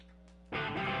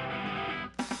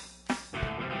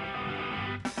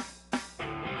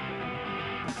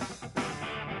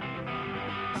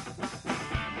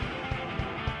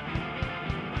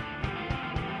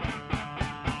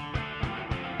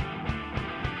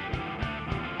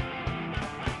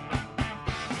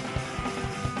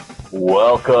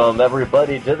Welcome,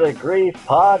 everybody, to the Grief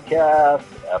Podcast,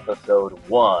 episode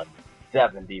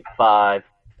 175.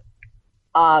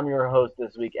 I'm your host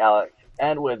this week, Alex,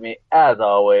 and with me, as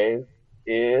always,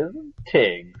 is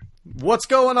Tig. What's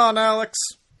going on, Alex?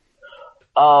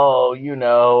 Oh,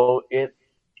 it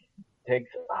takes...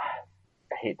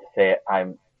 I hate to say it,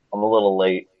 I'm a little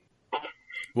late.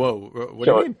 Whoa, what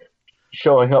do you mean?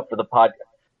 Showing up for the podcast.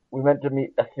 We meant to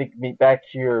meet back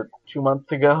here 2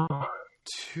 months ago.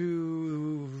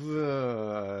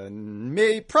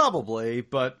 Probably,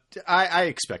 but I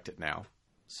expect it now,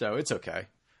 so it's okay.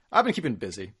 I've been keeping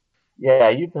busy. Yeah,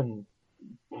 you've been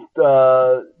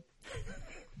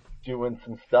doing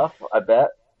some stuff, I bet.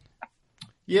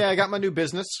 Yeah, I got my new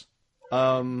business.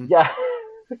 Yeah.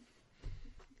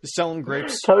 Selling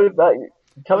grapes. Tell me about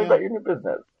your new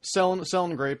business.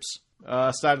 Selling grapes.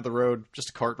 Side of the road,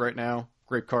 just a cart right now,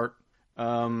 grape cart.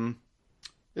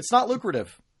 It's not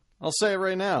lucrative. I'll say it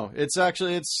right now. It's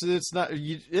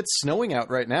snowing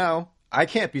out right now. I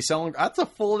can't be selling. That's a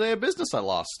full day of business I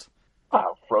lost.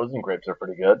 Wow, frozen grapes are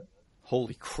pretty good.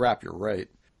 Holy crap, you're right.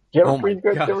 Do you ever freeze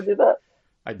grapes? Do you ever do that?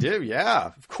 I do,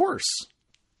 yeah, of course.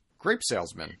 Grape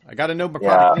salesman. I got to know my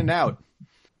product in and out.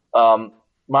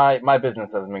 My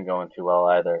business hasn't been going too well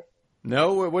either.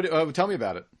 No, tell me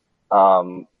about it.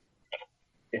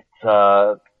 It's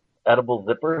edible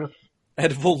zippers.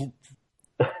 Edible.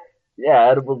 Yeah,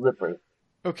 edible zippers.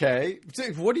 Okay.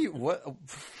 What?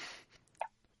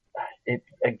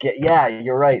 Yeah,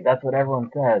 you're right. That's what everyone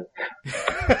says.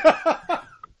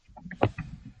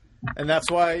 And that's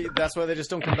why they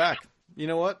just don't come back. You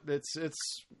know what? It's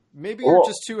maybe you're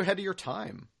just too ahead of your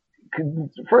time.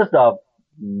 First off,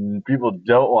 people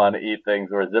don't want to eat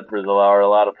things where zippers are a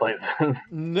lot of places.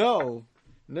 No,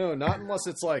 not unless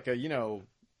it's like a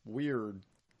weird.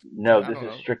 No, this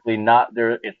is strictly not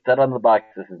there. It's said on the box.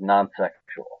 This is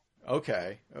non-sexual.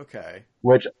 Okay.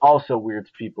 Which also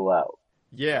weirds people out.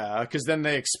 Yeah, because then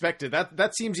they expect it.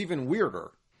 That seems even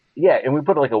weirder. Yeah, and we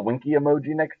put like a winky emoji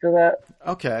next to that.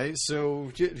 Okay,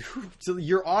 so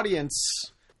your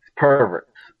audience... Perverts.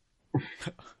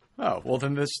 Oh, well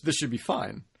then this should be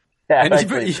fine. Yeah,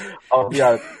 actually, I'll be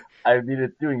honest. I mean,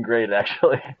 it's doing great,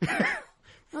 actually.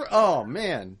 Oh,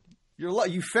 man.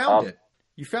 You found it.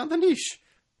 You found the niche.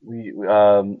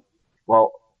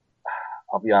 Well,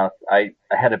 I'll be honest. I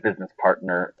had a business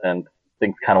partner, and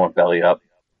things kind of went belly up.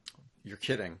 You're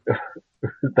kidding.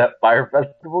 That Fire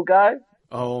Festival guy?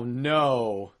 Oh,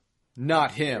 no.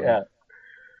 Not him. Yeah.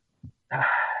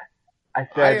 I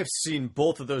have seen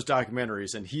both of those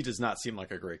documentaries, and he does not seem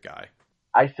like a great guy.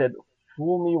 I said,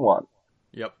 fool me once.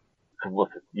 Yep.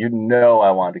 Listen, I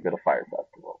wanted to go to Fire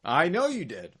Festival. I know you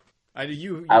did. I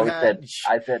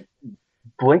said,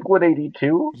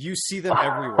 Blink-182? You see them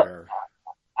everywhere.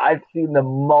 I've seen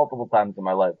them multiple times in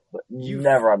my life, but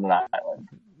never on an island.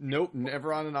 Nope,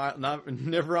 never on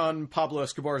never on Pablo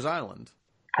Escobar's island.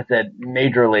 I said,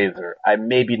 Major Lazer. I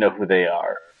maybe know who they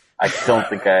are. I don't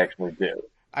think I actually do.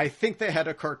 I think they had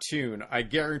a cartoon. I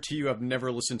guarantee you I've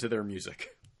never listened to their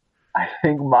music. I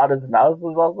think Modest Mouse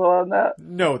was also on that.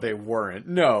 No, they weren't.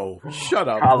 No. Shut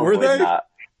up. Probably were they? Not.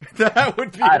 That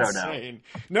would be I insane.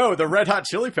 No, the Red Hot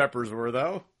Chili Peppers were,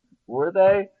 though. Were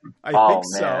they? I think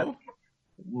so.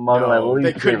 One of my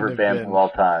least favorite bands of all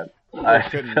time.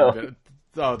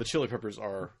 Oh, the Chili Peppers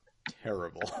are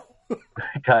terrible.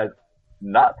 Guys,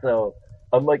 not so.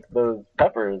 Unlike those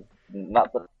peppers,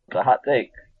 not the hot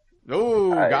take. Oh,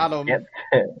 got them.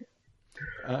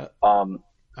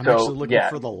 I'm actually looking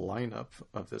for the lineup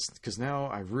of this because now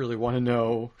I really want to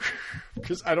know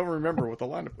because I don't remember what the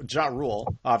lineup. Ja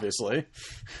Rule, obviously.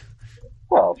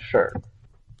 Well, sure.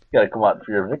 You got to come out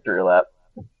for your victory lap.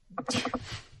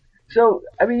 So,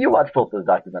 I mean, you watched both those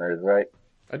documentaries, right?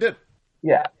 I did.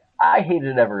 Yeah, I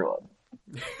hated everyone.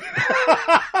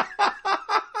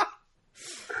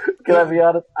 Can I be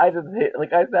honest? I just hate.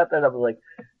 Like, I sat there and I was like,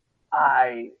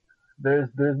 there's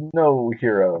no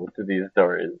hero to these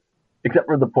stories. Except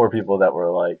for the poor people that were,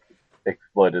 like,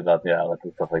 exploited on the islands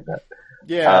and stuff like that.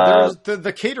 Yeah, there was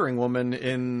the catering woman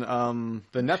in the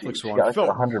Netflix one. She got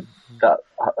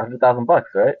like $100,000,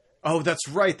 right? Oh, that's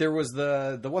right. There was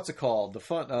the what's it called? The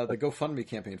GoFundMe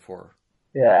campaign for her.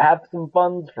 Yeah, have some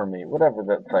funds for me, whatever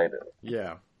that site is.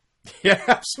 Yeah. Yeah,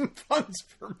 have some funds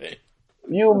for me.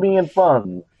 You, me, and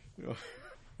funds.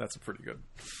 That's a pretty good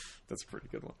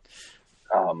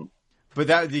one.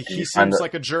 But he seems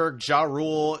like a jerk. Ja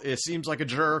Rule, it seems like a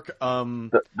jerk.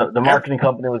 The marketing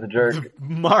company was a jerk.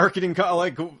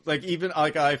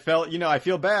 I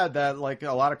feel bad that like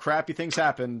a lot of crappy things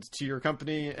happened to your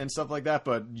company and stuff like that,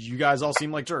 but you guys all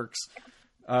seem like jerks.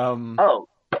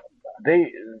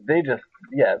 They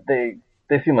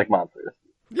seem like monsters.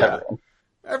 Yeah.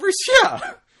 Everyone.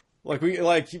 Yeah. Like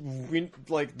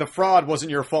the fraud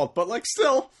wasn't your fault, but like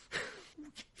still.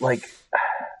 Like,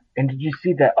 and did you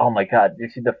see that? Oh my God! Did you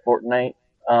see the Fortnite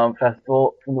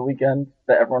festival from the weekend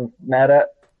that everyone's mad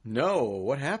at? No,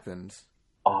 what happened?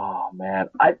 Oh man,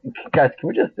 guys, can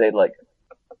we just say like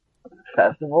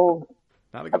festivals?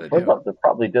 Not a good First idea. off, they're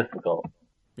probably difficult.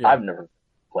 Yeah. I've never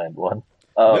planned one.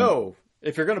 No,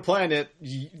 if you're going to plan it,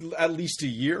 at least a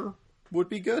year would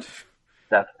be good.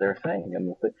 That's what they're saying in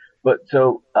the thing. But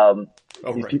so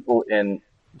these people in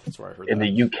That's where I heard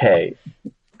the UK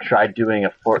tried doing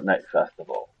a Fortnite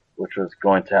festival, which was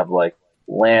going to have like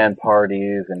LAN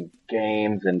parties and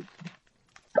games and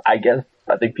I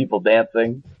think people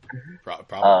dancing.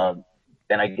 Probably.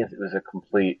 And I guess it was a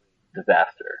complete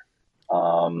disaster.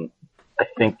 I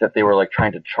think that they were like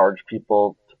trying to charge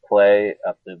people to play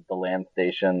at the LAN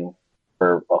station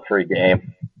for a free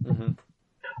game. Mm-hmm.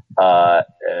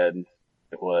 And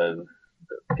it was,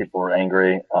 people were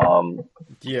angry. I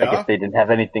guess they didn't have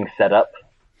anything set up.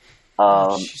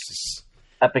 Jesus.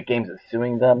 Epic Games is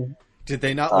suing them. Did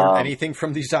they not learn anything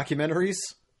from these documentaries?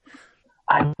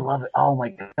 I love it. Oh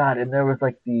my God. And there was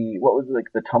like the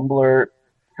Tumblr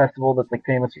festival that's like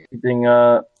famous for being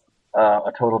a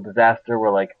total disaster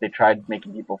where like they tried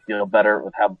making people feel better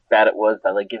with how bad it was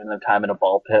by like giving them time in a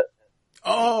ball pit.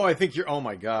 Oh, I think oh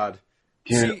my God.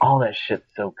 Dude, See, all that shit's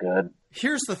so good.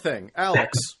 Here's the thing,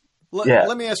 Alex.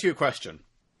 Let me ask you a question.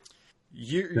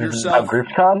 Yourself.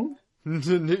 GriefCon? This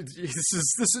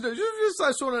is. I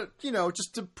just want to,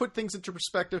 just to put things into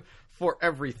perspective for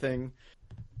everything.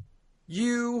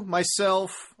 You,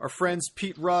 myself, our friends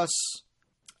Pete Russ.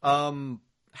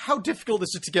 How difficult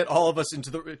is it to get all of us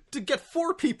to get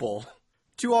 4 people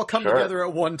to all come together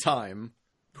at one time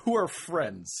who are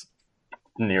friends?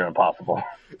 Near impossible.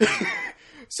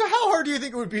 So how hard do you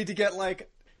think it would be to get like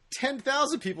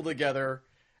 10,000 people together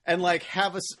and like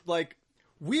have us like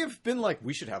we have been like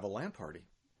we should have a LAN party?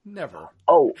 Never.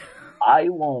 Oh, I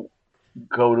won't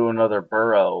go to another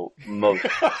borough most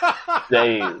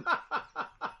days.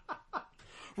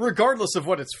 Regardless of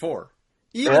what it's for.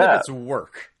 Even if it's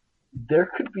work. There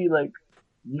could be like,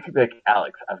 you could be like,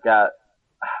 Alex, I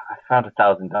found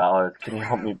 $1,000. Can you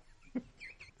help me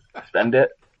spend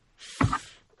it?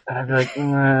 And I'd be like,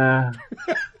 nah.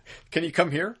 Can you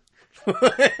come here?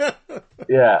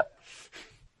 Yeah.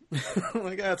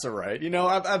 Like, that's all right.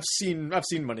 I've seen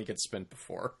money get spent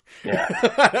before. Yeah.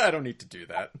 I don't need to do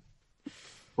that.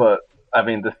 But I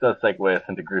mean, this does segue us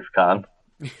into GriefCon.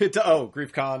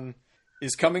 GriefCon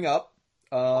is coming up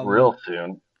real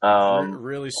soon.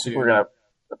 Really soon. I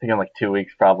think in like 2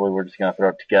 weeks probably. We're just gonna throw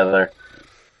it together.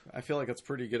 I feel like that's a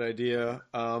pretty good idea.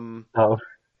 Oh.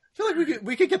 I feel like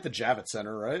we could get the Javits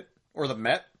Center, right? Or the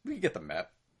Met. We could get the Met.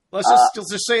 Let's just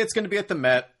say it's going to be at the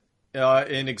Met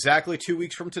in exactly 2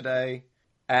 weeks from today.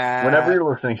 Whenever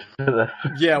you're listening to this.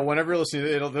 Yeah, whenever you're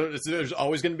listening, there's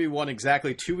always going to be one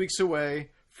exactly 2 weeks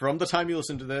away from the time you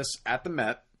listen to this at the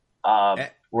Met.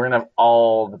 We're going to have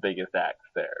all the biggest acts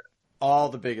there. All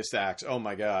the biggest acts. Oh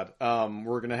my God.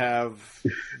 We're going to have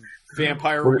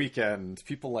Vampire Weekend.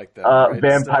 People like that. Right?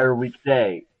 Vampire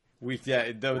Weekday. They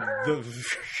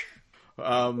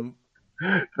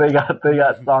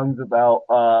got songs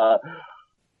about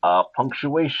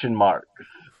punctuation marks.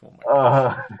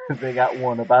 Oh they got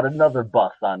one about another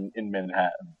bus in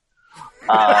Manhattan.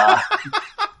 There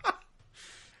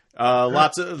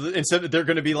are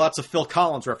going to be lots of Phil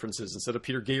Collins references instead of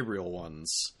Peter Gabriel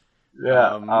ones.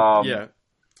 Yeah. Yeah.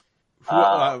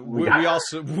 We're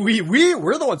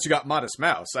the ones who got Modest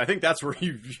Mouse. I think that's where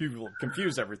you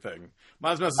confuse everything.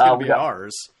 Modest Mouse is going to be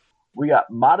ours. We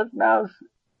got Modest Mouse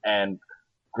and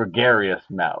Gregarious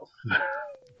Mouse.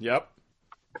 Yep.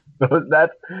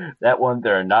 That one,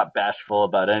 they're not bashful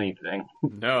about anything.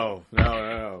 No.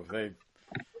 They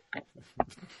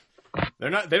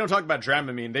don't talk about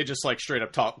Dramamine. They just like straight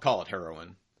up call it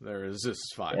heroin. This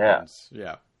is fine. Yeah.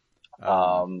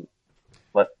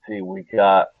 Let's see. We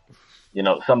got,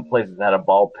 some places had a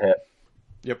ball pit.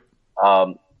 Yep.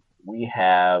 We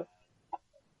have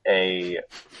a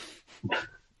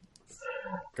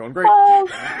going great.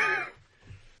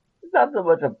 It's not so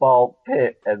much a ball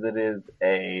pit as it is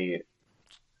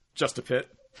just a pit.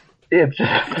 It's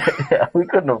just, we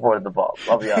couldn't afford the balls.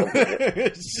 I'll be honest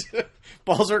with you.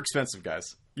 Balls are expensive,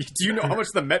 guys. Do you know how much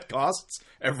the Met costs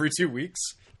every 2 weeks?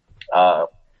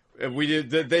 We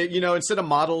did. Instead of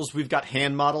models, we've got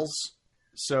hand models,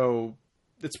 so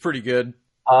it's pretty good.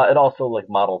 It also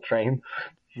model trains.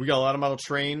 We got a lot of model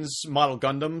trains, model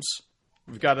Gundams.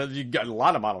 You got a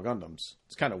lot of model Gundams.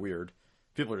 It's kind of weird.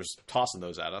 People are just tossing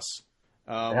those at us.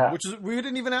 Which is we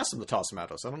didn't even ask them to toss them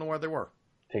at us. I don't know where they were.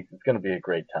 It's going to be a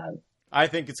great time. I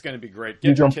think it's going to be great.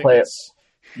 You Get your can play it. tickets.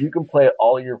 You can play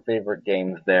all your favorite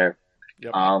games there.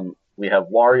 Yep. We have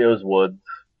Wario's Woods.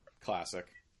 Classic.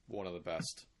 One of the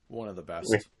best. One of the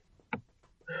best.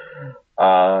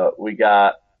 We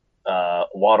got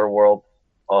Waterworld,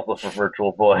 also for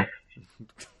Virtual Boy.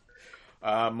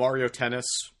 Mario Tennis,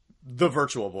 the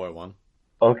Virtual Boy one.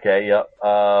 Okay, yep.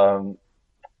 I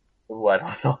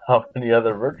don't know how many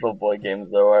other Virtual Boy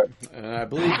games there are. I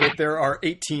believe that there are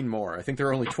 18 more. I think there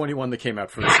are only 21 that came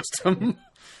out for the system.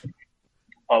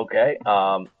 Okay.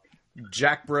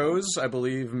 Jack Bros, I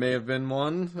believe, may have been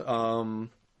one.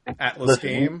 Atlas Listen,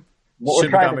 Game. what we're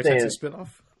Shin trying Megami to say Tensei is, spinoff.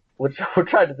 what we're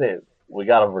trying to say is, we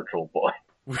got a Virtual Boy.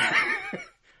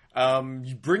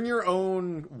 You bring your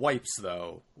own wipes,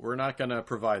 though. We're not going to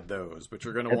provide those, but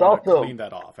you're going to It's want to also- clean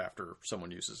that off after someone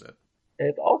uses it.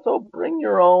 It's also bring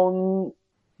your own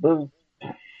booze.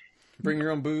 Bring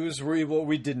your own booze.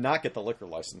 We did not get the liquor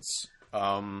license.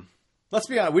 Let's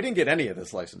be honest, we didn't get any of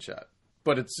this license yet.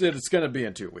 But it's going to be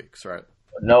in 2 weeks, right?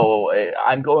 No,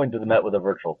 I'm going to the Met with a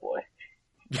Virtual Boy.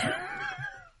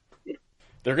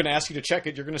 They're going to ask you to check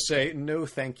it. You're going to say, no,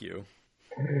 thank you.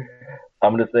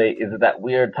 I'm going to say, is it that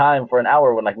weird time for an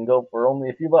hour when I can go for only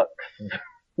a few bucks?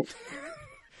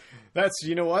 That's,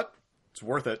 you know what? It's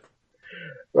worth it.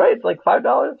 Right? It's like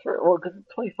 $5 because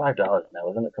it's $25 now,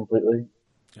 isn't it completely?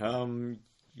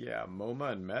 Yeah,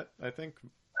 MoMA and Met, I think.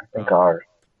 I think ours.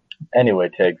 Anyway,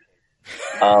 Tiggs.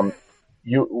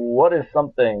 What is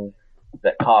something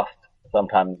that costs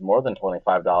sometimes more than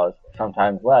 $25,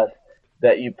 sometimes less,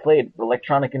 that you played for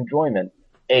electronic enjoyment,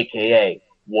 aka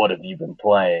what have you been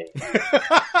playing?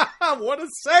 What a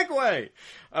segue!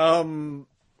 Alex,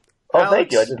 Alex,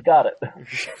 thank you, I just got it.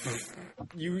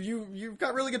 You've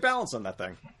got really good balance on that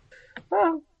thing.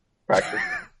 Well, practice.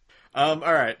 All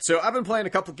right, so I've been playing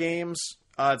a couple games.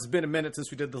 It's been a minute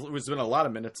since we did it's been a lot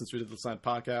of minutes since we did the Slant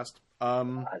podcast.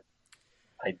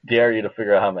 I dare you to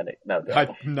figure out how many. No,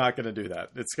 I'm not going to do that.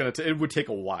 It would take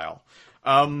a while.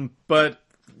 But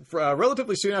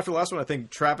relatively soon after the last one, I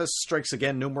think Travis Strikes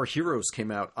Again: No More Heroes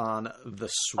came out on the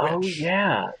Switch. Oh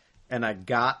yeah, and I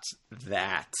got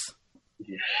that.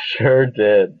 You sure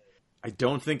did. I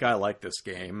don't think I like this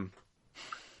game.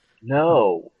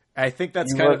 No, I think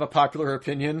that's kind of a popular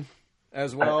opinion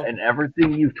as well. And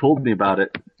everything you've told me about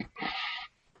it,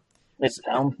 it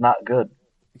sounds not good.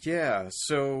 Yeah,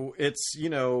 so it's,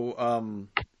 the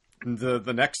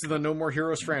next to the No More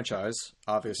Heroes franchise,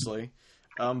 obviously.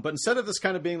 But instead of this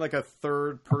kind of being like a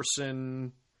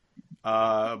third-person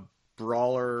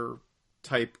brawler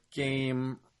type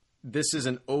game, this is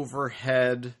an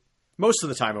overhead, most of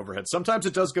the time overhead. Sometimes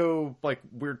it does go like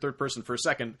weird third-person for a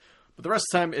second, but the rest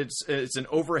of the time it's an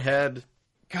overhead.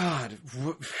 God,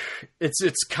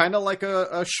 it's kind of like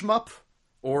a shmup.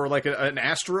 Or like an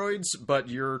Asteroids, but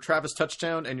you're Travis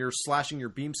Touchdown and you're slashing your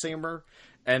beam saber.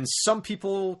 And some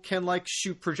people can like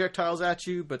shoot projectiles at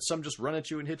you, but some just run at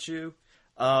you and hit you.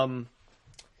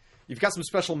 You've got some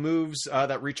special moves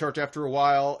that recharge after a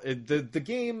while. The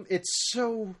game, it's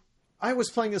so... I was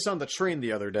playing this on the train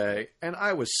the other day, and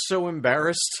I was so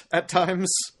embarrassed at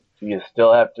times. You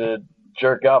still have to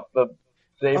jerk off the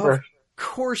saber? Of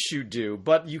course you do,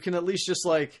 but you can at least just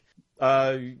like...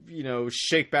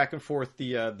 shake back and forth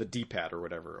the D-pad or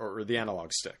whatever, or the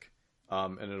analog stick,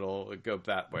 and it'll go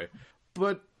that way.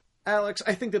 But Alex,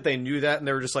 I think that they knew that, and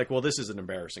they were just like, well, this isn't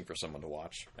embarrassing for someone to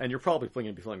watch. And you're probably going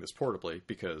to be playing this portably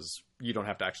because you don't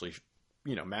have to actually,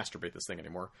 masturbate this thing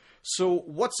anymore. So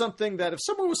what's something that if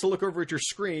someone was to look over at your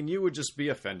screen, you would just be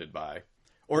offended by?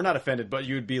 Or not offended, but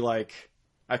you would be like,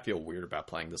 I feel weird about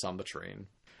playing this on the train.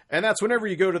 And that's whenever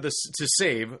you go to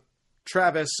save,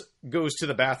 Travis goes to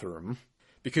the bathroom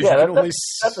because you can only...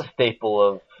 That's a staple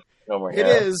of No More Heroes.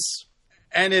 It is,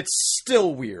 and it's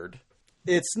still weird.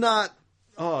 It's not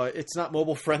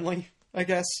mobile friendly, I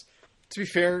guess. To be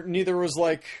fair, neither was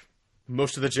like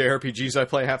most of the JRPGs I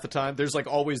play half the time. There's like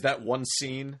always that one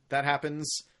scene that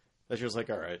happens that you're just like,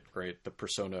 all right, great. The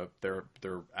Persona, they're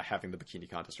having the bikini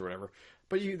contest or whatever.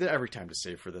 But every time to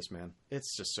save for this, man,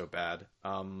 it's just so bad.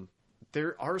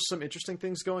 There are some interesting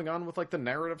things going on with like the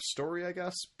narrative story, I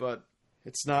guess, but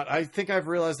it's not. I think I've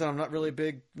realized that I'm not really a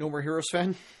big No More Heroes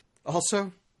fan.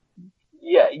 Also,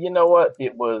 yeah, you know what?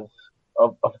 It was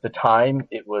of the time.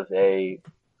 It was a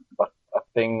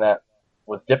thing that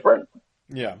was different.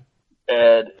 Yeah,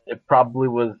 and it probably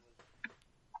was.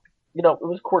 It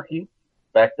was quirky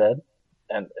back then,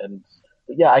 and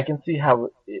but yeah, I can see how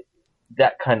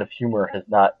that kind of humor has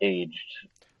not aged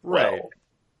right. well.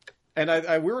 And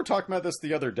we were talking about this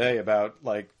the other day about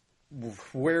like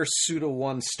where Suda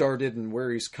 1 started and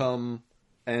where he's come,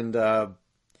 and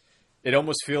it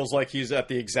almost feels like he's at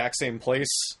the exact same place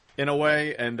in a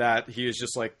way, and that he is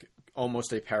just like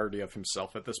almost a parody of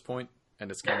himself at this point, and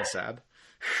it's kind of sad.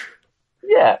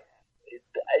 Yeah.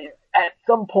 At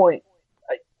some point,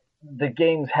 the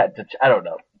games had to. I don't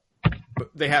know. But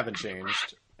they haven't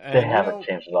changed. And, they haven't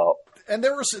changed at all. And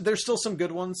there's still some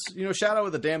good ones. Shadow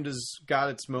of the Damned has got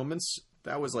its moments.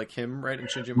 That was like him, right? In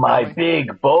Shinji Mikami. My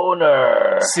big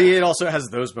boner. See, it also has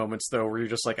those moments though where you're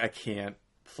just like, I can't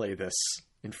play this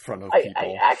in front of people.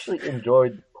 I actually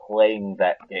enjoyed playing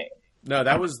that game. No,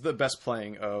 that was the best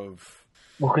playing of.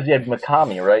 Well, because you had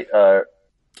Mikami, right?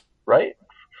 Right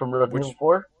from Resident Evil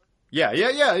 4. Yeah.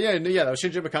 That was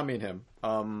Shinji Mikami and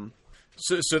him.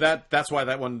 So that's why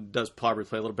that one does probably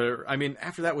play a little bit. I mean,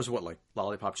 after that was what, like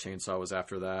Lollipop Chainsaw was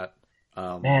after that.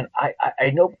 Man, I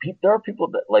know there are people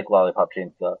that like Lollipop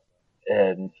Chainsaw,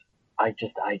 and I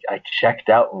checked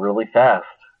out really fast.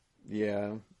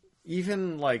 Yeah,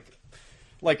 even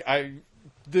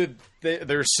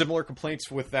there's similar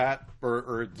complaints with that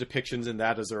or depictions in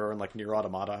that as there are in like Nier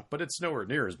Automata, but it's nowhere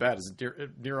near as bad as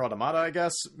Nier Automata, I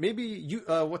guess. Maybe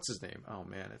what's his name? Oh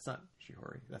man, it's not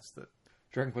Shihori. That's the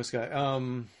Dragon Quest guy.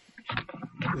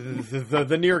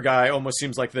 The Nier guy almost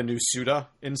seems like the new Suda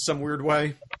in some weird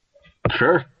way.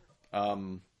 Sure.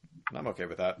 I'm okay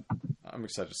with that. I'm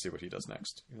excited to see what he does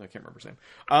next. I can't remember his name.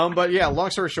 But yeah,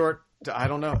 long story short, I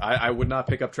don't know. I would not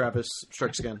pick up Travis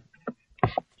Strikes Again.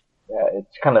 Yeah, it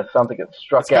kind of sounds like it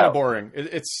struck out. It's kind of boring.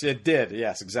 It did.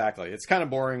 Yes, exactly. It's kind of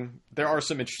boring. There are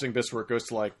some interesting bits where it goes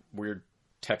to like weird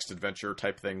text adventure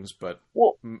type things, but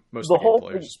most of the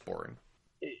gameplay is just boring.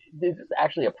 Is this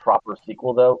actually a proper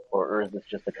sequel though, or is this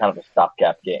just a kind of a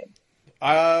stopgap game?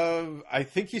 I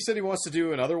think he said he wants to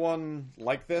do another one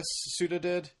like this. Suda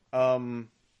did.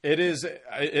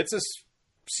 It's a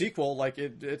sequel. Like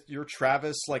you're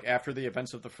Travis, like after the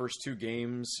events of the first two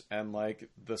games, and like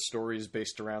the story is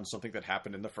based around something that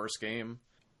happened in the first game.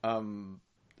 So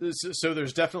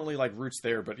there's definitely like roots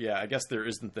there, but yeah, I guess there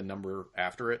isn't the number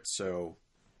after it. So,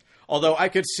 although I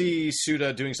could see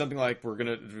Suda doing something like we're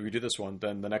gonna redo this one,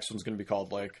 then the next one's gonna be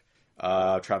called like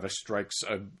Travis Strikes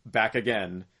Back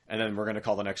Again. And then we're going to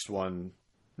call the next one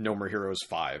No More Heroes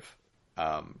 5,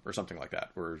 or something like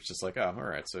that. Where it's just like, oh, all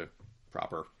right, so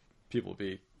proper. People will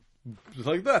be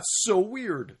like, that's so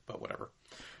weird, but whatever.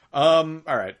 All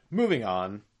right, moving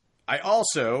on. I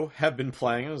also have been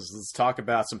playing, let's talk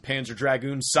about some Panzer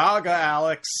Dragoon Saga,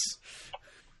 Alex.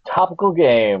 Topical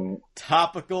game.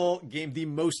 The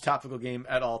most topical game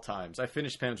at all times. I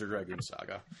finished Panzer Dragoon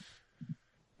Saga.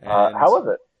 How was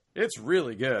it? It's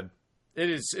really good. It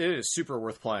is super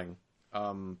worth playing.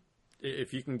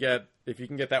 If you can get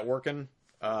that working,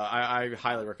 I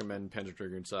highly recommend Panzer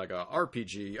Dragoon Saga.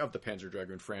 RPG of the Panzer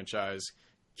Dragoon franchise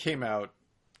came out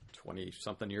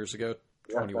 20-something years ago,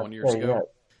 21 years ago.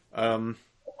 Yeah.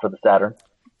 For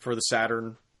the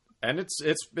Saturn. And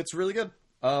it's really good.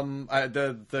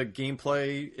 The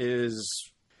gameplay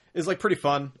is like pretty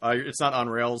fun. It's not on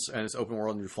rails and it's open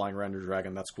world and you're flying around your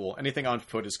dragon. That's cool. Anything on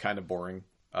foot is kind of boring.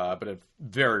 But it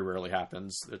very rarely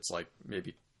happens. It's like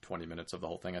maybe 20 minutes of the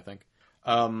whole thing, I think.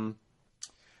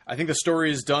 I think the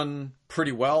story is done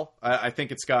pretty well. I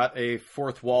think it's got a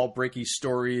fourth wall breaky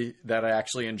story that I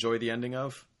actually enjoy the ending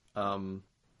of. And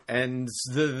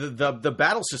the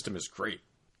battle system is great.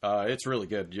 It's really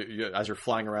good. As you're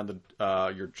flying around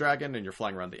your dragon and you're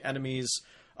flying around the enemies,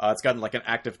 it's gotten like an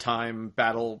active time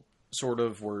battle sort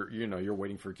of where, you're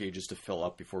waiting for gauges to fill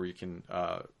up before you can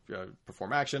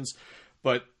perform actions.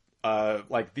 But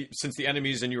since the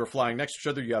enemies and you are flying next to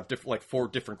each other, you have 4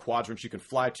 different quadrants you can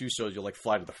fly to. So you'll like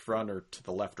fly to the front or to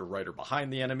the left or right or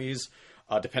behind the enemies,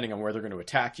 depending on where they're going to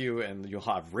attack you. And you'll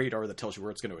have radar that tells you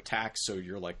where it's going to attack. So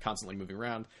you're like constantly moving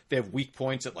around. They have weak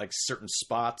points at like certain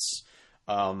spots.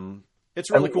 It's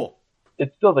really cool.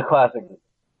 It's still the classic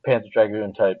Panzer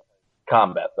Dragoon type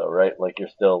combat though, right? Like you're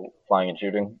still flying and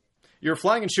shooting. You're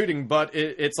flying and shooting, but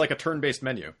it's like a turn-based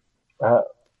menu.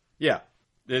 Yeah.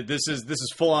 This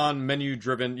is full on menu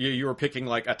driven. You are picking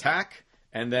like attack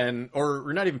and then, or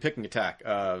you're not even picking attack.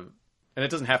 And it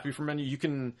doesn't have to be from menu. You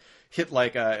can hit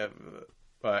like A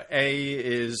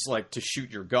is like to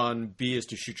shoot your gun. B is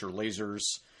to shoot your lasers.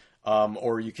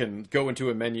 Or you can go into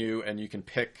a menu and you can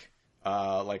pick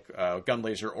like a gun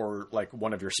laser or like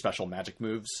one of your special magic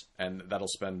moves. And that'll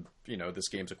spend, this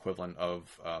game's equivalent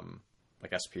of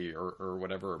like SP or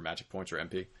whatever, or magic points or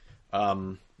MP.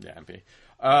 MP.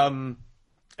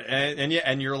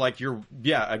 And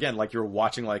you're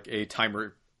watching like a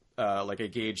timer, like a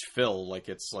gauge fill, like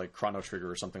it's like Chrono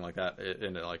Trigger or something like that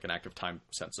in like an active time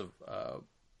sense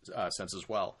as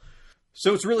well.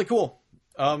 So it's really cool.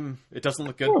 It doesn't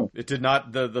look good. It did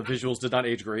not, the visuals did not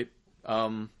age great.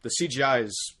 The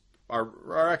CGIs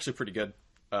are actually pretty good.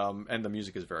 and the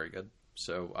music is very good.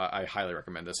 So I highly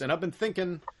recommend this. And I've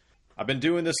been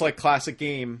doing this like classic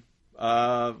game,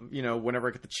 whenever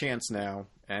I get the chance now.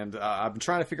 And I've been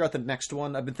trying to figure out the next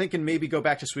one. I've been thinking maybe go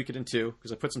back to Suikoden 2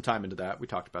 because I put some time into that. We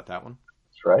talked about that one.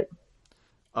 That's right.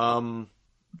 I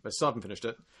still haven't finished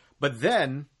it. But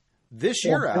then this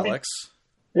year, Alex.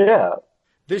 Yeah.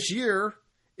 This year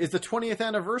is the 20th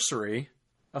anniversary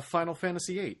of Final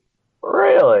Fantasy VIII.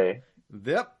 Really?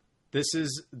 Yep. This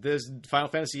Final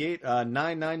Fantasy VIII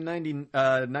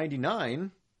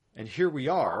 99, and here we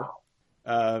are.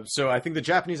 So I think the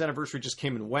Japanese anniversary just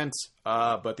came and went,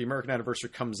 but the American anniversary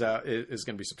comes out is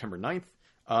going to be September 9th.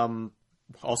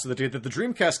 Also the day that the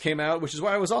Dreamcast came out, which is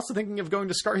why I was also thinking of going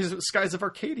to Skies of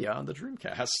Arcadia on the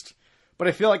Dreamcast. But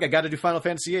I feel like I got to do Final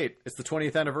Fantasy VIII. It's the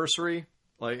 20th anniversary.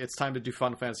 Like, it's time to do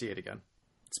Final Fantasy VIII again.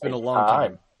 It's been a long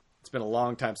time. It's been a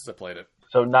long time since I played it.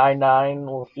 So 9-9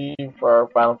 we'll see for our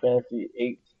Final Fantasy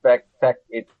 8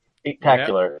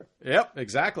 spectacular. Yep,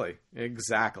 exactly. We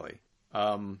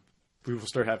will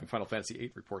start having Final Fantasy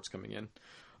 8 reports coming in.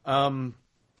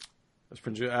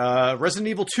 Resident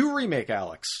Evil 2 remake,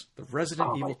 Alex. The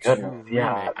Resident Evil 2 remake.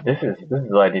 Yeah, this is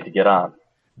what I need to get on.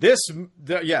 So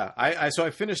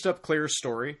I finished up Claire's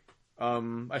story.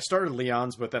 I started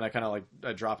Leon's, but then I kind of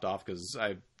I dropped off because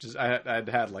I'd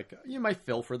had my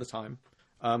fill for the time.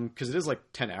 Because it is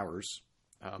 10 hours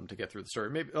to get through the story.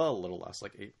 Maybe a little less,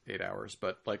 8 hours,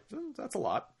 but that's a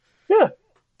lot. Yeah.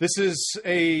 This is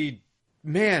a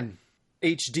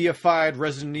HDified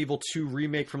Resident Evil 2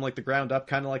 remake from the ground up,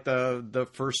 kind of like the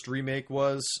first remake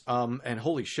was. And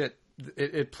holy shit,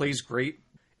 it plays great.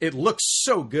 It looks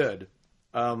so good.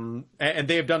 And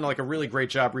they have done a really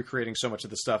great job recreating so much of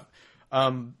the stuff.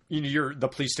 You're the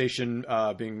police station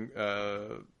being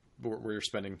where you're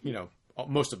spending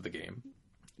most of the game.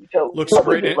 So looks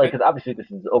great. Because obviously this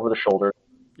is over the shoulder.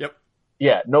 Yep.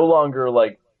 Yeah, no longer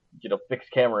fixed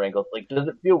camera angles. Does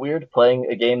it feel weird playing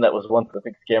a game that was once a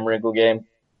fixed camera angle game?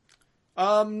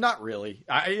 Not really.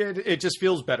 It just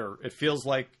feels better. It feels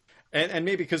and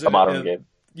maybe because a modern game.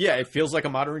 Yeah, it feels like a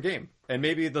modern game, and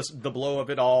maybe the blow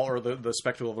of it all or the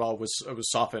spectacle of it all was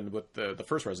softened with the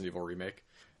first Resident Evil remake,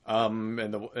 and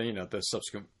the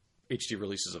subsequent HD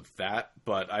releases of that.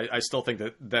 But I still think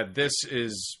that this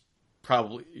is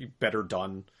probably better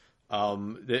done.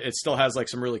 It still has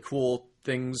some really cool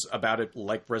things about it,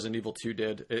 like Resident Evil 2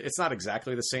 did. It's not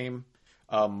exactly the same.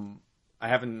 I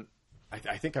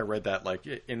think I read that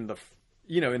in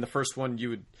the first one you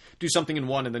would do something in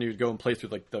one and then you would go and play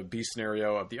through the B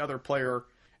scenario of the other player,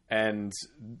 and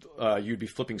you'd be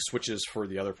flipping switches for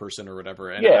the other person or whatever.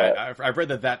 And yeah. I've read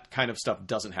that kind of stuff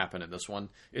doesn't happen in this one.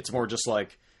 It's more just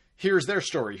here's their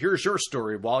story, here's your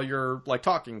story while you're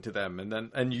talking to them,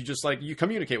 and you just you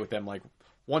communicate with them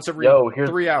once every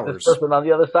 3 hours. This person on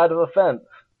the other side of the fence.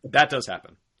 That does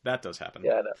happen. Yeah,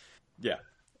 I know. Yeah.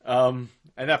 And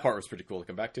that part was pretty cool to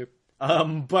come back to.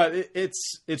 But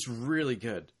it's really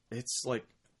good. It's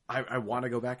I want to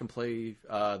go back and play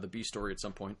the B story at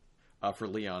some point for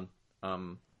Leon.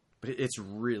 But it's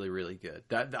really, really good.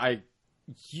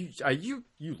 You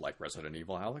like Resident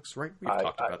Evil, Alex, right? We've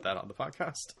talked about that on the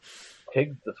podcast.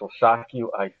 Tiggs, this will shock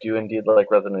you. I do indeed like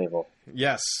Resident Evil.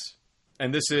 Yes.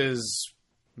 And this is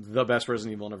the best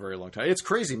Resident Evil in a very long time. It's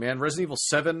crazy, man. Resident Evil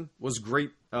 7 was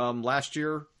great last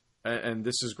year, and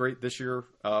this is great this year.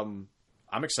 I'm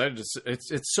excited to.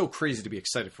 It's so crazy to be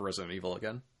excited for Resident Evil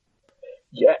again.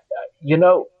 Yeah,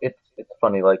 it's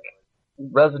funny.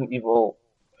 Resident Evil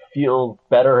feels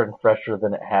better and fresher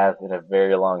than it has in a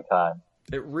very long time.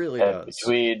 It really does.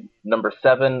 Between number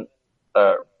 7,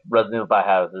 Resident Evil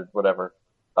Biohazard, whatever,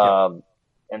 and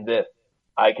this,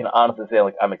 I can honestly say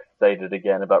I'm excited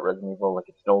again about Resident Evil.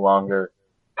 It's no longer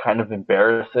kind of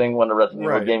embarrassing when a Resident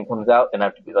Evil game comes out, and I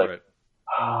have to be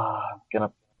I'm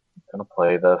gonna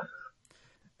play this.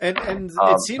 And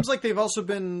it seems like they've also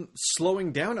been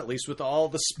slowing down, at least with all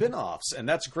the spin-offs, and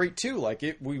that's great too.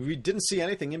 We didn't see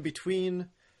anything in between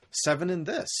 7 and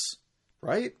this,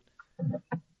 right?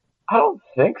 I don't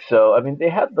think so. I mean, they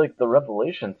had the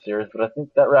Revelation series, but I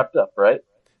think that wrapped up, right?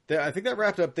 I think that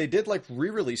wrapped up. They did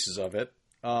re-releases of it.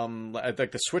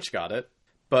 The Switch got it,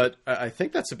 but I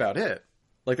think that's about it.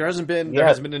 There hasn't been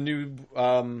a new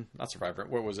not Survivor.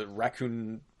 What was it?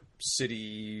 Raccoon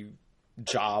City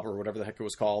Job or whatever the heck it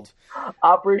was called.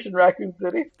 Operation Raccoon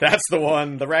City. That's the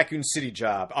one. The Raccoon City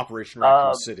Job. Operation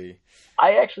Raccoon City.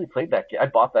 I actually played that game. I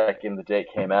bought that game the day it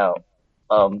came out.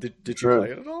 Did you play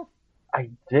it at all?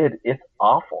 I did. It's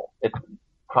awful. It's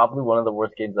probably one of the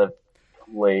worst games I've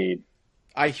played.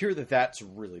 I hear that's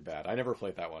really bad. I never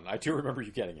played that one. I do remember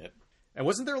you getting it. And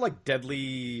wasn't there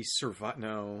Deadly Survivor?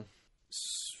 No.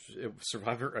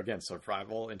 Survivor? Again,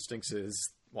 Survival Instincts is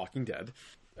Walking Dead.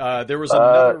 There was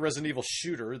another Resident Evil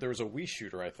shooter. There was a Wii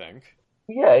shooter, I think.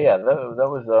 Yeah. That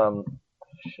was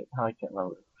shit. I can't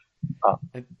remember.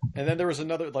 And then there was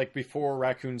another, like, before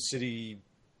Raccoon City,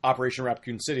 Operation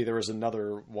Raccoon City, there was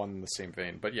another one in the same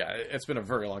vein. But yeah, it's been a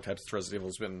very long time since Resident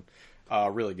Evil's been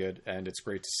really good, and it's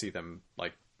great to see them,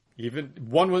 like, even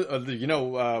one was,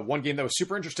 one game that was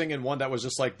super interesting and one that was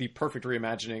just like the perfect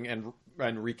reimagining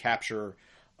and recapture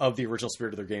of the original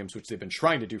spirit of their games, which they've been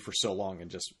trying to do for so long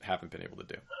and just haven't been able to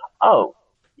do. Oh,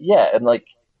 yeah, and like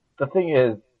the thing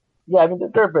is, yeah, I mean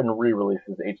there have been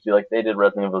re-releases HD, like they did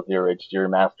Resident Evil Zero HD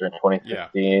remaster in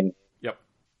 2016. Yeah.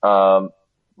 Yep.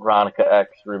 Veronica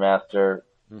X remaster.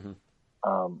 Mm-hmm.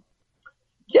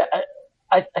 Yeah,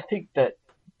 I think that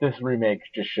this remake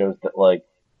just shows that, like,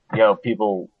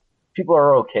 people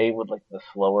are okay with, like, the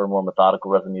slower, more methodical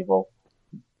Resident Evil.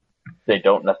 They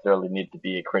don't necessarily need to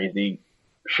be a crazy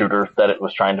shooter that it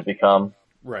was trying to become.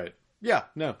 Right. Yeah,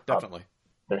 no, definitely.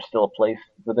 There's still a place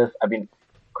for this. I mean,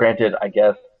 granted, I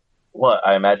guess,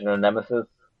 I imagine a Nemesis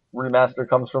remaster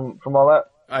comes from all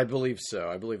that? I believe so.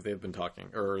 I believe they've been talking,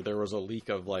 or there was a leak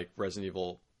of, like, Resident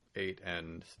Evil 8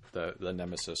 and the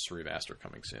Nemesis remaster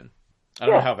coming soon. I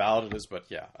don't know how valid it is, but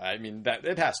yeah, I mean, that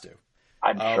it has to.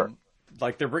 I'm sure.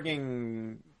 Like, they're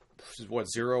bringing,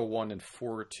 0, 1, and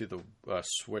 4 to the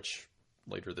Switch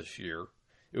later this year.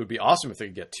 It would be awesome if they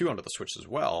could get 2 onto the Switch as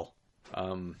well.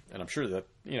 And I'm sure that,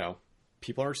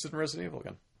 people are interested in Resident Evil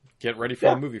again. Get ready for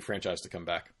the movie franchise to come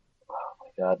back. Oh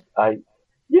my God.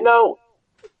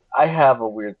 I have a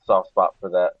weird soft spot for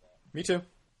that. Me too.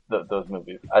 Those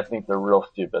movies. I think they're real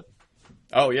stupid.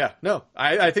 Oh yeah. No,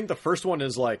 I think the first one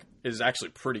is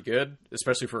actually pretty good,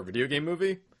 especially for a video game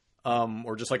movie.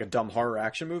 Or just like a dumb horror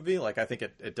action movie. Like, I think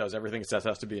it does everything it says it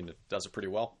has to be, and it does it pretty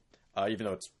well. Even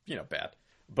though it's, bad.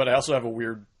 But I also have a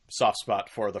weird soft spot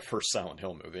for the first Silent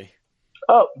Hill movie.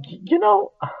 Oh,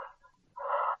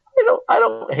 I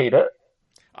don't hate it.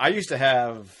 I used to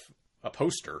have a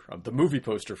poster, the movie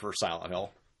poster for Silent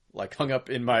Hill, like hung up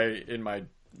in my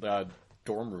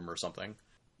dorm room or something.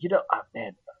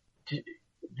 Man,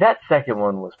 that second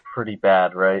one was pretty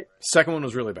bad, right? Second one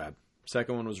was really bad.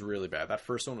 That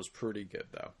first one was pretty good,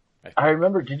 though. I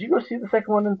remember. Did you go see the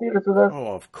second one in theaters with us?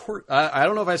 Oh, of course. I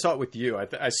don't know if I saw it with you.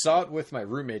 I saw it with my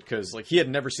roommate because, like, he had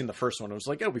never seen the first one. I was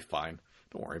like, it'll be fine.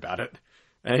 Don't worry about it.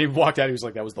 And he walked out. He was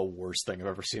like, that was the worst thing I've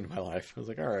ever seen in my life. I was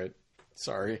like, all right,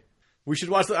 sorry. We should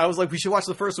watch I was like, we should watch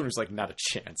the first one. He was like, not a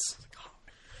chance. Like, oh.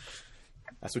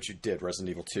 That's what you did, Resident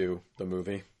Evil 2, the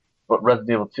movie. But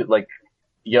Resident Evil 2, like,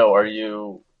 are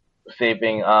you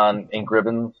saving on ink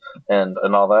ribbons and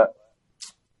all that?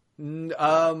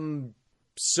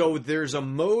 So there's a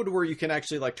mode where you can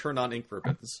actually, like, turn on ink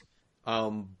ribbons.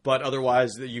 But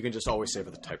otherwise, you can just always save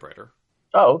with a typewriter.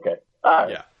 Oh, okay. All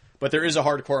right. Yeah. But there is a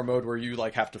hardcore mode where you,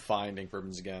 like, have to find ink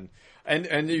ribbons again.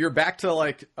 And you're back to,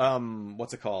 like,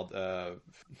 what's it called?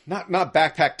 Not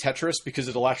backpack Tetris, because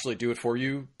it'll actually do it for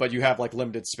you, but you have, like,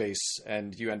 limited space,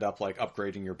 and you end up, like,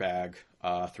 upgrading your bag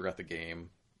throughout the game.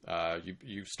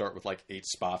 You start with, like, 8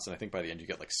 spots, and I think by the end you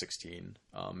get, like, 16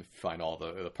 if you find all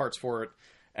the parts for it.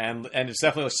 And it's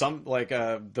definitely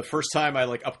the first time I,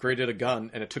 like, upgraded a gun,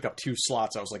 and it took up 2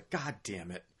 slots, I was like, God damn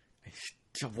it.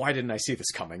 Why didn't I see this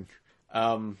coming?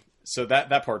 So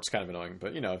that part's kind of annoying,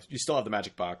 but you still have the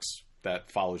magic box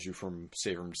that follows you from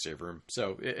save room to save room,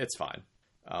 so it's fine.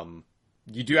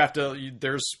 You do have to.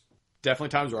 There's definitely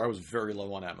times where I was very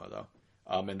low on ammo though,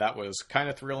 and that was kind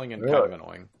of thrilling and kind of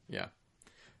annoying. Yeah.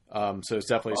 So it's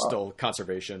definitely still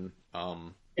conservation.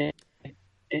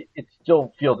 It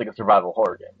still feels like a survival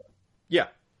horror game. Yeah.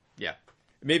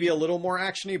 Maybe a little more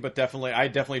actiony, but I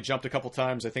definitely jumped a couple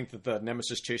times. I think that the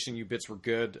Nemesis chasing you bits were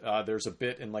good. There's a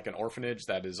bit in, like, an orphanage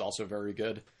that is also very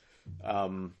good.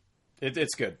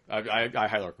 It's good. I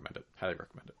highly recommend it.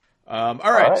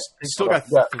 All right. Still got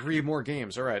 3 more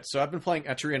games. All right. So I've been playing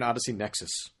Etrian Odyssey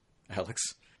Nexus, Alex.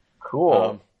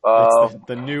 Cool. It's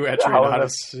the new Etrian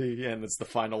Odyssey, and it's the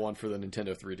final one for the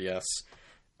Nintendo 3DS.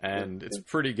 And it's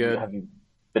pretty good. Have you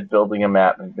been building a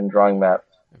map and been drawing maps?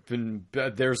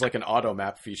 There's, like, an auto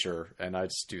map feature, and I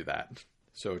just do that,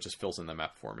 so it just fills in the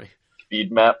map for me. Speed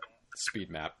map.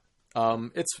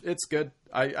 It's good.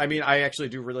 I mean, I actually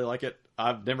do really like it.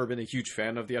 I've never been a huge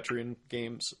fan of the Etrian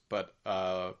games, but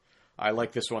I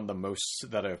like this one the most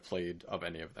that I've played of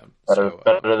any of them.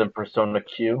 Better than Persona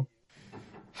Q.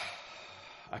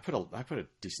 I put a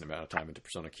decent amount of time into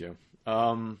Persona Q.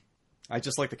 I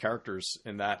just like the characters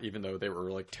in that, even though they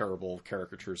were, like, terrible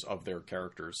caricatures of their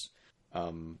characters.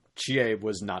 Chie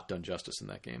was not done justice in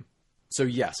that game. So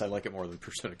yes, I like it more than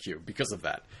Persona Q because of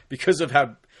that. Because of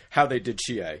how they did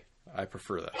Chie, I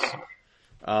prefer this.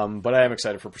 But I am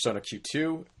excited for Persona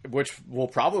Q2, which will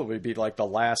probably be like the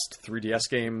last 3DS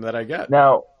game that I get.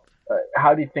 Now,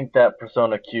 how do you think that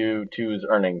Persona Q2's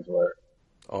earnings were?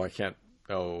 Oh, I can't.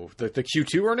 Oh, the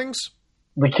Q2 earnings?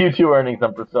 The Q2 earnings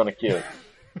on Persona Q.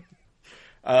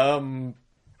 4. I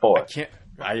can't.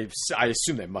 I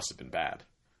assume they must have been bad.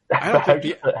 I don't think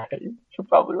You're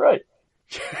probably right.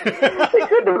 They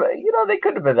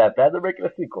couldn't have been that bad. They're making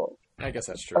a sequel. I guess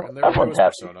that's true. And there was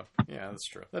Persona. Yeah, that's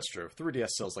true. That's true. 3DS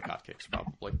sells like hotcakes,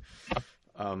 probably.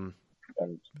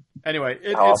 Anyway,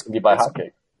 how often do you buy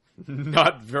hotcakes?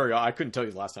 Not very. I couldn't tell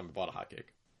you the last time I bought a hotcake.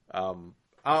 I'm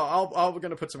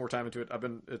going to put some more time into it.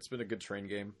 It's been a good train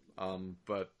game.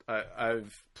 But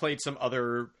I've played some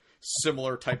other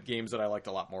similar type games that I liked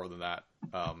a lot more than that.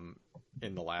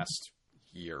 In the last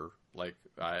year, like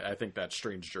I think that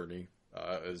Strange Journey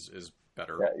is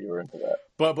better. Yeah, you were into that.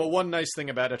 But one nice thing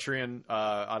about Etrian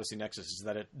Odyssey Nexus is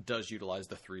that it does utilize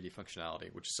the 3D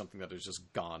functionality, which is something that is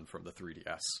just gone from the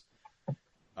 3DS.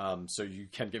 So you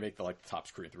can make the top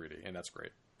screen 3D, and that's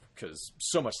great because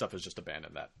so much stuff has just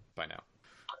abandoned that by now.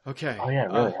 Okay. Oh yeah,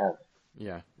 it really has.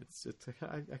 Yeah, it's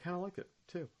I kind of like it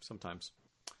too sometimes.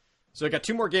 So I got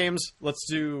 2 more games. Let's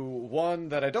do one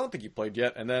that I don't think you played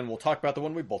yet, and then we'll talk about the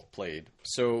one we both played.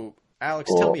 So,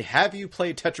 Alex, Tell me, have you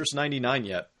played Tetris 99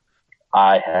 yet?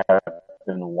 I have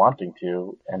been wanting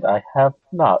to, and I have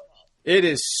not. It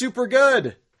is super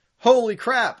good! Holy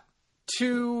crap!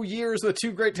 2 years with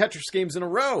 2 great Tetris games in a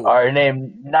row! All right,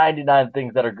 name 99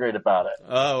 things that are great about it.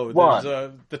 Oh, 1.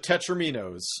 There's the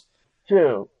Tetraminos.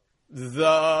 2. The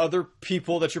other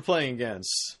people that you're playing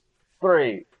against.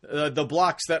 3. The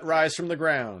blocks that rise from the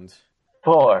ground.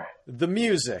 4. The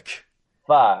music.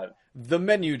 5. The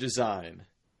menu design.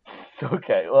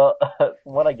 Okay, well,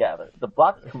 what I gather, the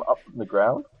blocks come up from the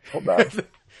ground? Hold on.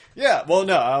 Yeah, well,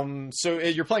 no. So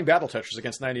you're playing Battle Tetris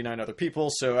against 99 other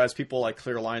people. So as people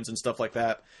clear lines and stuff like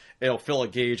that, it'll fill a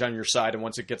gauge on your side, and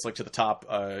once it gets to the top,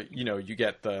 you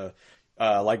get the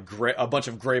a bunch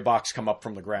of gray blocks come up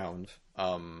from the ground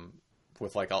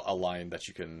with a line that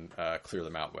you can clear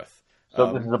them out with.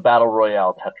 So this is a battle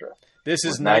royale Tetris. This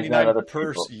is 99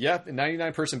 person. Yep,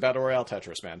 99 person battle royale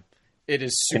Tetris, man. It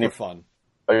is super fun.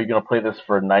 Are you going to play this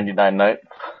for 99 nights?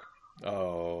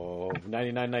 Oh,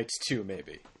 99 nights too,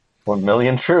 maybe. 1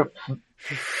 million troops.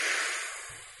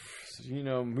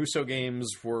 Muso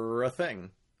games were a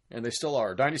thing, and they still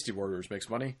are. Dynasty Warriors makes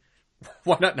money.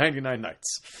 Why not 99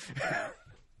 nights?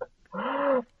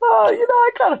 I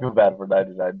kind of feel bad for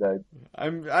 99 nights. I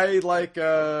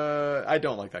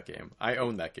don't like that game. I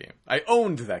own that game. I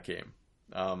owned that game.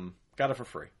 Got it for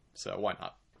free, so why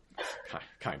not?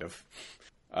 Kind of.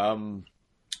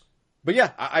 But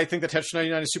yeah, I think that Tetris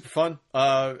 99 is super fun.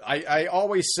 I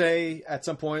always say at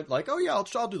some point, oh yeah,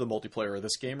 I'll do the multiplayer of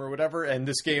this game or whatever. And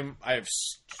this game, I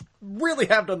really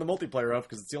have done the multiplayer of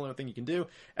because it's the only thing you can do.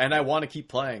 And I want to keep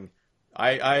playing.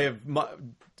 Alex,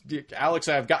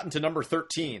 I have gotten to number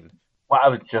 13. Well, I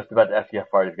was just about to ask you how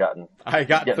far you've gotten. I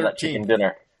got 13th. That chicken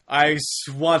dinner. I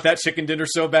want that chicken dinner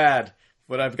so bad.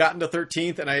 But I've gotten to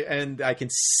 13th, and I can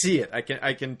see it.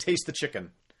 I can taste the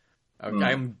chicken.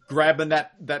 I'm grabbing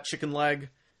that chicken leg,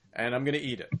 and I'm going to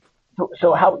eat it.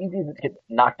 So how easy is it to get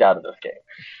knocked out of this game?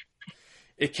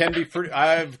 It can be pretty...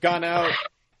 I've gone out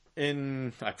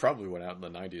I probably went out in the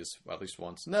 90s at least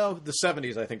once. No, the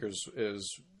 70s I think is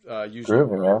usually...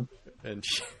 Groovy, man. And...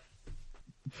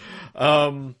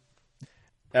 oh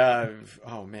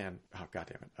man! Oh god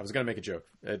damn it! I was gonna make a joke.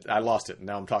 I lost it, and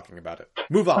now I'm talking about it.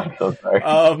 Move on. I'm so sorry.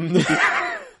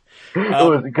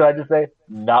 Could I just say,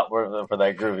 not worth it for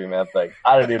that groovy man thing?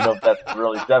 I don't even know if that's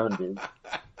really 70s.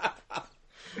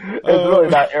 It's really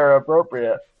not era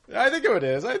appropriate. I think it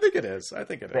is. I think it is.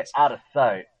 Out of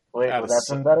sight. Wait, was that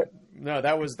something better? No,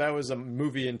 that was a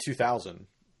movie in 2000.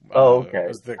 Oh, okay.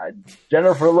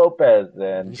 Jennifer Lopez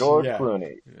and George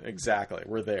Clooney. Exactly.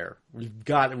 We're there. We've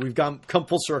come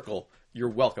full circle. You're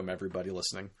welcome, everybody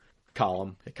listening.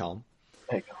 Column. Hey, Column.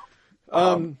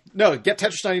 No, get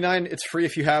Tetris 99. It's free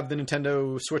if you have the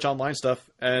Nintendo Switch Online stuff,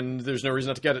 and there's no reason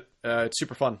not to get it. It's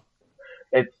super fun.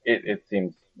 It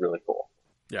seems really cool.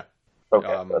 Yeah.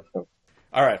 Okay.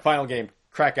 All right. Final game.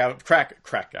 Crackdown.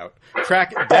 Crackdown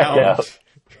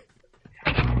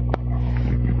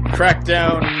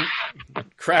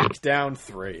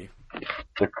 3.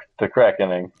 The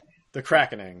Krakening. The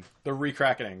Krakening. The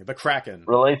Recrackening. The Kraken.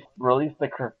 Release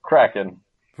the Kraken.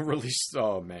 Release.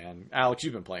 Oh man, Alex,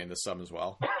 you've been playing this some as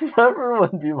well. Remember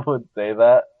when people would say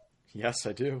that? Yes,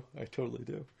 I do. I totally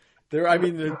do. Do you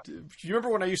remember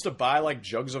when I used to buy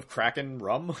jugs of Kraken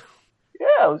rum?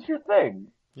 Yeah, it was your thing.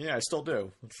 Yeah, I still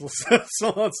do.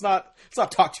 So let's not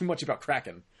talk too much about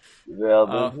Kraken.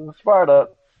 Yeah, this is Sparta.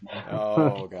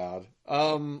 Oh God.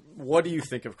 What do you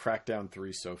think of Crackdown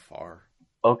 3 so far?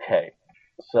 Okay,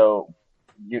 so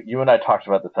you and I talked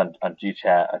about this on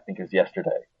GChat. I think it was yesterday.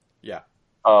 Yeah,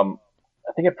 Um,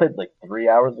 I think I played like 3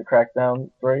 hours of Crackdown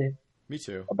 3. me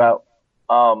too. About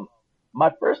um,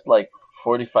 my first like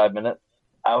 45 minutes,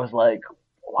 I was like,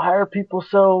 why are people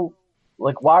so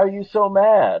like? Why are you so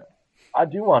mad? I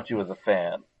do want you as a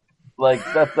fan. Like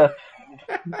that's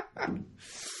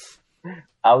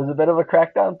I was a bit of a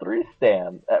Crackdown 3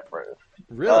 stan at first.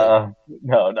 Really?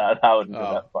 No, not I wouldn't go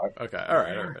Oh, that far. okay. All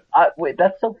right. All right. Wait,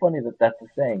 that's so funny that that's a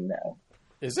saying now.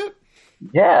 Is it?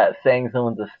 Yeah, saying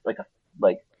someone's like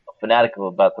fanatical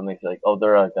about something, like, oh,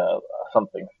 they're like a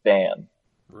something stan.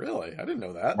 Really? I didn't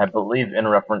know that. I believe in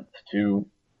reference to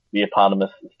the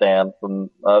eponymous stan from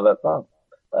that song,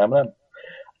 Eminem.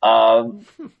 Um,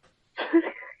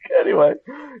 anyway,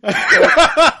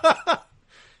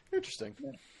 Interesting.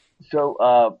 so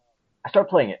I started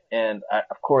playing it, and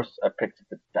of course I picked.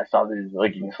 I saw these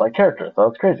like you can select characters. So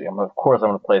that's crazy. Of course I'm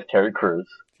going to play as Terry Crews.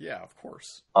 Yeah, of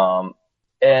course.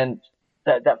 And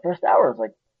that first hour was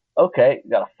like, okay, you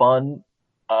got a fun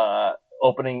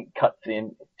opening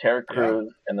cutscene, Terry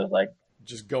Crews, and there's like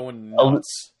just going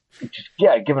nuts.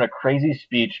 Giving a crazy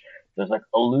speech. There's like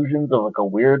illusions of like a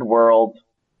weird world.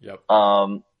 Yep.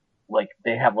 Like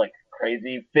they have like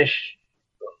crazy fish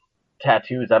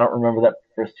tattoos. I don't remember that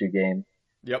first two games.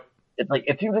 Yep. It's like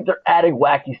it seems like they're adding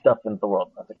wacky stuff into the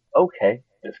world. I was like, okay,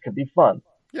 this could be fun.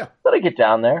 Yeah. Then I get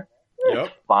down there. Yep.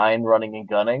 It's fine running and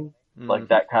gunning, like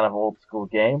that kind of old school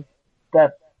game.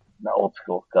 That's not old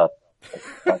school stuff.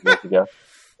 Like 5 years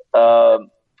ago.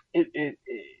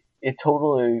 It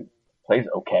totally plays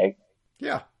okay.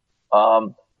 Yeah.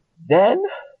 Then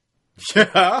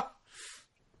Yeah.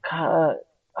 I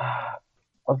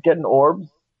was getting orbs,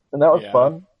 and that was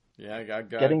fun. Yeah, I got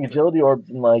getting agility orbs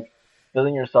and like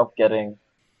feeling yourself getting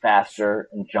faster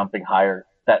and jumping higher.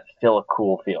 That's still a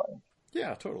cool feeling.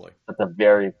 Yeah, totally. It's a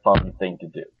very fun thing to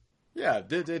do. Yeah,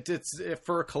 it's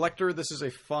for a collector. This is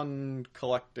a fun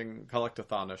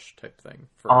collectathonish type thing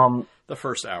for the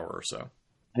first hour or so.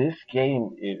 This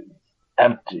game is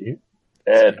empty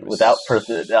and without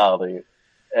personality,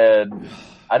 and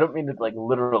I don't mean it's like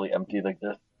literally empty. Like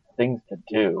there's things to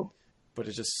do, but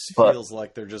it just feels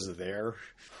like they're just there.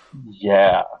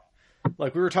 Yeah,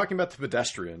 like we were talking about the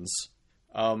pedestrians.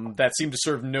 That seem to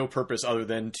serve no purpose other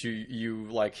than to you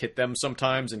like hit them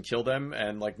sometimes and kill them,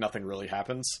 and like nothing really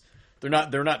happens. They're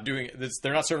not doing this.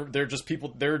 They're not serving. They're just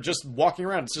people. They're just walking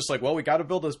around. It's just like, well, we got to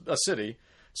build a city,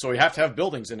 so we have to have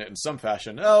buildings in it in some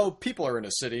fashion. Oh, people are in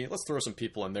a city. Let's throw some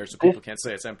people in there so people can't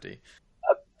say it's empty.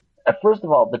 First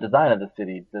of all, the design of the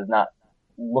city does not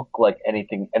look like any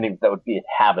that would be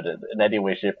inhabited in any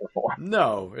way, shape, or form.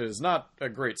 No, it is not a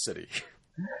great city.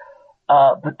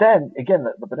 But then again,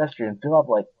 the pedestrians do have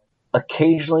like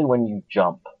occasionally when you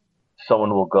jump,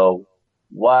 someone will go,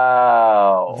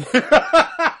 "Wow."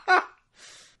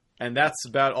 And that's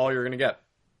about all you're going to get.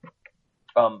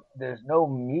 There's no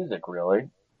music really.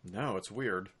 No, it's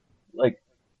weird. Like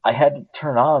I had to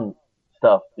turn on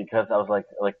stuff because I was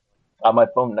like on my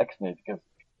phone next to me because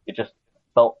it just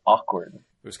felt awkward.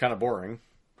 It was kind of boring.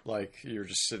 Like you're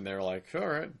just sitting there like, all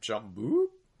right, jump, boop,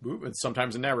 boop. And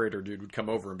sometimes a narrator dude would come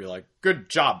over and be like, good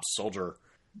job, soldier.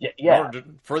 Yeah.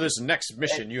 For this next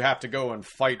mission, you have to go and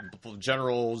fight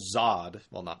General Zod.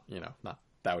 Well, not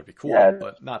that would be cool,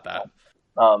 but not that.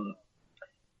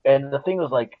 And the thing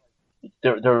was like,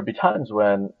 there would be times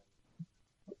when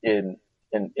in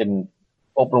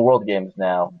open world games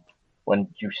now, when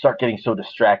you start getting so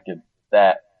distracted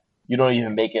that you don't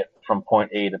even make it from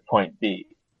point A to point B.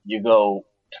 You go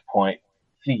to point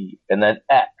C and then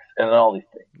X and then all these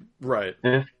things. Right.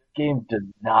 This game does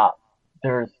not.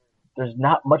 There's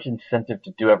not much incentive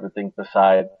to do everything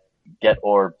besides get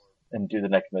orbs and do the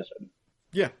next mission.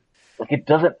 Yeah. Like it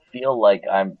doesn't feel like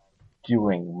I'm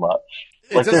doing much.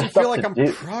 It doesn't feel like I'm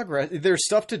progress. There's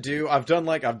stuff to do. I've done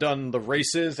the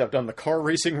races. I've done the car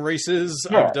racing races.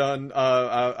 Yeah.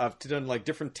 I've done like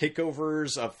different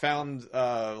takeovers. I've found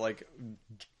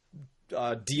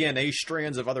DNA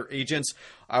strands of other agents.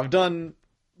 I've done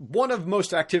one of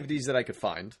most activities that I could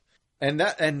find, and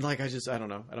I don't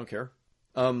know. I don't care.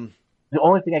 The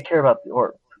only thing I care about is the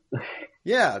orbs.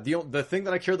 Yeah, the thing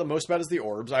that I care the most about is the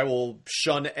orbs. I will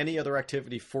shun any other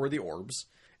activity for the orbs.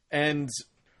 And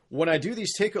when I do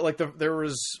these there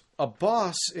was a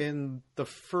boss in the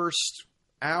first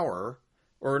hour,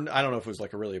 or I don't know if it was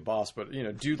like a boss, but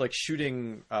dude like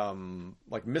shooting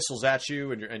like missiles at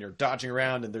you, and you're dodging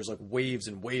around, and there's like waves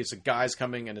and waves of guys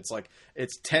coming, and it's like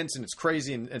it's tense and it's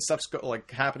crazy and stuff's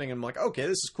like happening, and I'm like, okay,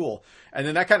 this is cool, and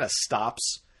then that kind of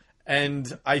stops,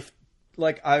 and I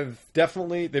like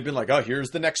they've been like, oh, here's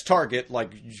the next target,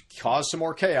 like cause some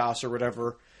more chaos or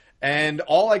whatever, and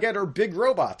all I get are big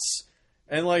robots,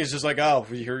 and like it's just like, oh,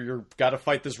 you're got to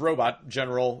fight this robot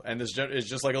general, and this is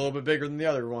just like a little bit bigger than the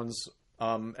other ones,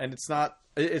 and it's not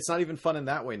even fun in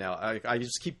that way now. I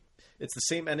just keep it's the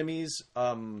same enemies.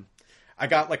 I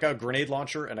got like a grenade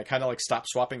launcher, and I kind of like stopped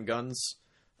swapping guns.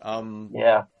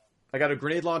 Yeah. I got a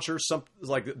grenade launcher, some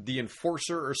like the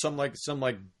Enforcer or some like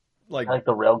Like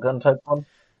the railgun type one?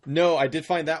 No, I did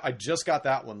find that. I just got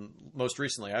that one most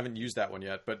recently. I haven't used that one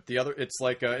yet, but the other, it's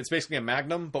like it's basically a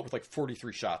Magnum, but with like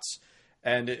 43 shots,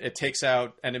 and it takes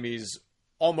out enemies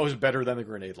almost better than the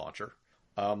grenade launcher.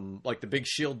 Like the big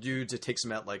shield dudes, it takes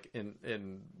them out like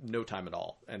in no time at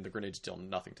all, and the grenades deal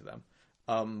nothing to them.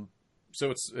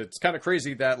 So it's kind of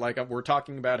crazy that like we're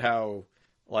talking about how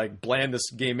like bland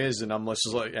this game is, and I'm just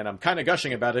like, and I'm kind of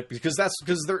gushing about it because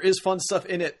there is fun stuff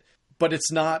in it, but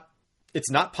it's not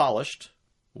polished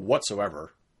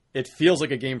whatsoever. It feels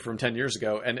like a game from 10 years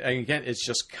ago, and again, it's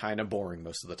just kind of boring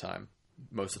most of the time.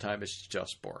 Most of the time, it's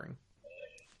just boring.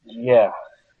 Yeah.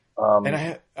 And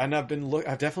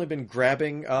I've definitely been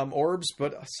grabbing orbs,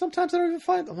 but sometimes I don't even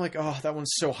find. I'm like, oh, that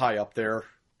one's so high up there.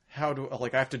 How do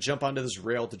I have to jump onto this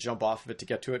rail to jump off of it to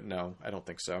get to it? No, I don't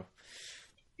think so.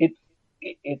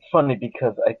 It's funny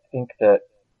because I think that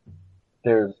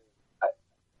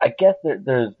I guess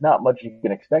there's not much you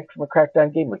can expect from a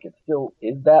Crackdown game. Like, it still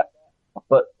is that,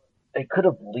 but they could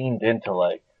have leaned into,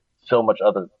 like, so much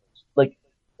other, like,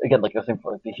 again, like I was saying,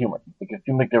 for like, the humor. Like, it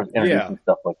seemed like there was introducing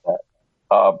stuff like that.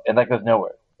 And that goes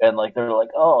nowhere. And, like, they're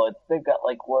like, oh, they've got,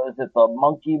 like, what is it, the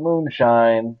monkey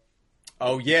moonshine.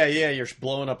 Oh, yeah, you're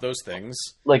blowing up those things.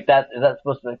 Like, is that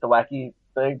supposed to be, like, the wacky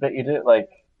thing that you did? Like,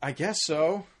 I guess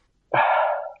so.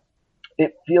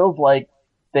 It feels like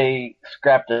they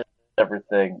scrapped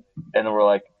everything, and then we're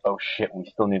like, oh shit, we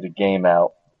still need a game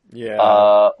out.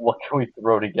 Yeah. What can we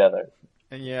throw together?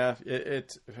 And yeah,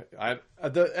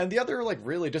 the other like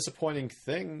really disappointing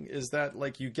thing is that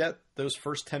like you get those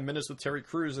first 10 minutes with Terry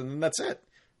Crews, and then that's it.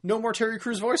 No more Terry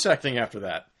Crews voice acting after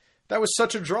that. That was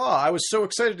such a draw. I was so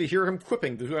excited to hear him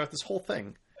quipping throughout this whole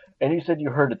thing. And you said you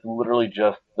heard it's literally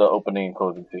just the opening and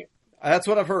closing scene. That's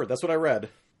what I've heard. That's what I read.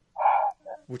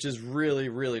 Which is really,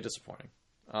 really disappointing.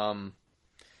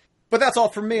 But that's all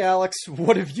from me, Alex.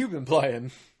 What have you been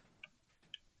playing?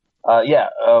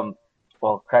 Well,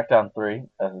 Crackdown 3,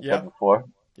 as I said before,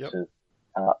 which is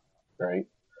great.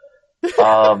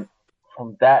 From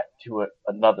that to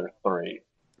another 3.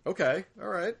 Okay, all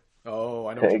right. Oh,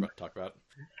 I know what you're about to talk about.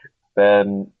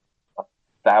 Been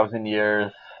 1,000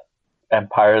 years.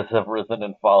 Empires have risen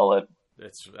and fallen.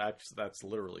 That's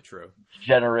literally true.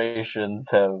 Generations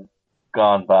have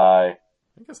gone by. I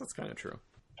guess that's kind of true.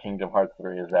 Kingdom Hearts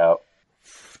 3 is out.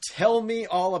 Tell me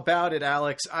all about it,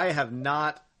 Alex. I have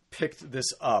not picked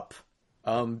this up.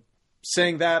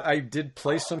 Saying that, I did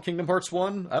play some Kingdom Hearts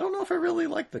 1. I don't know if I really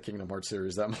like the Kingdom Hearts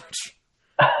series that much.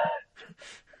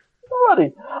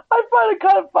 Funny. I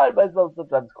kind of find myself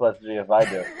sometimes questioning if I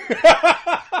do.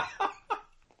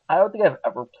 I don't think I've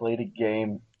ever played a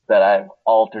game that I've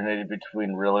alternated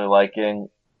between really liking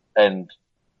and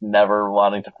never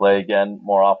wanting to play again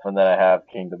more often than I have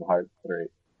Kingdom Hearts 3.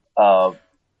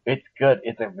 It's good.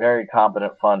 It's a very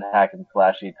competent, fun, hack and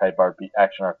slashy type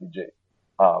action RPG.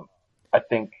 I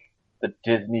think the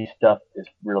Disney stuff is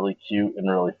really cute and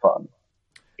really fun.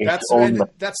 That's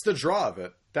the draw of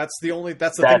it. That's the thing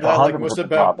that I like most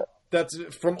about it. That's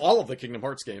from all of the Kingdom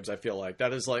Hearts games. I feel like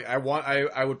that is like I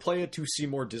would play it to see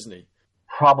more Disney.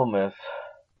 Problem is,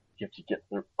 you have to get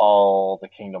through all the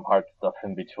Kingdom Hearts stuff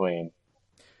in between.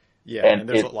 Yeah, and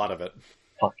there's a lot of it.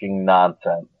 Fucking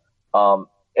nonsense.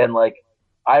 And like,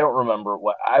 I don't remember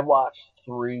I watched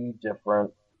 3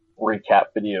 different recap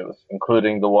videos,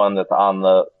 including the one that's on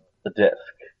the disc.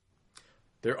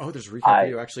 There's a recap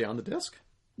video actually on the disc?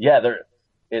 Yeah,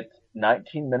 it's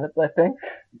 19 minutes, I think.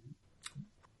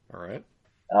 All right.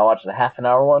 And I watched a half an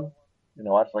hour one, and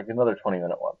I watched like another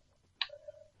 20-minute one.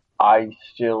 I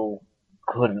still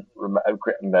couldn't remember.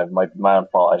 That might be my own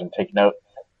fault. I didn't take notes.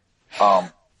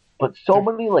 But so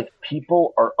many like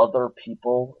people are other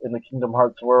people in the Kingdom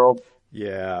Hearts world.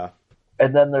 Yeah.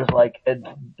 And then there's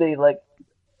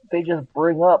they just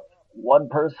bring up one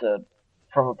person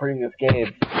from a previous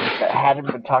game that hadn't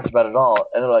been talked about at all,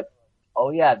 and they're like, "Oh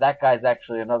yeah, that guy's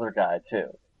actually another guy too."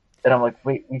 And I'm like,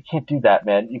 "Wait, you can't do that,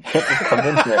 man. You can't just come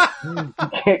in here. You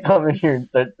can't come in here and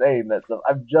start saying that stuff.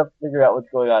 I'm just figuring out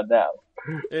what's going on now."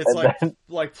 It's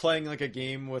like playing like a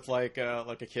game with like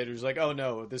a kid who's like, "Oh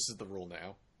no, this is the rule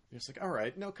now." You're just like, "All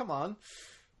right, no, come on,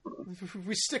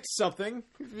 we stick to something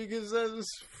because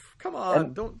come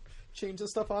on, don't change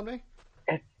this stuff on me."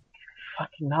 It's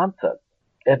fucking nonsense.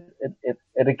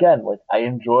 It again, like, I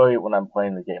enjoy when I'm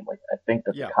playing the game. Like, I think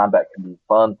that the Yeah, combat can be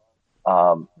fun. the I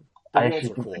worlds actually are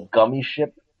think the cool. gummy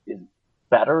ship is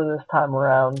better this time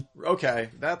around. Okay,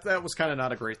 that was kind of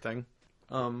not a great thing.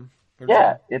 Yeah,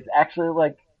 Originally. it's actually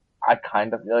like, I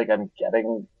kind of feel like I'm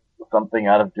getting something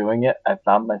out of doing it. I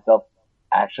found myself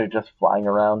actually just flying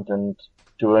around and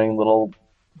doing little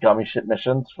gummy ship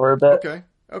missions for a bit. Okay,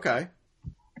 okay,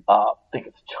 I think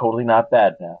it's totally not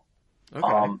bad now. okay,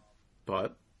 Um,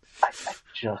 but I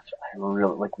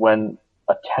really like when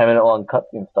a 10-minute long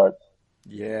cutscene starts.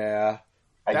 yeah,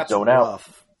 I that's zone out.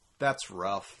 rough. That's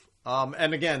rough.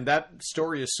 And again, that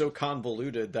story is so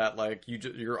convoluted that like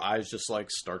your eyes just like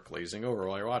start glazing over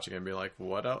while you're watching it and be like,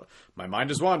 "What else? My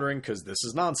mind is wandering because this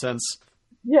is nonsense."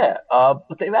 Yeah,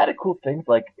 but they've added cool things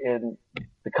like in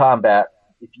the combat.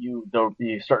 If you There'll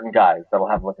be certain guys that'll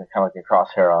have like a kind of like a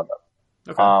crosshair on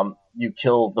them. Okay, You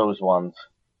kill those ones,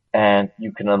 and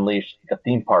you can unleash like a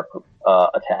theme park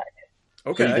attack. So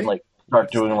you can okay, like start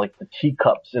what's doing that? like the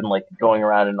teacups and like going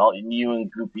around, and all you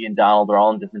and Goofy and Donald are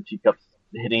all in different teacups,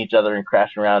 hitting each other and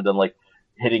crashing around and like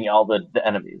hitting all the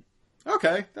enemies.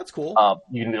 Okay, that's cool.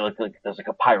 You can do like there's like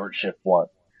a pirate ship one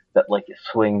that like it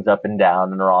swings up and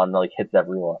down and around and like hits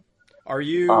everyone. Are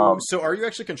you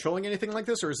actually controlling anything like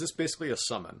this, or is this basically a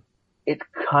summon? It's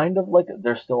kind of like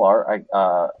there still are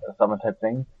summon type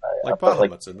things, Like but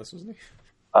like Bahamut's in this, isn't he?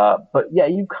 but yeah,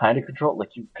 you kind of control like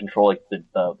you control like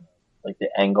the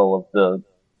angle of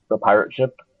the pirate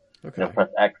ship. Okay, Press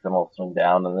X and it'll swing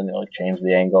down, and then you like change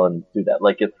the angle and do that.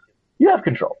 Like you have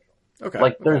control. okay,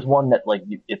 Like okay, there's one that like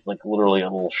it's like literally a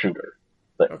little shooter.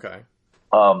 But okay.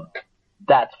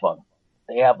 that's fun.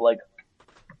 They have like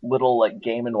little like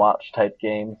Game and Watch type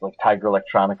games, like Tiger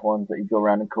Electronic ones that you go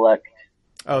around and collect.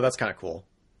 Oh, that's kind of cool.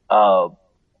 Uh,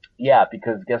 yeah,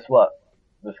 because guess what?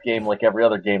 This game, like every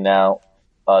other game now,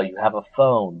 you have a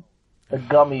phone, a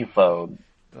gummy phone.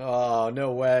 Oh,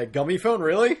 no way. Gummy phone,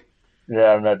 really?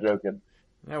 Yeah, I'm not joking.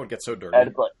 That would get so And dirty.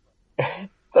 it's like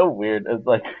it's so weird. It's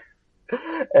like,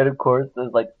 and of course,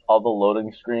 there's like all the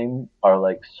loading screens are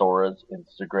like Sora's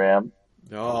Instagram.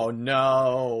 Oh,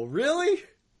 no. Really?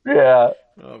 Yeah,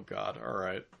 Oh, God. All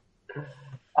right.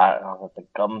 I don't know, it's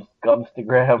like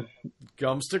Gumstagram.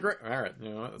 Gumstagram? All right. You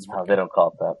know what? That's No, pretty they good. don't call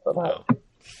it that,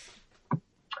 Oh.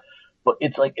 but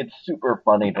it's like it's super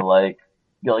funny to like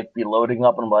you like be loading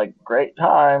up and I'm like great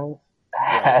times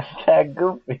Yeah. hashtag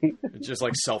Goofy. It's just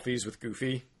like selfies with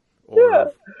Goofy. Yeah.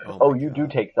 Or, oh, Oh, my you do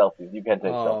God. take selfies. You can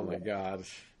take Oh, selfies. my God.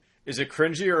 Is it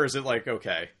cringy or is it like,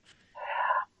 okay?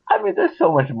 I mean, there's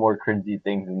so much more cringy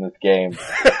things in this game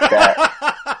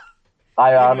that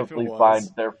I Even if it honestly was.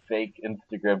 find their fake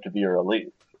Instagram to be a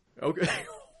release. Okay.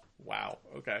 Wow.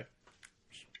 Okay.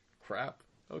 Crap.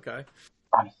 Okay.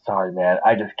 I'm sorry, man.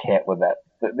 I just can't with that.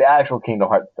 The actual Kingdom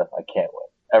Hearts stuff, I can't with.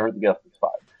 Everything else is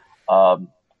fine.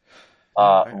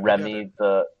 I get Remy, it.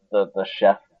 the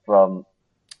chef from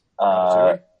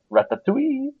Ratatouille?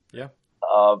 Ratatouille. Yeah.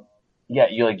 Yeah,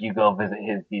 you go visit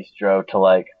his bistro to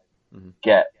like Mhm.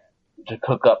 get to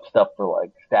cook up stuff for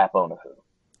like staff bonuses,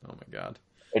 Oh, my God.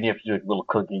 and you have to do like, little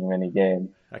cooking mini games.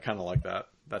 I kind of like that.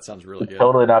 That sounds really It's good.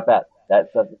 totally not bad. That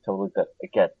stuff is totally good.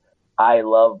 Again, I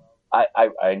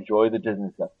enjoy the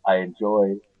Disney stuff. I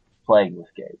enjoy playing this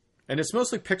game. And it's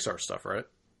mostly Pixar stuff, right?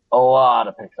 A lot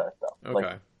of Pixar stuff.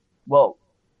 Okay.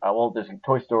 Like, there's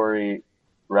Toy Story,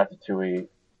 Ratatouille.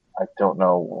 I don't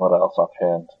know what else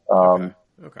offhand. Okay.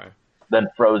 Okay. Then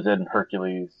Frozen,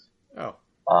 Hercules. Oh,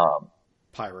 Um,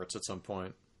 Pirates at some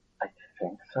point. I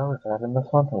think so. Is that in this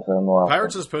one? Or is that in the last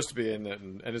Pirates one? is supposed to be in it,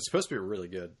 and it's supposed to be really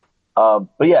good. But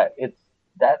yeah, it's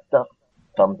that stuff.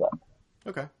 Thumbs up.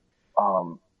 Okay.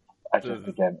 I just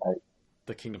again,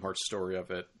 The Kingdom Hearts story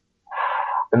of it.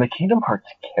 and the Kingdom Hearts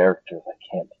characters I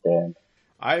can't stand.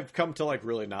 I've come to like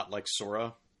really not like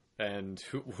Sora, and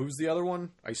who's the other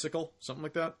one? Icicle, something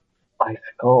like that.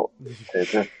 Icicle.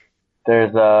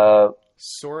 There's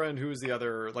Sora, and who's the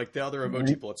other? Like the other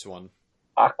Emoji Blitz one.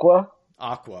 Aqua.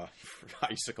 Aqua,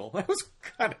 Icicle. That was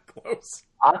kind of close.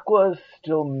 Aqua is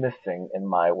still missing in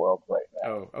my world right now.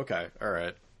 Oh, okay, all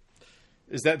right.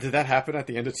 Did that happen at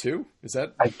the end of 2? Is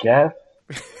that? I guess.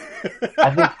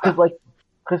 I think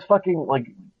because fucking like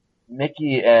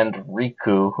Mickey and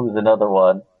Riku, who's another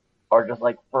one, are just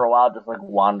like for a while just like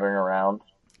wandering around.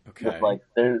 Okay. Just like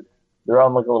they're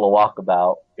on like a little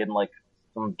walkabout in like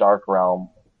some dark realm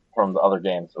from the other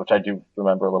games, which I do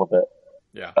remember a little bit.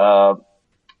 Yeah.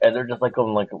 And they're just like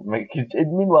going like Mickey.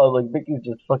 And meanwhile, like Mickey's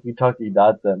just fucking talking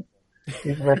nonsense.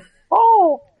 He's like,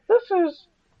 "Oh, this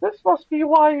must be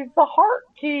why the heart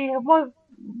key was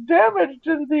damaged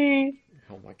in the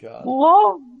Oh my God.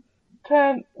 love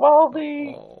tent." Well,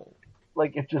 Oh.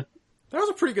 like it's just That was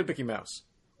a pretty good Mickey Mouse.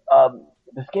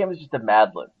 This game is just a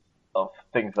mad lib of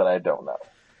things that I don't know.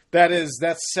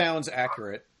 That sounds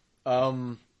accurate.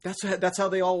 That's how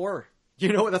they all were.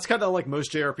 You know, that's kind of like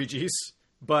most JRPGs,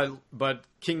 but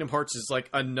Kingdom Hearts is like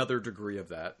another degree of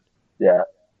that. Yeah.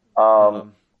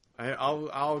 I'll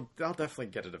definitely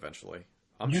get it eventually.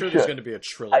 I'm You sure should. there's going to be a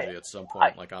trilogy at some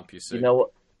point, like on PC. You know what?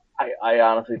 I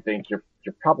honestly think you're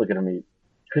probably going to meet.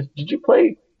 Because did you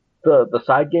play the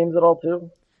side games at all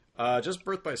too? Just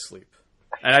Birth by Sleep,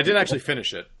 and I didn't actually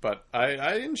finish it, but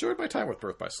I enjoyed my time with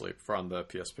Birth by Sleep on the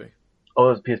PSP. Oh,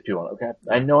 it was PSP one. Okay,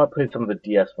 I know I played some of the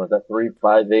DS ones. That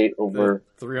 358 over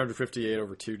The 358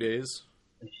 over 2 days.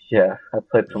 Yeah, I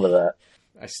played some of that.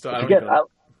 I don't even know.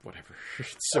 Whatever.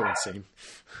 It's so insane.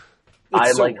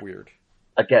 It's so weird.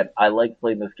 Again, I like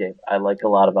playing this game. I like a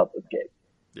lot about this game.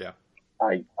 Yeah.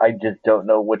 I just don't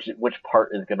know which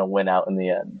part is going to win out in the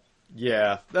end.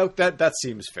 Yeah, that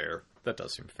seems fair. That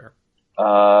does seem fair.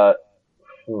 I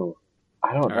don't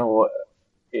know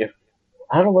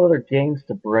I don't know what other games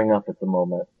to bring up at the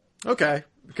moment. Okay,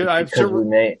 because we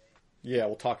may. Yeah,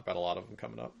 we'll talk about a lot of them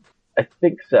coming up. I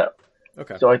think so.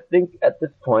 Okay. So I think at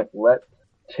this point, let's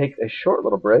take a short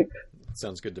little break.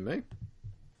 Sounds good to me.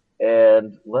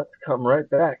 And let's come right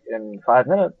back in 5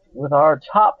 minutes with our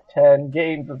top 10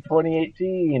 games of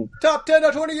 2018. Top 10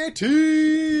 of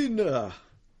 2018!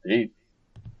 It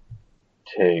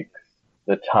takes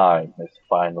the time is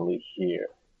finally here.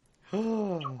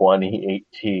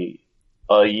 2018.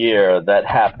 A year that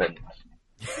happened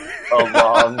a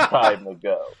long time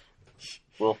ago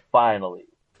will finally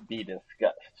be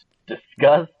discussed.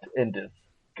 Discussed and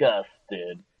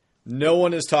disgusted. No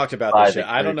one has talked about this yet.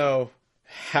 I don't know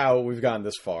how we've gotten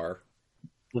this far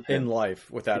in life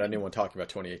without anyone talking about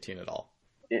 2018 at all.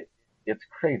 It's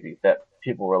crazy that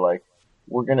people were like,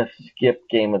 we're going to skip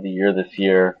Game of the Year this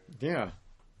year. Yeah.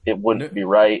 It wouldn't be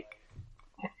right.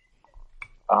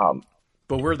 But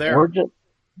we're there.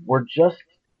 We're just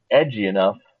edgy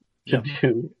enough to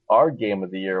do our Game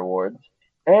of the Year awards.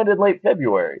 And in late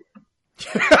February.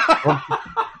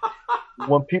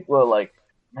 when people are like,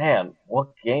 man, what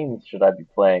games should I be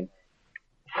playing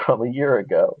from a year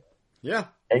ago? Yeah,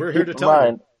 and we're here to tell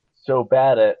you. So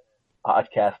bad at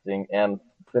podcasting and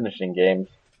finishing games.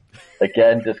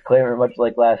 Again, disclaimer, much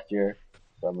like last year,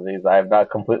 some of these I have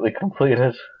not completely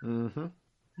completed. Mm-hmm.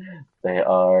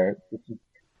 This is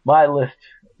my list,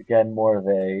 again, more of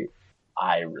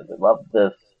I really love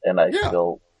this, and I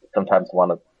still sometimes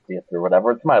want to see it through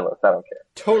whatever. It's my list, I don't care.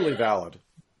 Totally valid.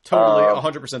 Totally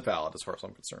 100% valid as far as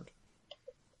I'm concerned.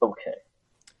 Okay.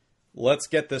 Let's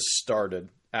get this started.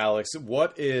 Alex,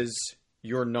 what is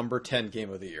your number 10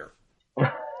 game of the year?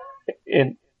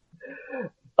 In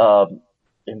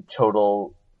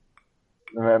total,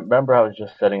 remember I was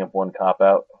just setting up one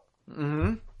cop-out?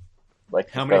 Mm-hmm. Like,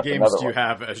 how many games do you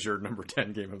have as your number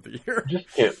 10 game of the year?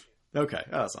 Just 2. Okay,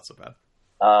 that's not so bad.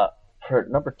 For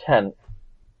number 10,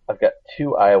 I've got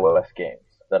 2 iOS games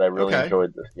that I really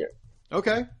enjoyed this year.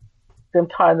 Okay. I'm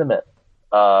tying them in.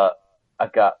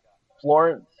 I've got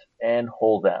Florence and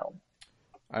Hold Down.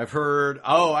 I've heard.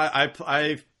 Oh,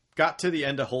 I got to the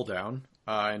end of Hold Down.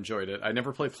 I enjoyed it. I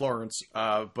never played Florence,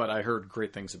 but I heard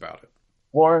great things about it.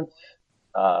 Florence,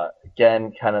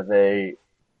 again, kind of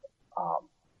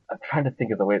I'm trying to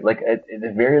think of the way, like it's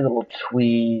a very little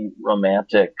twee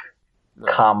romantic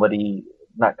comedy,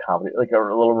 not comedy, like a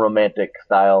little romantic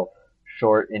style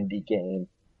short indie game.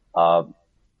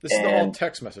 This is the all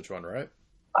text message one, right?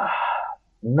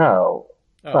 No,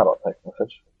 it's not all text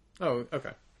message. Oh,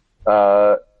 okay.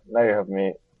 Now you have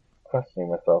me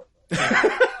questioning myself.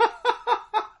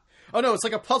 Oh no, it's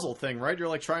like a puzzle thing, right? You're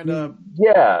like trying to.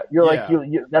 Yeah, you're like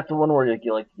you. That's the one where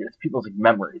it's people's like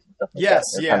memories and stuff like that.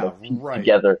 Yes, kind of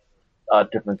together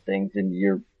different things, and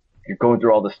you're going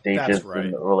through all the stages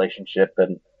in the relationship,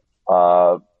 and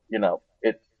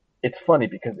it's funny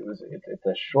because it's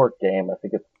a short game. I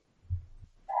think it's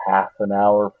half an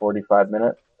hour, 45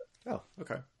 minutes. Oh,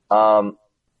 okay.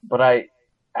 But I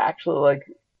actually like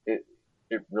it.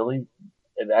 It really,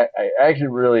 I actually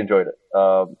really enjoyed it.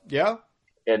 Yeah.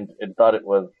 And thought it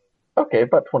was okay.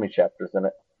 About 20 chapters in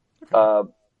it.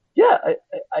 Okay.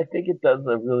 I think it does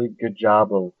a really good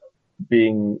job of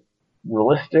being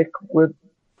realistic with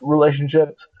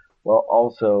relationships while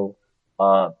also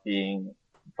being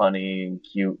funny and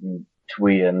cute and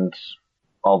twee and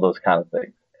all those kind of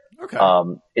things. Okay.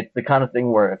 It's the kind of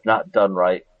thing where if not done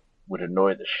right would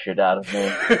annoy the shit out of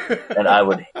me and I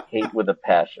would hate with a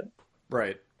passion.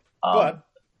 Right. But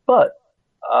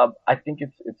I think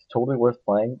it's totally worth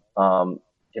playing. I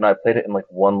played it in like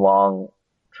one long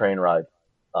train ride.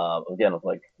 Again, it was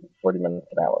like 40 minutes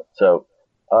an hour. So,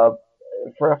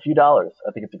 for a few dollars,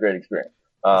 I think it's a great experience.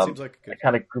 It seems like a I good.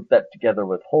 kind of grouped that together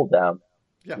with Hold Down,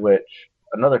 Yeah. which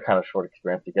another kind of short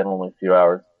experience, again only a few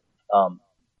hours. Um,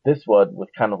 this one was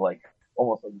kind of like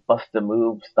almost like bust a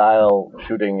move style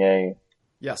shooting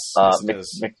Yes, yes, it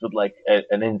is. mixed with like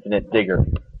an infinite digger,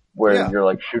 where Yeah. you're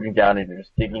like shooting down and you're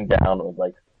just digging down with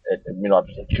like just like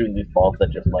shooting these balls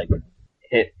that just like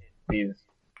hit these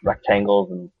rectangles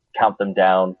and count them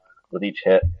down with each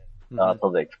hit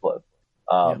until they explode.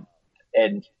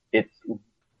 And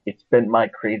it's been my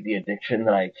crazy addiction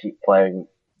that I keep playing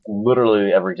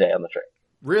literally every day on the train.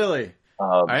 Really?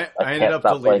 I ended can't up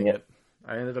stop playing deleting it.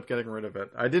 I ended up getting rid of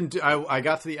it. I didn't. I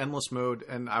got to the endless mode,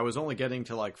 and I was only getting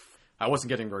to like. I wasn't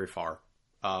getting very far.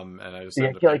 And I just Yeah,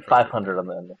 ended I up get like 500 on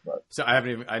the endless mode. So I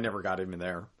haven't even. I never got even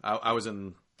there. I was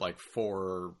in like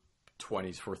 420s,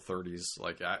 430s.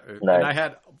 Like, and I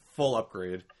had full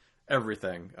upgrade,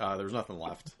 everything. There was nothing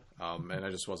left, and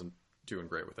I just wasn't doing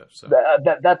great with it. So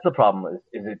that's the problem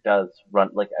is it does run.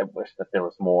 Like, I wish that there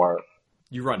was more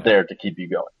you run there to keep you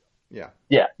going.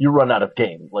 Yeah, you run out of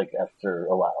game like after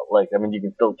a while. Like, I mean, you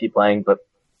can still keep playing, but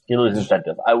you lose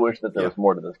incentive. I wish that there was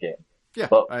more to this game. Yeah,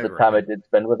 but the time I did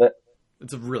spend with it,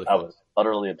 it's a really I was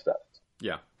utterly obsessed.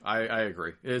 Yeah, I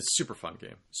agree. It's a super fun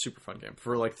game. Super fun game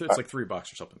for like it's like $3 or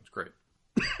something. It's great.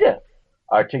 Yeah.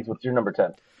 All right, Tiggs, what's your number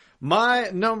 10? My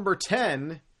number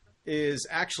 10 is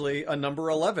actually a number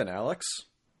 11, Alex.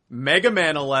 Mega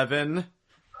Man 11.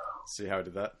 See how I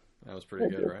did that? That was pretty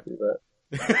good, right?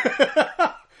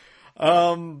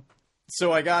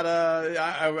 So I got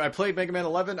I played Mega Man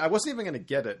 11. I wasn't even going to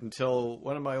get it until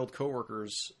one of my old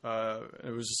coworkers,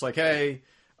 it was just like, hey,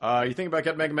 you think about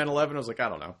getting Mega Man 11? I was like, I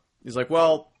don't know. He's like,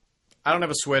 well, I don't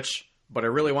have a Switch, but I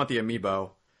really want the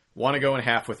amiibo. Want to go in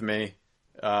half with me?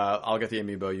 I'll get the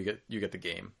amiibo. You get the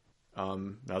game.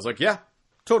 I was like, yeah,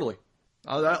 totally.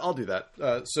 I'll do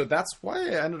that. So that's why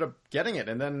I ended up getting it,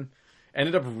 and then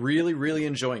ended up really, really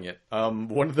enjoying it.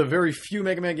 One of the very few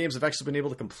Mega Man games I've actually been able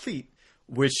to complete,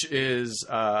 which is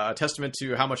a testament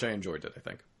to how much I enjoyed it, I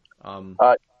think.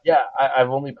 I've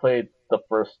only played the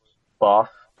first boss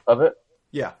of it.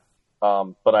 Yeah.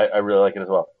 But I really like it as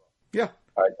well. Yeah.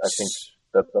 I think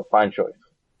that's a fine choice.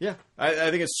 Yeah.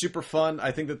 I think it's super fun.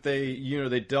 I think that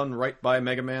they done right by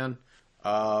Mega Man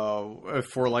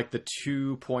for like the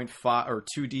 2.5 or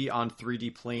 2D on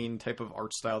 3D plane type of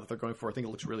art style that they're going for. I think it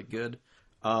looks really good.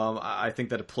 I think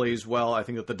that it plays well. I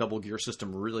think that the double gear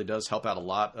system really does help out a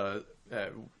lot.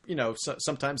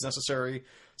 Sometimes necessary.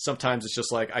 Sometimes it's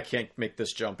just like, I can't make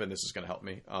this jump and this is going to help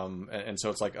me. And so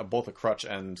it's like both a crutch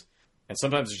and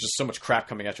sometimes there's just so much crap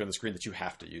coming at you on the screen that you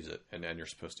have to use it and you're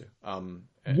supposed to.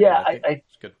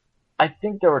 It's good. I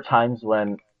think there were times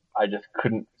when I just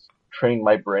couldn't train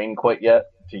my brain quite yet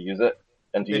to use it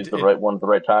and to use the right one at the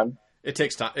right time. It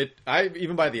takes time.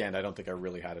 Even by the end, I don't think I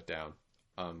really had it down.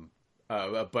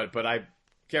 But I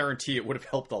guarantee it would have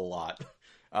helped a lot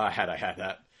had I had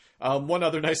that. One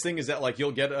other nice thing is that like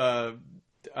you'll get I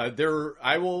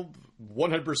will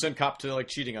 100% cop to like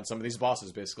cheating on some of these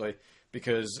bosses basically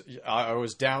because I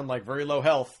was down like very low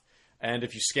health, and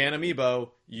if you scan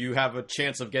Amiibo, you have a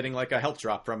chance of getting like a health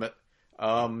drop from it.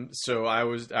 So I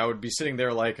would be sitting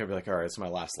there like, I'd be like, all right, it's my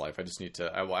last life. I just need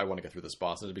to, I want to get through this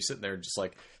boss. And I'd be sitting there and just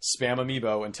like spam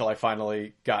Amiibo until I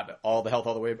finally got all the health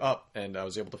all the way up and I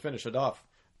was able to finish it off.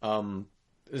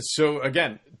 So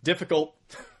again, difficult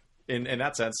in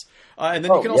that sense. And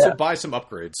then you can also buy some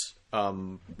upgrades,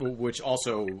 which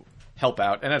also help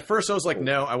out. And at first I was like,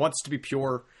 no, I want this to be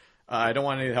pure. I don't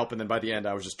want any help. And then by the end,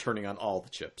 I was just turning on all the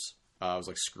chips. I was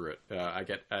like, screw it. I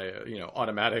get,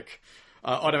 automatic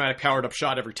powered up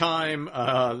shot every time.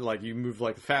 Like you move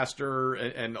like faster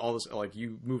and all this, like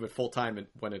you move at full time and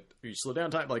when you slow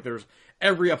down time, like there's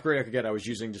every upgrade I could get, I was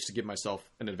using just to give myself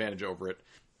an advantage over it.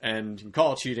 And you can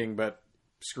call it cheating, but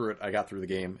screw it. I got through the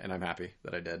game and I'm happy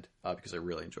that I did, because I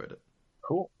really enjoyed it.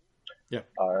 Cool. Yeah.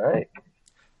 All right.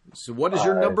 So what is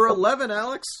your number 11,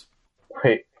 Alex?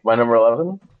 Wait, my number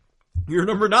 11? Your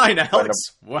number 9, Alex.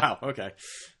 Wow. Okay.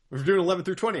 We're doing 11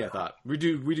 through 20, I thought. We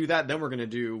do that, then we're going to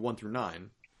do 1 through 9.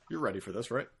 You're ready for this,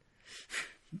 right?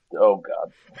 Oh,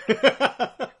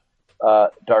 God.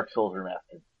 Dark Souls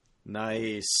Remastered.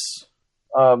 Nice.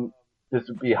 This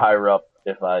would be higher up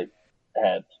if I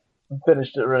had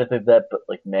finished it or anything like that, but,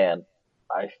 like, man,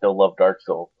 I still love Dark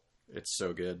Souls. It's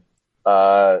so good.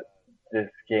 This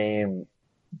game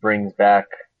brings back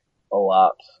a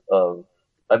lot of...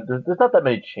 there's not that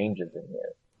many changes in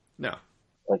here. No.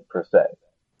 Like, per se.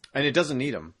 And it doesn't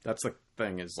need them. That's the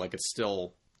thing, is like it's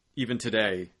still, even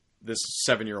today, this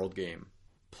 7-year-old game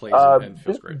plays and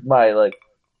feels great. This is my like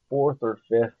 4th or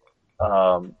 5th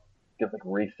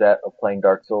reset of playing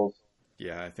Dark Souls.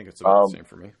 Yeah, I think it's about the same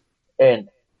for me. and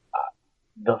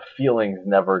the feelings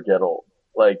never get old.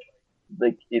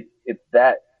 It's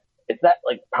that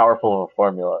like powerful of a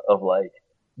formula of like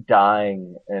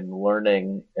dying and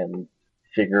learning and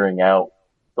figuring out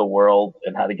the world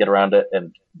and how to get around it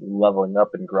and leveling up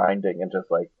and grinding and just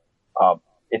like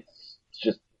it's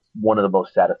just one of the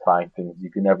most satisfying things you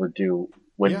can ever do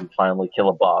when Yeah. you finally kill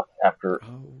a boss after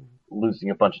Oh. losing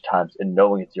a bunch of times and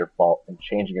knowing it's your fault and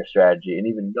changing your strategy and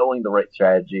even knowing the right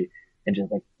strategy and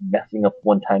just like messing up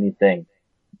one tiny thing.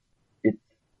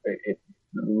 It's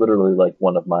literally like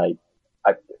one of my.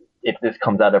 I, if this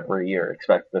comes out every year,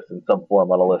 expect this in some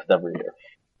form on a list every year.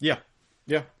 Yeah.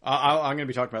 Yeah. I'm going to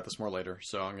be talking about this more later,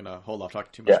 so I'm going to hold off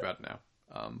talking too much Yeah. about it now.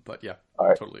 But yeah, All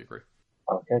right. totally agree.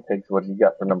 Okay, thanks. What do you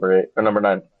got for number 8 or number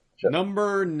 9? Shit.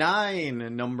 Number nine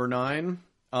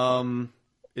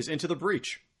is Into the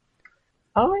Breach,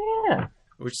 Oh yeah.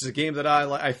 which is a game that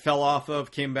I fell off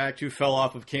of, came back to, fell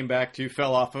off of, came back to,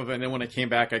 fell off of, and then when I came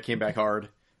back hard,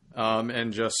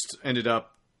 and just ended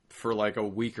up for like a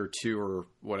week or two or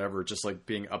whatever, just like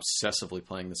being obsessively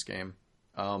playing this game.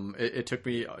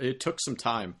 It took some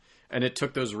time, and it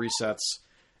took those resets,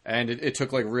 and it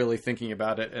took like really thinking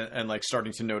about it and like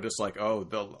starting to notice like, oh,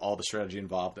 all the strategy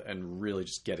involved and really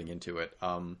just getting into it.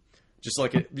 Just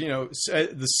like it,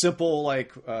 the simple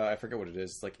like I forget what it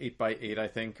is, like 8x8 I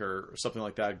think or something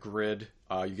like that grid.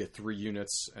 You get 3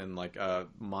 units and like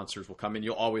monsters will come in.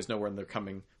 You'll always know where they're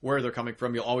coming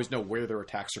from. You'll always know where their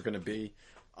attacks are going to be.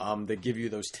 They give you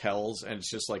those tells, and it's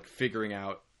just like figuring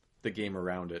out the game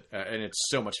around it, and it's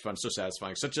so much fun, so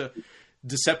satisfying. Such a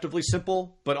deceptively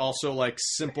simple, but also like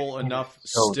simple enough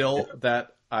still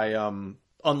that I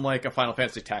unlike a Final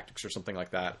Fantasy Tactics or something like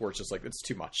that, where it's just like it's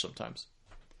too much sometimes.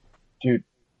 Dude,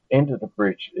 Into the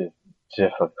Breach is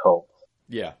difficult.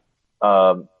 Yeah.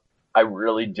 I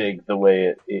really dig the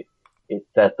way it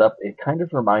sets up. It kind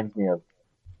of reminds me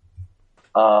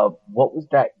of what was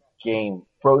that game?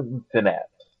 Frozen Synapse.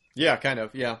 Yeah, kind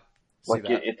of. Yeah. Like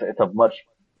it's a much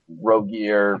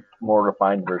roguier, more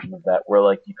refined version of that, where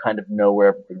like you kind of know where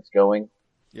everything's going.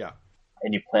 Yeah.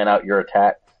 And you plan out your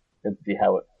attacks and see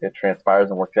how it transpires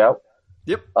and works out.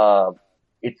 Yep.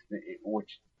 Which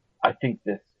I think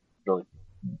this really,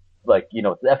 like,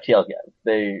 it's the FTL guys.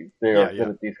 They are good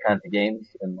at these kinds of games,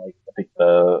 and like I think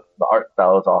the art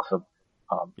style is awesome.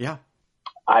 Yeah.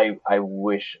 I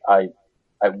wish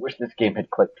this game had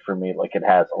clicked for me like it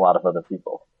has a lot of other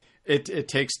people. It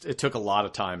took a lot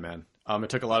of time, man. It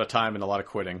took a lot of time and a lot of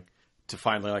quitting to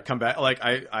finally like come back. Like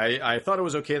I thought it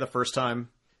was okay the first time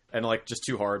and like just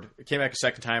too hard. It came back a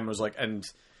second time and was like, and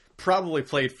probably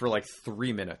played for like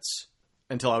 3 minutes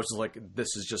until I was just like, this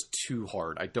is just too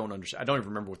hard. I don't understand. I don't even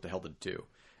remember what the hell to do,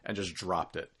 and just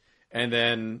dropped it. And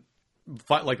then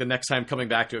like the next time coming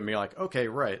back to it and being like, okay,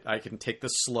 right, I can take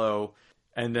this slow.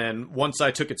 And then once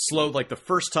I took it slow, like the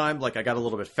first time, like I got a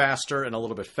little bit faster and a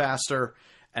little bit faster.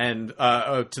 And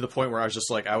to the point where I was just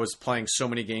like, I was playing so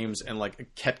many games and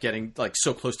like kept getting like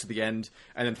so close to the end,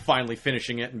 and then finally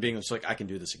finishing it and being just like, I can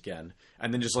do this again,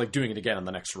 and then just like doing it again on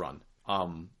the next run.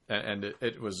 And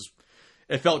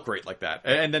it felt great like that.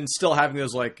 And then still having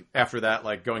those like after that,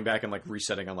 like going back and like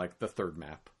resetting on like the third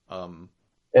map.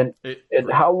 And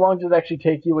how long did it actually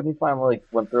take you when you finally like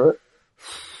went through it?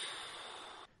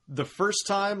 The first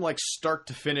time, like start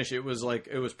to finish, it was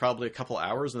probably a couple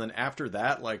hours, and then after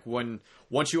that, like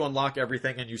once you unlock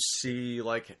everything and you see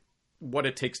like what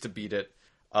it takes to beat it,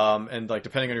 and like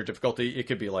depending on your difficulty, it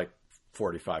could be like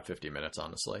 45, 50 minutes,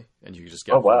 honestly, and you just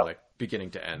get from like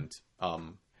beginning to end.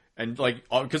 And like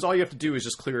because all you have to do is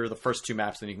just clear the first 2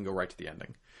 maps, then you can go right to the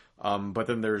ending. But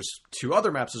then there's 2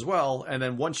 other maps as well, and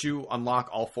then once you unlock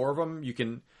all 4 of them,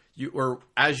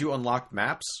 as you unlock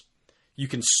maps, you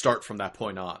can start from that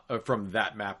point on, from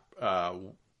that map,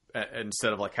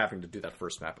 instead of like having to do that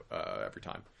first map every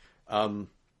time. And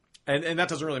that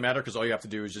doesn't really matter because all you have to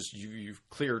do is just you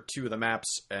clear 2 of the maps,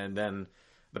 and then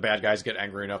the bad guys get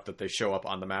angry enough that they show up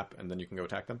on the map, and then you can go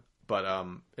attack them. But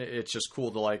it's just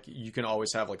cool to like you can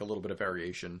always have like a little bit of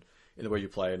variation in the way you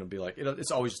play, and it'll be like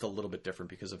it's always just a little bit different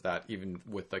because of that. Even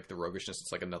with like the roguishness,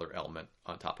 it's like another element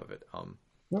on top of it.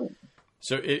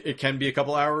 So it can be a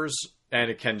couple hours. And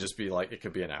it can just be like, it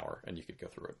could be an hour and you could go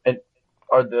through it. And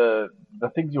are the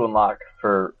things you unlock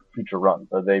for future runs,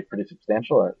 are they pretty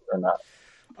substantial or not?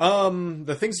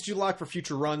 The things that you unlock for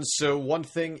future runs. So one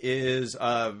thing is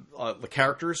the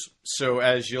characters. So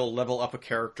as you'll level up a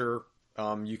character,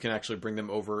 you can actually bring them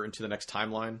over into the next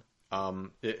timeline.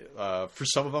 For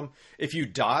some of them, if you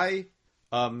die,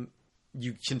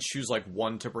 you can choose like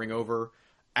 1 to bring over.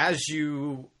 As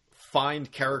you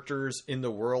find characters in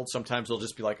the world. Sometimes they'll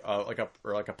just be like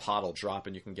a pot will drop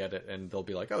and you can get it, and they'll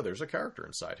be like, oh, there's a character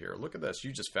inside here. Look at this.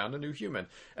 You just found a new human,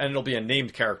 and it'll be a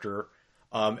named character.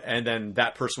 And then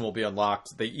that person will be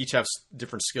unlocked. They each have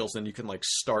different skills, and you can like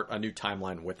start a new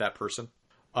timeline with that person.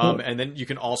 And then you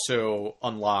can also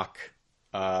unlock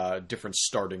different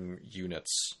starting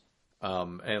units.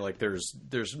 And like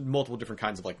there's multiple different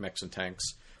kinds of like mechs and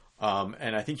tanks.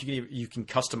 And I think you can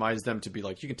customize them to be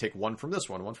like, you can take one from this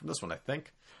one from this one, I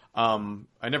think.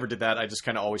 I never did that. I just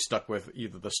kind of always stuck with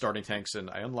either the starting tanks, and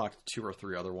I unlocked 2 or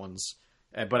 3 other ones.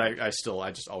 But I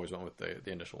just always went with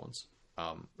the initial ones.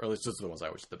 Or at least those are the ones I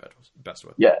was the best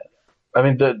with. Yeah. I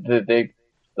mean, they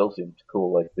still seemed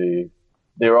cool. Like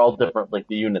they were all different. Like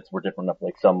the units were different enough.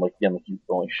 Like some, like, again, like you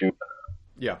only shoot.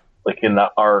 Yeah. Like in the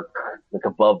arc, like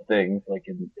above things, like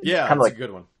yeah, kind of like a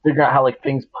good one. Figuring out how like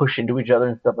things push into each other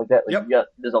and stuff like that. Like, Yep.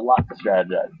 there's a lot to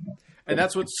strategize. And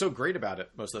that's what's so great about it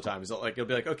most of the time is that, like, it'll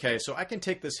be like, okay, so I can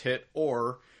take this hit,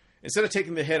 or instead of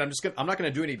taking the hit, I'm not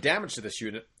going to do any damage to this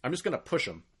unit. I'm just going to push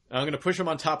him. And I'm going to push him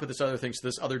on top of this other thing so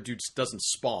this other dude doesn't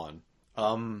spawn.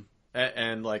 And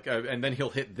then he'll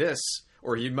hit this,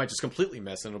 or he might just completely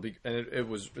miss, and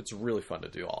it's really fun to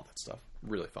do all that stuff.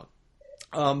 Really fun.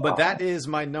 But that is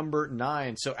my number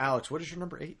 9. So Alex, what is your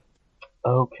number 8?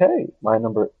 Okay, my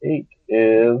number 8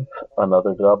 is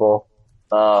another double.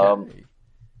 Okay.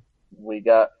 We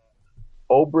got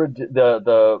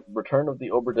the Return of the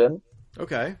Obra Dinn.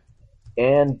 Okay.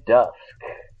 And Dusk.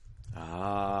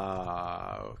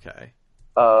 Okay.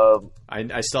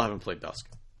 I still haven't played Dusk.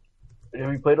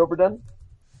 Have you played Obra Dinn?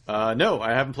 No,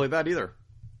 I haven't played that either.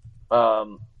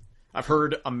 I've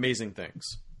heard amazing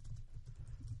things.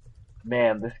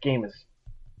 Man, this game is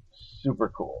super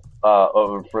cool.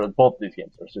 For both of these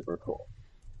games are super cool.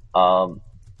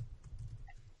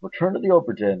 Return of the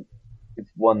Obra Dinn is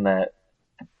one that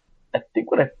I think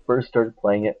when I first started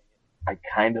playing it, I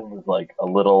kind of was like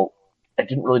I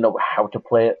didn't really know how to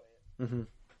play it. Mm-hmm.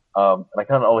 And I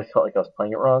kind of always felt like I was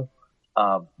playing it wrong.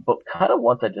 But kind of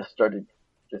once I just started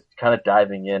kind of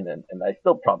diving in, and I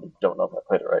still probably don't know if I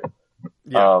played it right.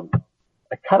 Yeah.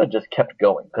 I kind of just kept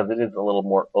going because it is a little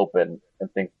more open and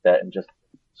things like that, and just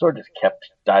sort of just kept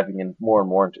diving in more and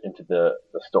more into the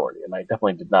story. And I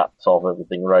definitely did not solve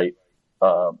everything right.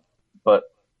 But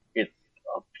it's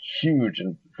a huge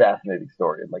and fascinating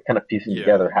story, and like kind of piecing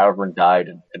together how everyone died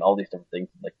and all these different things,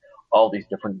 like all these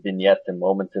different vignettes and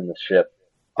moments in the ship.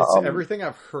 Everything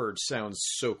I've heard sounds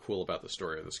so cool about the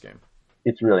story of this game.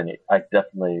 It's really neat. I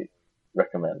definitely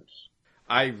recommend.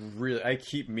 I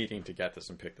keep meaning to get this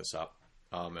and pick this up.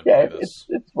 And yeah, play this.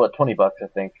 It's what, $20, I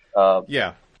think.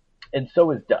 Yeah. And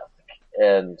so is Dusk.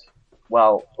 And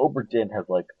while Obra Dinn has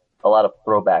like a lot of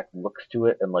throwback looks to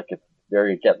it, and like it's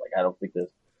very, again, like I don't think there's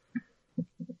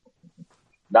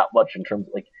not much in terms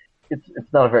of like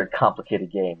it's not a very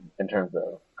complicated game in terms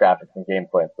of graphics and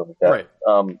gameplay and stuff like that.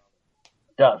 Right.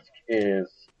 Dusk is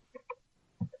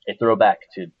a throwback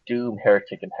to Doom,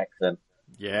 Heretic, and Hexen.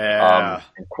 Yeah.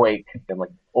 And Quake and like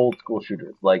old school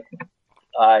shooters. Like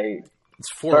it's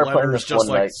 4 letters, just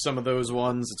like night. some of those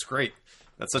ones. It's great.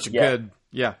 That's such a good.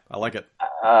 Yeah, I like it.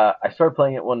 I started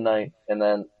playing it one night, and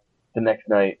then the next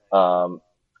night, I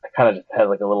kind of just had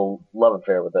like a little love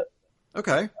affair with it.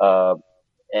 Okay.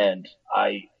 And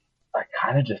I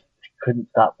kind of just couldn't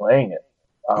stop playing it.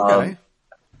 Okay.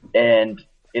 And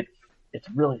it's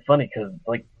really funny because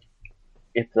like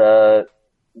it's there's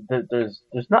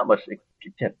not much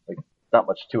not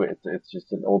much to it. It's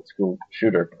just an old school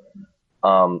shooter.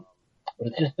 But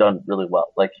it's just done really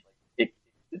well. Like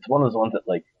it's one of those ones that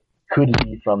like could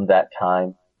be from that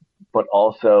time, but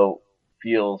also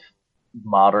feels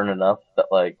modern enough that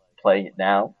like playing it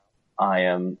now, I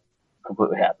am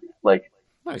completely happy. Like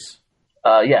nice.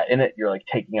 In it you're like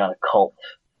taking on a cult,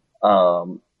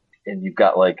 and you've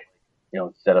got like, you know,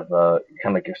 instead of kind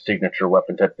of like your signature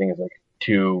weapon type thing is like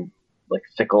 2 like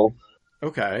sickles.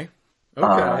 Okay.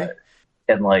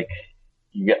 And like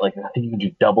you get like, I think you can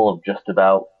do double of just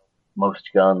about most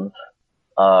guns.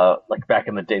 Like back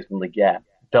in the days when like,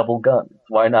 double guns.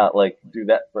 Why not like do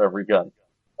that for every gun?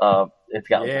 It's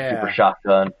got like a super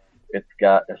shotgun. It's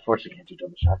got, unfortunately you can't do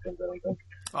double shotguns, I don't think.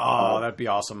 Oh, that'd be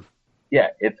awesome. Yeah,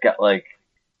 it's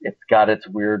got its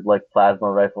weird like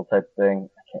plasma rifle type thing.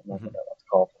 I can't remember what that's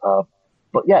called.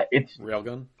 But yeah, it's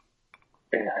railgun.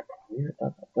 I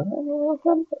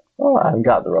haven't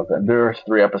got the railgun. There's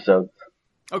 3 episodes.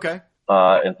 Okay.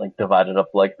 It's like divided up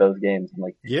like those games, and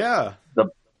like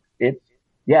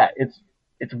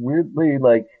it's weirdly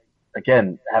like,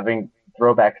 again, having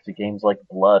throwbacks to games like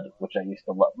Blood, which I used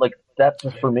to love. Like that's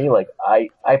just for me. Like I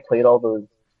played all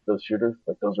those shooters.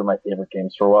 Like those were my favorite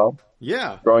games for a while.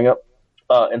 Yeah. Growing up.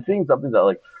 And seeing something that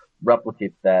like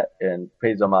replicates that and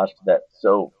pays homage to that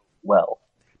so well.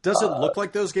 Does it look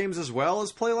like those games as well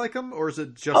as play like them, or is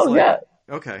it just? Oh like... yeah.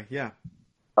 Okay, yeah.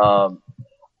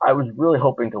 I was really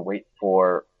hoping to wait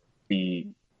for the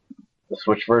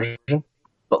Switch version,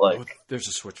 but like, there's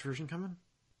a Switch version coming.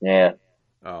 Yeah.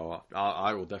 Oh,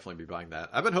 I will definitely be buying that.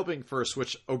 I've been hoping for a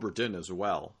Switch Oberdin as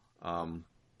well.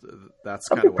 That's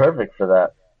kind of perfect for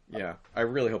that. Yeah, I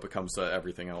really hope it comes to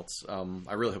everything else.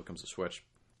 I really hope it comes to Switch.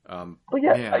 But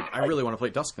yeah, man, I really want to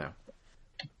play Dusk now.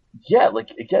 Yeah, like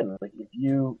again, like if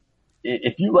you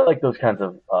like those kinds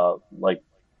of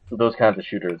those kinds of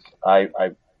shooters, I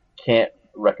can't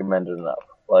recommend it enough.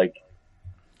 Like,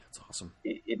 that's awesome.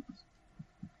 It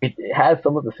has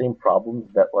some of the same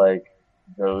problems that like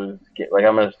those get. Like,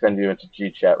 I'm gonna send you into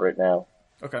G chat right now.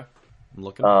 Okay, I'm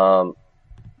looking.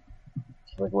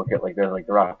 Like look at like there's like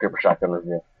the rock paper shotgun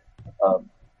review.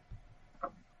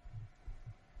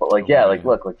 But like like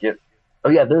look like it. Oh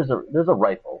yeah, there's a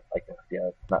rifle. I guess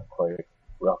it's not quite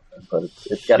rough, but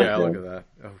it's got a look at that.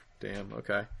 Oh damn.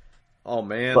 Okay. Oh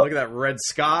man, look at that red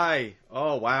sky.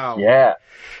 Oh wow. Yeah.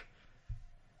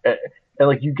 And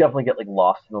like you definitely get like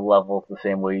lost in the levels the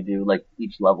same way you do. Like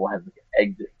each level has like an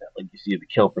exit that like you see the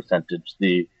kill percentage,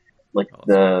 the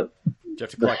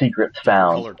secrets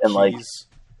found, and like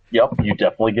yep, you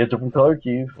definitely get different color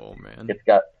keys. Oh man, it's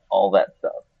got all that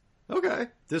stuff. Okay.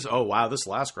 This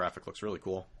last graphic looks really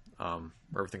cool.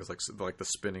 Everything is like the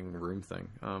spinning room thing.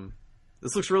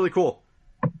 This looks really cool.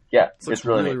 Yeah, this looks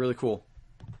really really cool.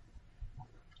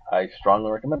 I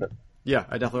strongly recommend it. Yeah,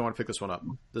 I definitely want to pick this one up.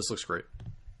 This looks great.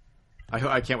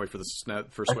 I can't wait for this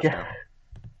for Switch now.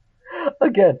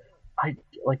 Again, I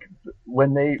like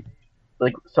when they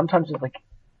like sometimes it's like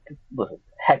listen,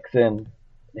 Hexen,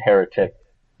 Heretic,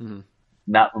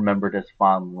 not remembered as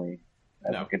fondly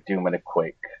as like a Doom and a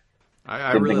Quake.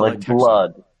 I really liked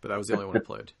Blood, Hexen, but that was the only one I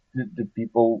played. Do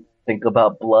people think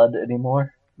about Blood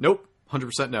anymore? Nope,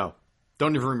 100% no.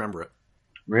 Don't even remember it.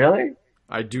 Really?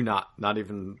 I do not. Not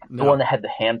even. No. The one that had the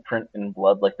handprint in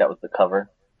blood, like that was the cover.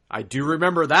 I do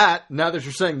remember that. Now that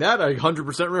you're saying that, I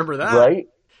 100% remember that. Right?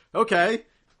 Okay.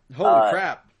 Holy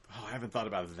crap. Oh, I haven't thought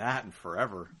about that in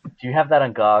forever. Do you have that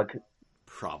on GOG?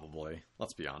 Probably.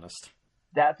 Let's be honest.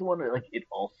 That's the one that, like, it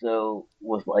also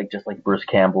was, like, just like Bruce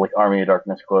Campbell, like, Army of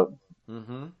Darkness quote.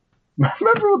 Mm-hmm.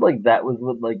 Remember when, like, that was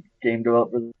what, like, game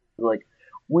developers were like,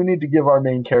 we need to give our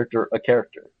main character a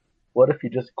character. What if he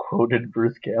just quoted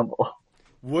Bruce Campbell?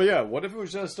 Well, yeah, what if it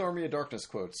was just Army of Darkness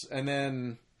quotes? And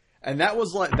that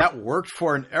was like, that worked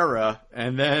for an era,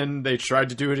 and then they tried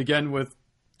to do it again with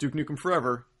Duke Nukem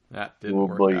Forever. That didn't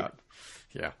work out.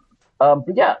 Yeah.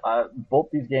 But yeah, both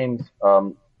these games,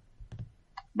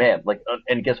 man, like,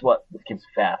 and guess what? This game's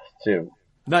fast, too.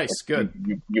 Nice, like,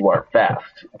 good. You are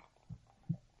fast.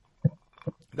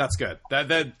 That's good.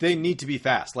 That they need to be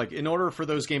fast. Like, in order for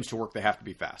those games to work, they have to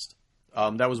be fast.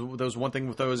 That was one thing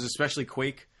with those, especially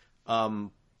Quake.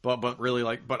 But really,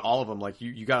 like, but all of them, like,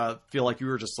 you gotta feel like you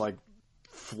were just like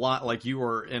like you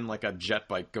were in like a jet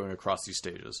bike going across these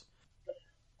stages.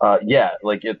 Yeah,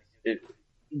 like yeah,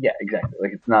 exactly.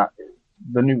 Like it's not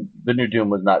the new Doom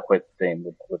was not quite the same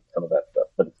with some of that stuff,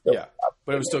 but it's still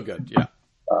but it was still good. Yeah.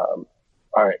 All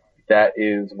right, that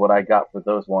is what I got for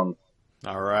those ones.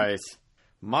 All right,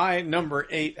 my number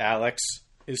 8, Alex,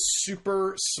 is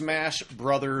Super Smash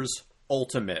Brothers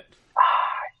Ultimate.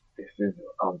 This is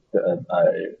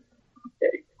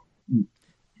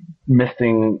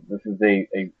missing. This is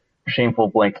a shameful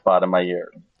blank spot in my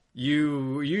ear.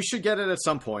 You should get it at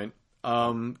some point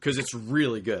because it's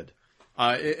really good.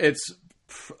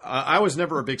 I was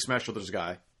never a big Smash Brothers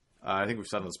guy. I think we've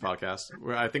said on this podcast.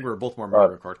 I think we were both more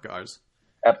Mario Kart guys.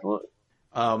 Absolutely.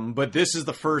 But this is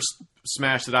the first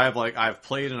Smash that I've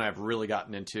played and I've really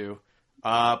gotten into.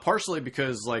 Partially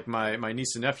because like my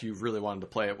niece and nephew really wanted to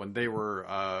play it when they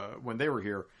were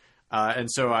here, and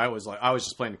so I was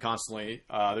just playing it constantly.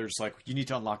 They're just like, you need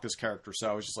to unlock this character,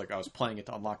 so I was playing it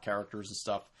to unlock characters and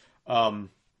stuff.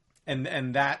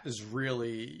 And that is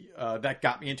really that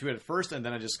got me into it at first, and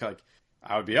then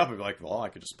I would be up and be like, well, I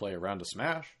could just play a round of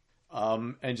Smash,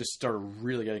 and just started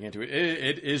really getting into it.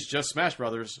 It is just Smash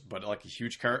Brothers, but like a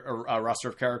huge roster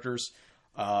of characters.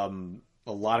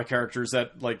 A lot of characters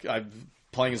that like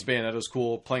playing as Bayonetta is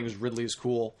cool. Playing as Ridley is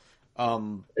cool.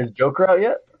 Is Joker out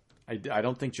yet? I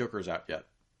don't think Joker is out yet.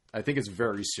 I think it's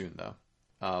very soon though.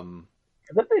 Have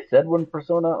they said when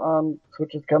Persona on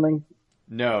Switch is coming?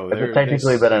 No, has it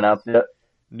technically been announced yet?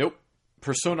 Nope.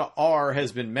 Persona R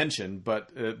has been mentioned,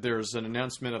 but there's an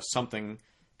announcement of something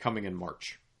coming in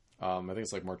March. I think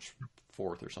it's like March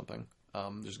 4th or something.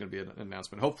 There's going to be an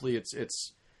announcement. Hopefully,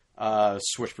 it's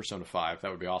Switch Persona 5.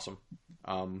 That would be awesome.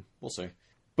 We'll see.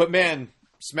 But man,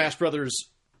 Smash Brothers,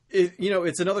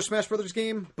 it's another Smash Brothers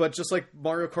game, but just like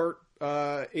Mario Kart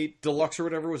 8 Deluxe or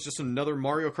whatever was just another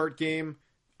Mario Kart game.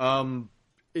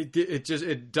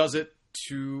 It does it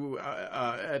to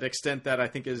an extent that I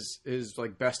think is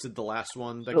like bested the last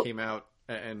one that came out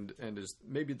and is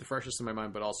maybe the freshest in my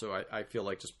mind, but also I feel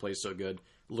like just plays so good,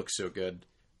 looks so good.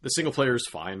 The single player is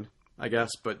fine, I guess,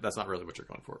 but that's not really what you're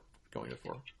going for.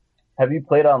 Have you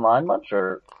played online much,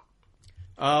 or?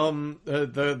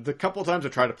 The couple of times I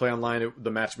tried to play online,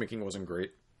 the matchmaking wasn't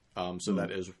great. So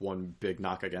that is one big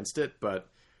knock against it. But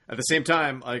at the same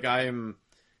time, like I am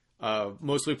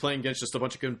mostly playing against just a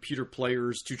bunch of computer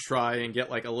players to try and get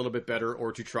like a little bit better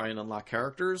or to try and unlock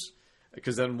characters.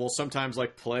 Because then we'll sometimes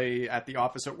like play at the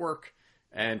office at work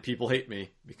and people hate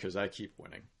me because I keep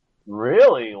winning.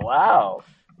 Really? Wow.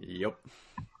 Yep.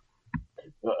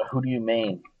 Who do you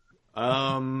main?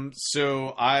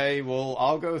 So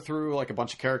I'll go through like a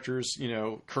bunch of characters.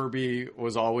 Kirby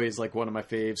was always like one of my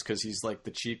faves because he's like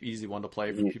the cheap, easy one to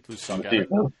play for people who suck at it.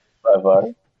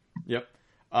 Yep.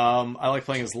 I like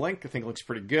playing as Link. I think Link's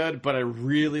pretty good, but I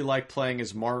really like playing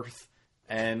as Marth,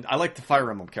 and I like the Fire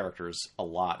Emblem characters a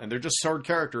lot. And they're just sword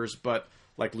characters, but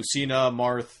like Lucina,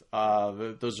 Marth,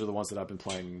 those are the ones that I've been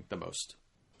playing the most.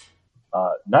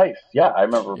 Nice. Yeah, I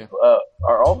remember. Yeah.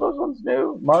 Are all those ones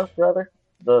new? Marth, rather?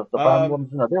 The Fire Emblems?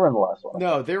 No, they were in the last one.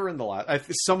 No, they were in the last.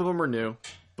 Some of them are new,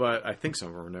 but I think some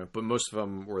of them are new, but most of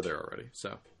them were there already.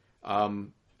 So,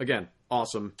 again,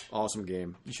 awesome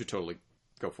game. You should totally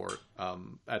go for it.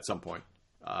 At some point,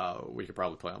 we could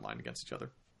probably play online against each other.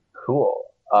 Cool.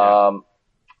 Yeah.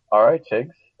 All right,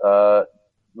 Chigs.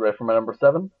 Ready for my number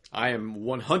 7? I am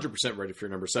 100% ready for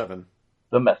your number 7.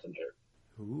 The Messenger.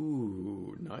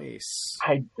 Ooh, nice.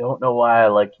 I don't know why I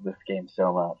liked this game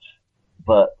so much,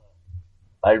 but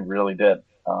I really did.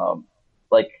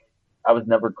 I was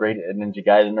never great at Ninja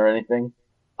Gaiden or anything.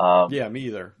 Yeah, me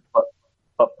either.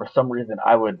 But for some reason,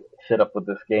 I would sit up with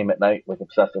this game at night, like,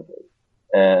 obsessively.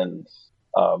 And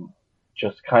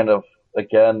just kind of,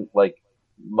 again, like,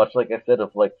 much like I said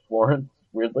of, like, Florence,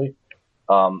 weirdly,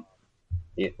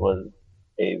 it was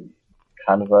a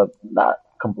kind of a, not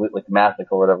complete, like,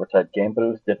 Mathic or whatever type game, but it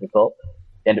was difficult.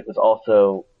 And it was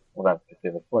also, what I was going to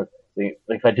say before, like,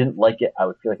 if I didn't like it, I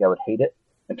would feel like I would hate it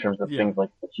in terms of things like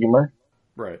the humor.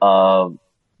 Right.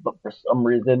 But for some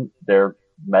reason, their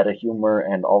meta humor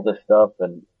and all this stuff,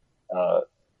 and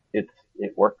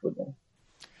it worked with me.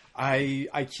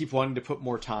 I keep wanting to put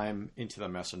more time into the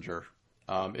Messenger.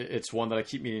 It's one that I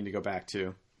keep meaning to go back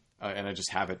to, and I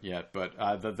just haven't yet. But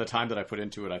the time that I put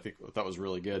into it, I think that was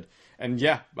really good. And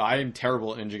yeah, I am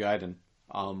terrible at Ninja Gaiden,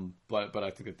 but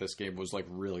I think that this game was like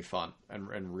really fun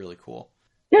and really cool.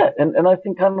 Yeah, and I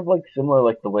think kind of like similar,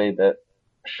 like the way that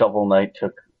Shovel Knight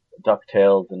took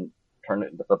DuckTales and turned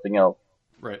it into something else.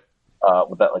 Right.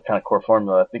 With that like kind of core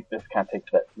formula, I think this kind of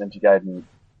takes that Ninja Gaiden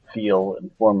feel and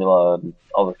formula and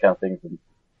all those kind of things and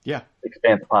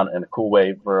expands upon it in a cool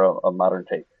way for a modern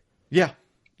take. Yeah.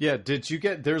 Yeah.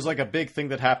 There's like a big thing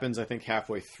that happens, I think,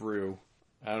 halfway through.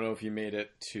 I don't know if you made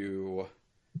it to...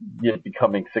 Yeah,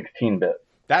 becoming 16-bit.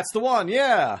 That's the one,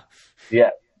 yeah.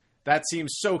 Yeah. That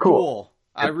seems so cool.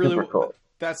 It's super cool.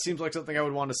 That seems like something I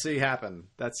would want to see happen.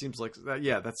 That seems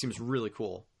really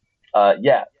cool. I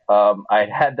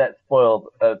had that spoiled.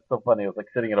 It's so funny. I was like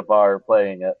sitting in a bar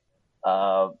playing it.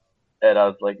 And I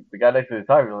was like, the guy next to me was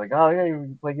talking. I was like, oh yeah,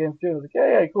 you play games too? I was like,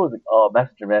 yeah, cool. I was like, oh,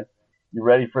 Messenger, man. You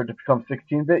ready for it to become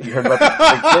 16-bit? You heard about the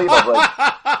big thing? I was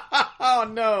like,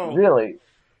 oh no. Really?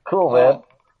 Cool, man.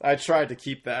 I tried to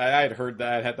keep that. I had heard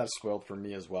that. I had that spoiled for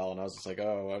me as well. And I was just like,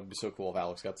 oh, it would be so cool if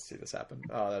Alex got to see this happen.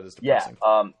 Oh, that is depressing.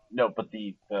 Yeah. No, but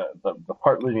the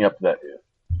part leading up to that is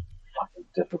fucking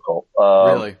difficult.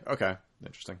 Really? Okay.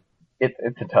 Interesting. It's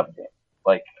a tough game.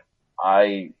 Like,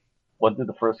 I went through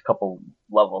the first couple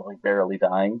levels, like, barely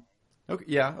dying. Okay.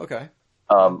 Yeah, okay.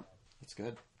 That's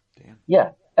good. Damn.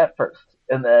 Yeah, at first.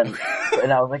 And then,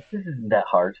 and I was like, this isn't that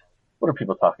hard. What are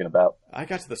people talking about? I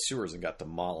got to the sewers and got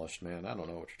demolished, man. I don't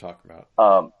know what you're talking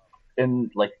about.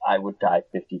 And, like, I would die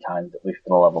 50 times, at least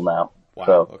in a level now. Wow,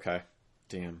 so, okay.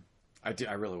 Damn.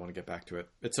 I really want to get back to it.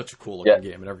 It's such a cool looking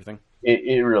game and everything.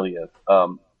 It really is.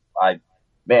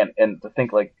 And to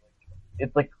think, like,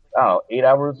 it's like, I don't know, 8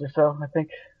 hours or so, I think.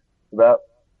 About.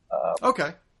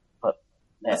 Okay. But,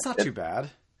 man, that's not too bad.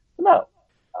 No.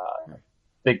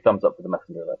 Big thumbs up for the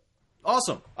Messenger, though.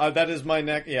 Awesome. That is my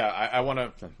next. Yeah, I want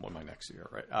to. Well, my next year,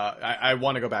 right? I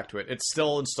want to go back to it. It's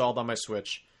still installed on my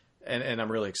Switch, and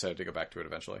I'm really excited to go back to it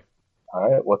eventually.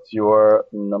 All right. What's your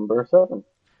number 7?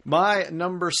 My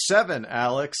number 7,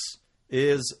 Alex,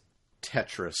 is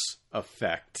Tetris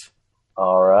Effect.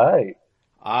 All right.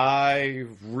 I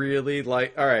really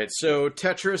like. All right, so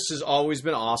Tetris has always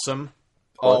been awesome.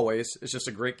 Of course. Always, it's just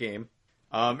a great game.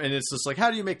 And it's just like,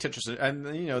 how do you make Tetris? And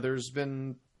there's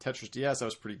been Tetris DS that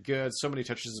was pretty good. So many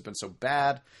Tetris has been so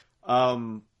bad.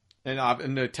 And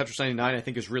the Tetris 99 I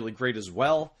think is really great as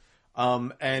well.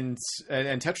 And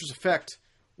Tetris Effect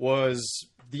was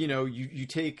you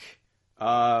take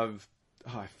I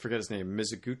forget his name,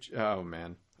 Mizuguchi. Oh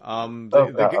man, Hold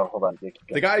on.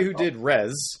 the guy who did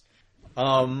Rez.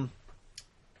 And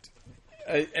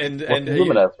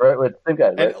Lumines, right? With the same guy,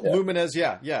 right? and Lumines,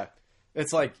 yeah.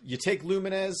 It's like you take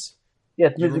Lumines, Yeah,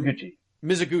 it's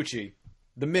Mizuguchi.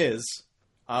 the Miz,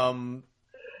 Awesome.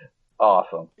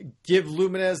 give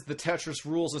Lumines the Tetris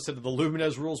rules instead of the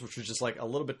Lumines rules, which was just like a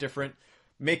little bit different.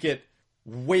 Make it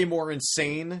way more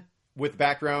insane with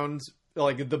background.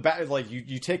 Like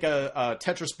you take a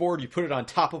Tetris board, you put it on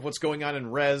top of what's going on in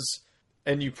Rez,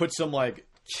 and you put some like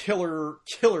killer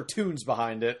tunes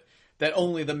behind it that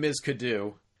only the Miz could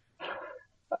do.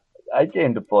 I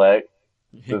came to play.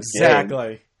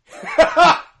 Exactly.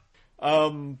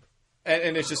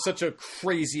 And it's just such a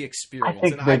crazy experience. I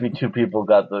think maybe two people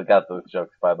got those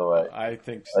jokes. By the way, I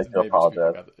think I do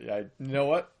apologize. You know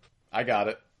what? I got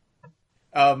it.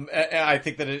 And I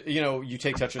think that you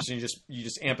take Tetris and you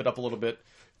just amp it up a little bit.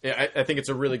 I think it's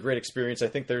a really great experience. I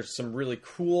think there's some really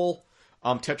cool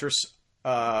Tetris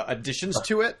additions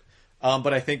to it.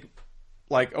 But I think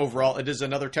like overall, it is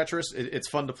another Tetris. It's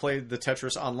fun to play the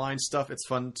Tetris online stuff. It's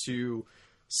fun to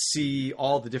see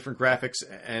all the different graphics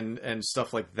and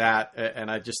stuff like that. And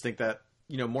I just think that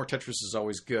more Tetris is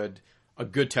always good. A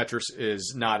good Tetris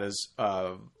is not as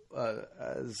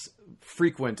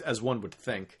frequent as one would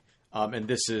think. And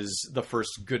this is the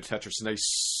first good Tetris in a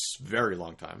very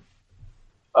long time.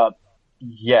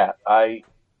 Yeah.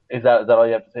 Is that all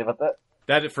you have to say about that?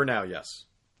 That it for now. Yes,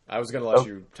 I was going to let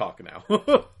you talk now.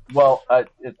 Well,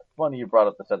 it's funny you brought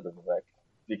up the Tetris Effect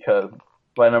because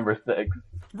my number 6.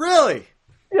 Really?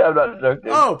 Yeah, I'm not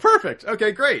joking. Oh, perfect.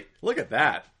 Okay, great. Look at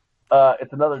that.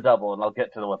 It's another double, and I'll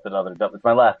get to what's another double. It's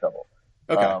my last double.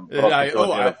 Okay.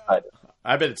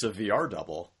 I bet it's a VR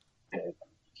double.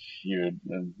 You'd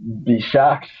be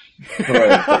shocked.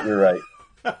 But you're right.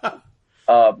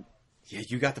 Yeah,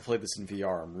 you got to play this in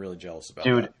VR. I'm really jealous about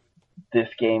dude, that. This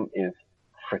game is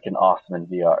freaking awesome in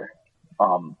VR.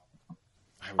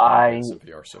 I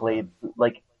played,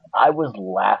 like, I was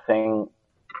laughing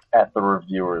at the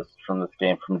reviewers from this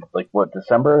game from, like,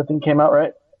 December, I think, came out,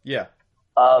 right? Yeah.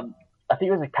 I think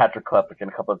it was, like, Patrick Klepek and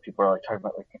a couple of people are, like, talking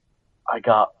about, like, I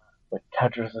got, like,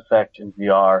 Tetris Effect in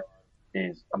VR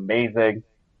is amazing,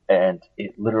 and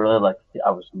it literally, like,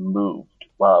 I was moved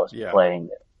while I was playing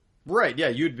it. Right, yeah,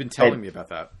 you'd been telling me about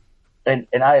that. And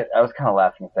I was kind of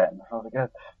laughing at that, and I was like,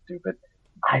 that's stupid.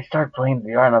 I started playing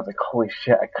VR, and I was like, holy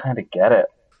shit, I kind of get it.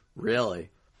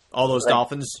 Really? All those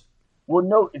dolphins? Well,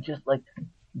 no, it's just, like,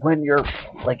 when you're,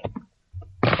 like,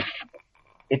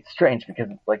 it's strange, because,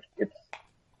 like, it's,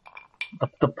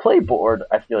 the playboard,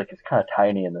 I feel like, is kind of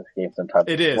tiny in this game sometimes.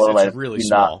 It is, it's really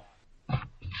small.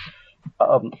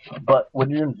 But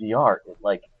when you're in VR, it,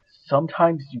 like,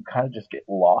 sometimes you kind of just get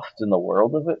lost in the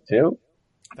world of it, too.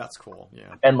 That's cool,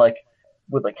 yeah. And, like,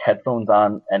 with, like, headphones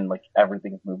on and, like,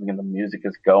 everything's moving and the music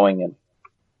is going and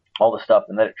all the stuff,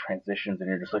 and then it transitions and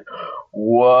you're just like,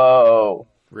 whoa.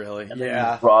 Really? And then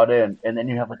you're brought in, and then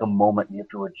you have, like, a moment you have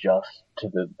to adjust to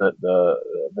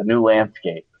the new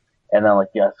landscape. And then, like,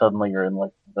 suddenly you're in,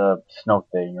 like, the snow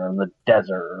thing, or in the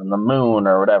desert, or in the moon,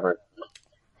 or whatever.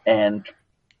 And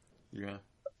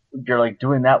you're, like,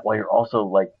 doing that while you're also,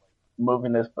 like,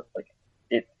 moving this, but, like,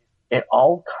 it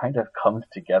all kind of comes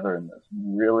together in this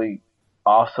really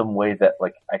awesome way that,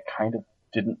 like, I kind of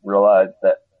didn't realize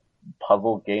that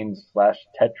puzzle games /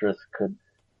 Tetris could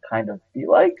kind of be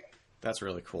like. That's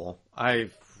really cool. I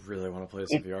really want to play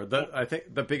this in VR. I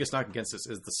think the biggest knock against this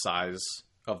is the size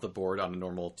of the board on a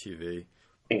normal TV.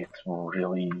 It's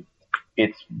really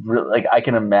like, I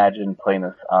can imagine playing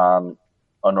this on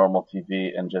a normal TV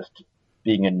and just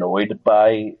being annoyed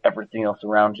by everything else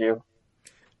around you.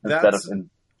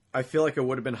 I feel like it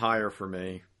would have been higher for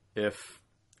me if,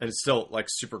 and it's still, like,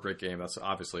 super great game. That's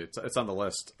obviously it's on the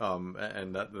list,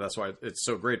 and that's why it's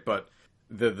so great. But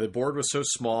the board was so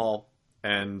small,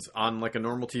 and on, like, a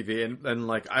normal TV, and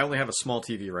like, I only have a small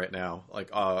TV right now. Like,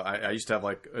 I used to have,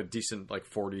 like, a decent, like,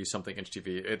 40 something inch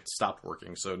TV. It stopped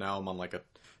working, so now I'm on, like, a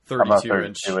 32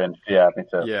 inch. Yeah, me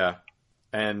too. Yeah,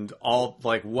 and all,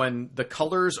 like, when the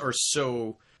colors are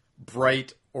so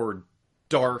bright or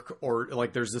dark, or,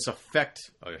 like, there's this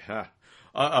effect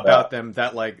about them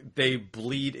that, like, they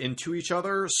bleed into each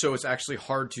other, so it's actually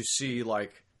hard to see,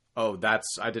 like, oh,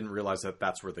 I didn't realize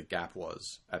that's where the gap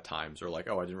was at times, or like,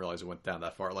 oh, I didn't realize it went down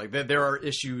that far. Like there are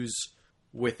issues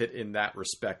with it in that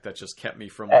respect that just kept me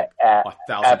from like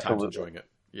 1,000 times enjoying it.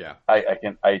 Yeah,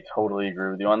 I totally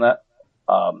agree with you on that.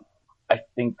 I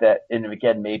think that, and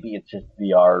again, maybe it's just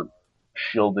VR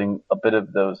shielding a bit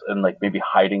of those and like maybe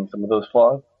hiding some of those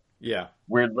flaws. Yeah.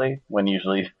 Weirdly, when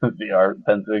usually VR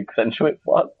tends to accentuate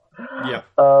flaws. Yeah.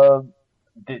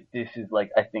 This is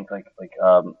like, I think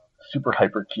Super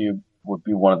Hypercube would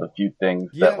be one of the few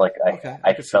things that like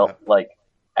I felt like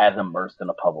as immersed in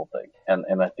a puzzle thing,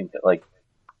 and I think that like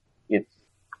this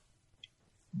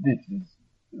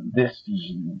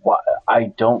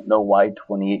I don't know why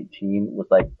 2018 was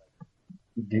like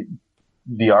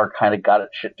VR kind of got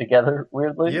its shit together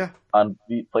weirdly on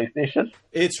the PlayStation.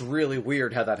 It's really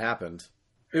weird how that happened.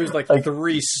 It was like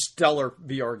 3 stellar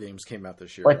VR games came out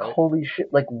this year. Like right? Holy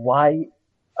shit! Like why?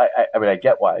 I mean, I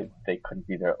get why they couldn't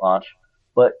be there at launch,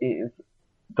 but if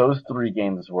those 3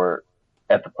 games were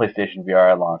at the PlayStation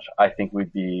VR at launch, I think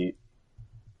we'd be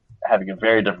having a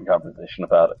very different conversation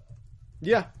about it.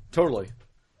 Yeah, totally.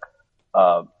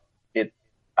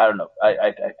 I don't know.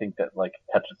 I think that like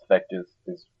Tetris Effect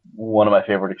is one of my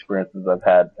favorite experiences I've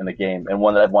had in a game, and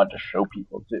one that I'd want to show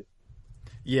people too.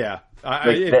 Yeah,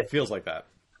 it feels like that.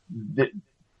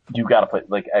 You gotta play,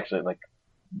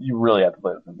 you really have to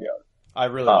play this in VR. I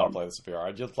really want to play this in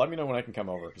VR. Just let me know when I can come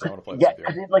over because I want to play this in VR.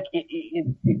 Yeah,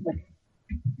 because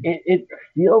it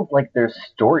feels like there's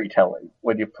storytelling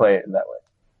when you play it in that way.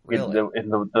 Really? In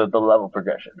the level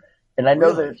progression. And I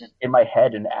know that it's just in my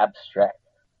head and abstract,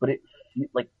 but it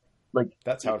like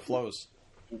that's how it flows.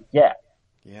 Yeah.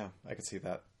 Yeah, I can see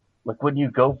that. Like when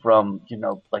you go from,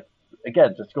 like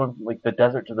again, just going from like the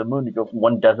desert to the moon, you go from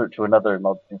one desert to another, and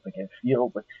all these things. Like it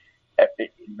feels like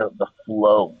the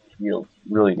flow feels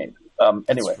really amazing.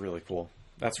 Anyway, that's really cool.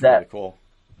 Really cool.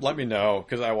 Let me know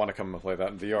because I want to come and play that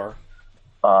in VR.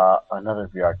 Another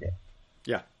VR game.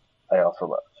 Yeah. I also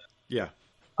love. Yeah.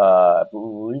 I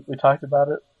believe we talked about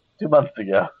it 2 months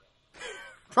ago.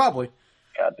 Probably.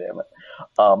 God damn it.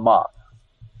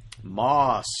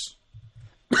 Moss.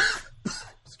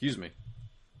 Excuse me.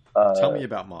 Tell me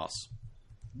about Moss.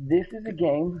 This is a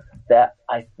game that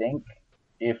I think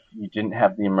if you didn't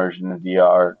have the immersion in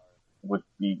VR would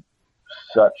be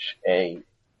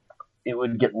it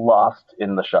would get lost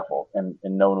in the shuffle and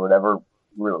no one would ever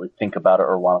really think about it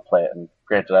or want to play it. And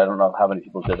granted, I don't know how many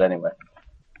people did anyway.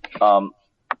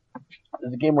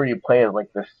 It's a game where you play as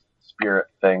like this spirit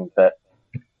thing that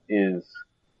is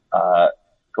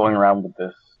going around with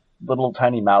this little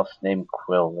tiny mouse named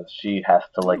Quill that she has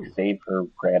to like save her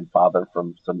grandfather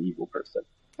from some evil person.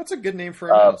 That's a good name for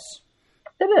a mouse.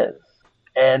 It is.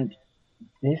 And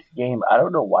this game, I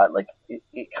don't know why, like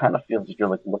it kind of feels like you're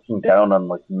like looking down on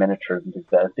like miniatures and things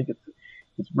like that. I think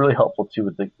it's really helpful too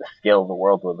with like the scale of the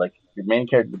world, with like your main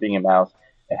character being a mouse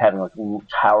and having like little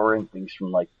towering things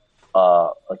from like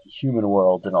a human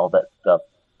world and all that stuff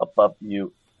above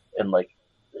you, and like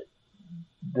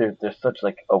there's such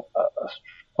like a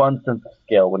fun sense of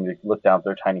scale when you look down at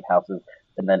their tiny houses,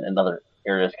 and then in other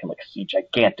areas can like see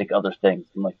gigantic other things,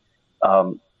 and like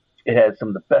it has some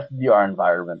of the best VR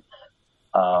environments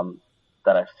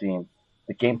that I've seen.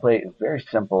 The gameplay is very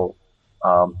simple,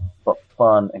 but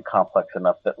fun and complex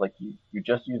enough that like you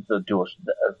just use the dual.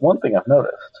 One thing I've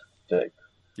noticed, Dig.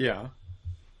 Yeah.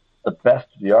 The best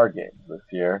VR games this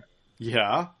year.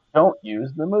 Yeah. Don't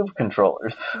use the Move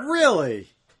controllers. Really?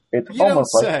 It's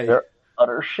almost like they're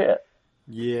utter shit.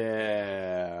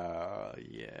 Yeah,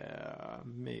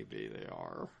 maybe they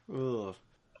are. Ugh.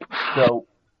 So,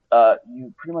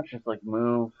 you pretty much just like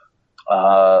move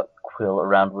Quill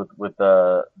around with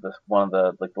this one of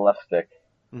the like the left stick,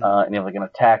 and you have like an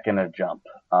attack and a jump.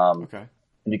 Okay.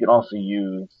 And you can also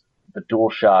use the dual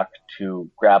shock to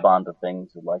grab onto things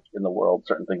like in the world,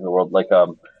 certain things in the world, like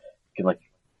you can like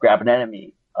grab an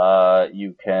enemy.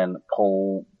 You can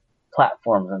pull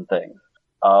platforms and things.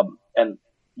 And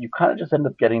you kind of just end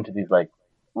up getting to these like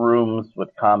rooms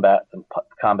with combat and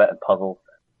puzzles.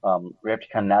 We have to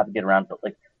kind of navigate around, but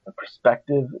like the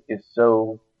perspective is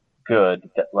so good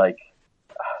that like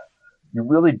you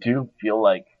really do feel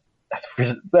like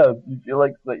you feel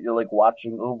like that you're like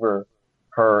watching over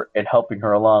her and helping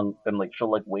her along, and like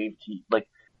she'll like wave to you. Like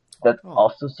that's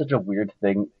also such a weird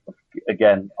thing.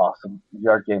 Again, awesome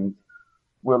VR games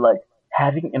where like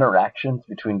having interactions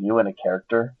between you and a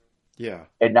character. Yeah.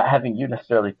 And not having you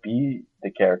necessarily be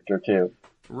the character too.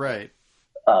 Right.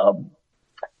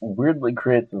 Weirdly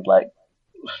creates this like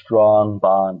strong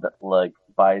bond that like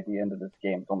by the end of this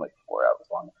game, it's only 4 hours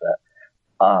long as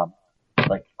that.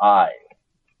 Like I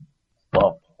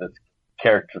loved this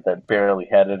character that barely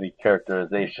had any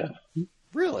characterization.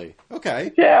 Really?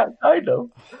 Okay. Yeah, I know.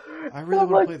 I really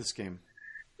want to play this game.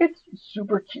 It's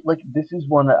super cute. Like, this is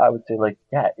one that I would say, like,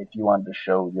 yeah, if you wanted to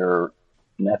show your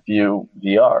nephew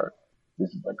VR,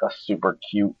 this is like a super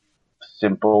cute,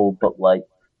 simple, but like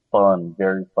fun,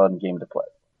 very fun game to play.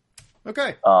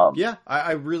 Okay. Yeah,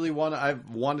 I really want to. I've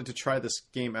wanted to try this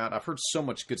game out. I've heard so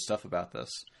much good stuff about this,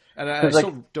 and I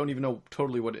still don't even know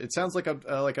totally what it sounds like.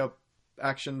 A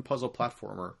action puzzle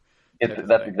platformer.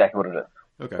 That's exactly what it is.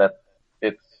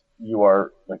 Okay. You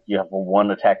are like, you have a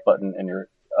one attack button, and you're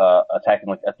attacking,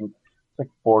 like, I think it's like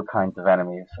 4 kinds of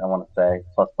enemies, I want to say,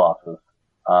 plus bosses.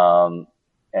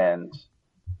 And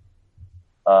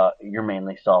you're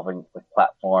mainly solving like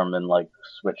platform and like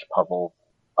switch puzzles.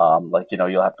 Like,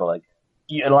 you'll have to like,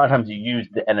 a lot of times you use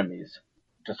the enemies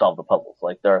to solve the puzzles.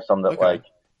 Like, there are some that like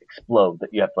explode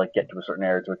that you have to like get to a certain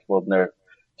area to explode, and there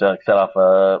to like, set off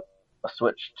a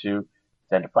switch to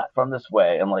send a platform this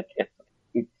way. And like,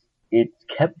 it's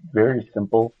kept very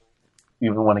simple,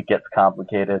 even when it gets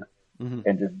complicated,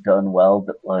 and just done well.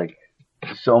 But like,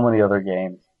 so many other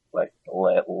games like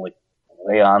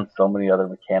lay on so many other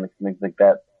mechanics and things like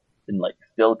that, and like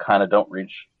still kind of don't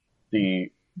reach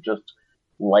the just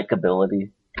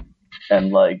likability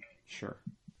and like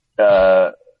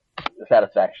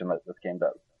satisfaction that this game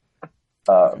does.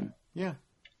 Yeah.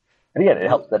 And again, it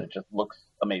helps that it just looks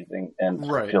amazing and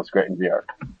feels great in VR.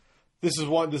 This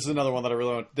is another one that I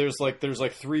really want. There's like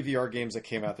 3 VR games that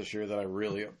came out this year that I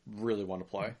really, really want to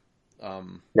play.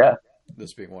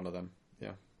 This being one of them.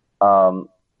 Yeah.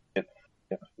 It's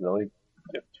really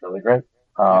great.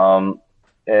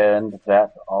 And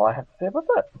that's all I have to say about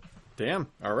that. Damn.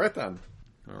 All right then.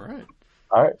 All right.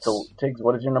 So Tiggs,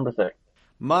 what is your number 6?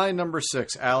 My number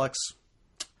 6, Alex.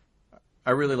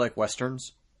 I really like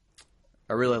westerns.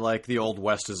 I really like the Old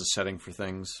West as a setting for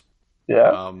things.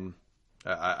 Yeah.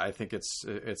 I think it's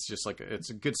just like, it's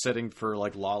a good setting for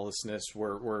like lawlessness,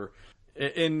 where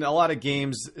in a lot of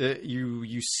games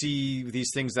you see these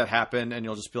things that happen and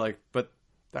you'll just be like, but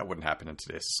that wouldn't happen in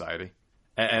today's society.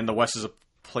 And the West is a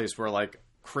place where like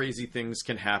crazy things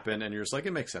can happen, and you're just like,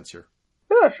 it makes sense here.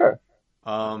 Yeah, sure.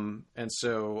 And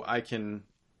so I can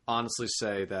honestly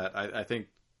say that I think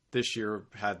this year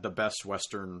had the best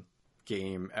Western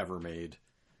game ever made.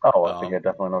 Oh, I think I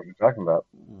definitely know what you're talking about.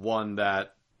 One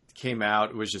that came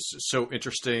out, it was just so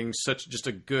interesting, just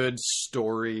a good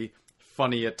story,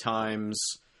 funny at times.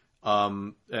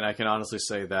 And I can honestly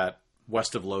say that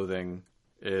West of Loathing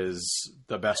is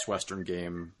the best Western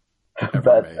game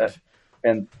ever made.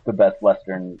 And the best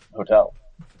Western hotel.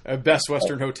 Best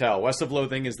Western hotel. West of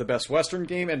Loathing is the best Western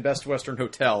game and best Western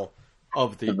hotel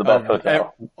of the best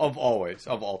hotel of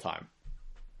all time.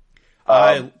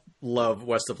 I love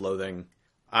West of Loathing.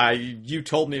 You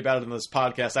told me about it in this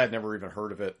podcast. I had never even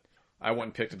heard of it. I went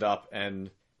and picked it up, and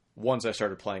once I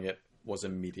started playing it, was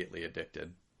immediately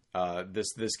addicted.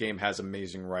 This game has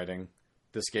amazing writing.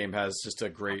 This game has just a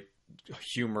great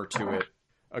humor to it,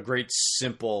 a great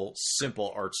simple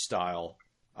art style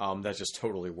that just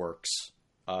totally works.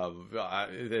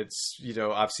 It's,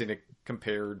 I've seen it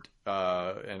compared,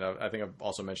 and I think I've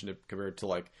also mentioned it compared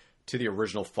to the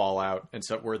original Fallout and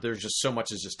stuff, where there's just so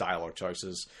much as just dialogue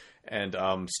choices and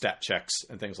stat checks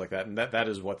and things like that. And that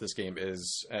is what this game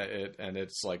is. And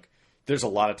it's like, there's a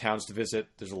lot of towns to visit.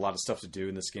 There's a lot of stuff to do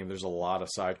in this game. There's a lot of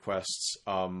side quests.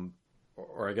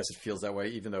 Or I guess it feels that way,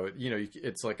 even though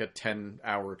it's like a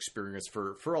 10-hour experience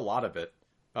for a lot of it,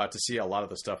 to see a lot of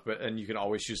the stuff. And you can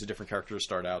always choose a different character to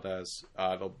start out as.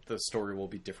 The story will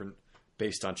be different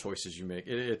based on choices you make.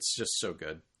 It's just so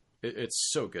good. It's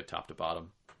so good top to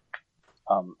bottom.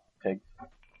 Tiggs.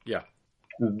 Yeah.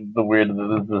 This is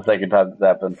the second time this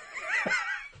happened.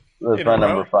 That's my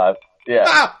number 5.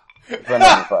 Yeah. That's my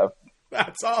number 5.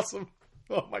 That's awesome.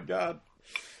 Oh my god.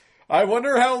 I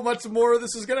wonder how much more of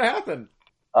this is going to happen.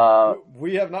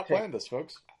 We have not planned this,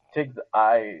 folks. Tiggs,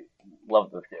 I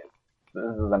love this game.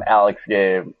 This is an Alex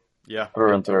game. Yeah.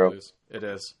 Through and through. It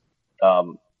is.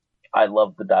 I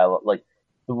love the dialogue. Like,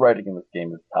 the writing in this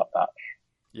game is top notch.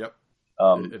 Yep.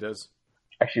 It is.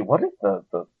 Actually, what is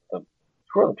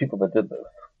who are the people that did this?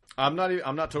 I'm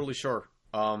not totally sure.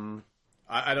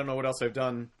 I don't know what else I've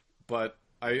done, but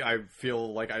I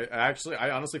feel like I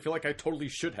honestly feel like I totally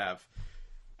should have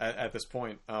at this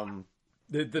point.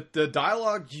 The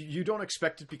dialogue, you don't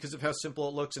expect it because of how simple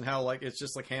it looks and how like it's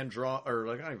just like hand drawn, or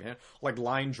like not even hand, like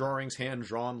line drawings, hand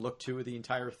drawn look to the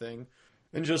entire thing,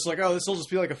 and just like, oh, this will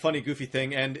just be like a funny, goofy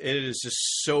thing, and it is just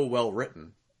so well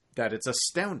written that it's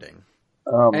astounding,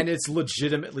 and it's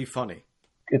legitimately funny.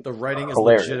 The writing is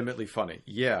hilarious. Legitimately funny,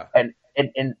 yeah. And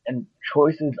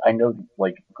choices, I know,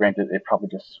 like, granted, it probably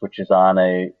just switches on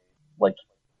a, like,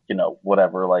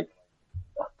 whatever, like,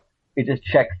 it just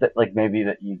checks that like maybe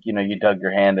that you dug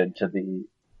your hand into The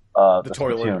the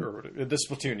toilet Splatoon. or the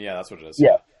Splatoon, yeah, that's what it is.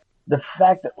 Yeah. The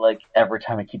fact that like every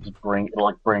time it keeps bring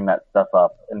that stuff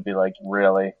up and be like,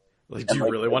 really? Like, do And you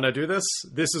like really want to do this?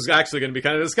 This is actually going to be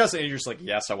kind of disgusting. And you're just like,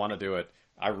 yes, I want to do it.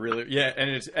 I really, yeah.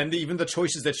 And even the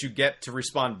choices that you get to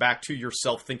respond back to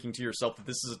yourself, thinking to yourself that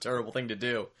this is a terrible thing to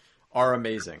do, are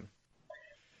amazing.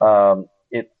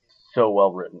 It's so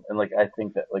well written, and like I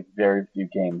think that like very few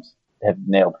games have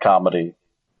nailed comedy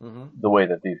the way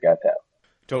that these guys have.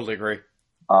 Totally agree.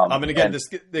 And again,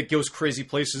 it goes crazy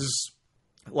places.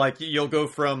 Like you'll go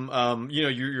from,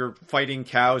 you're fighting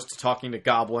cows to talking to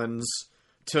goblins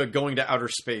to going to outer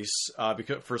space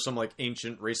because for some like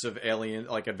ancient race of alien,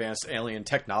 like advanced alien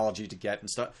technology to get and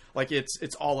stuff. Like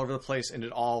it's all over the place, and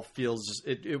it all feels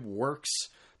it works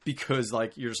because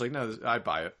like you're just like, no, I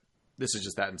buy it. This is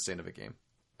just that insane of a game,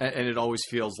 and it always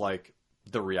feels like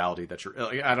the reality that you're.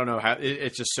 Like, I don't know how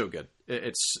it's just so good.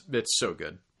 It's so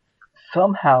good.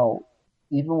 Somehow,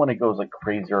 even when it goes like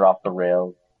crazier off the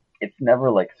rails, it's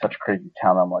never like such crazy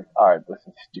town. I'm like, all right, this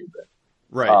is stupid.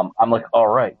 Right. I'm like, all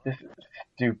right, this is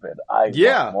stupid.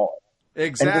 Want more.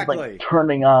 Exactly. And just like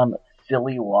turning on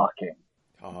silly walking.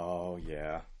 Oh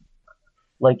yeah.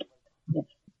 Like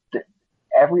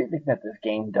everything that this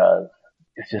game does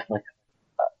is just like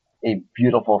a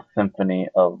beautiful symphony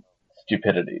of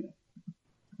stupidity.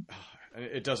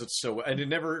 It does it so well. And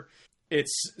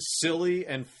it's silly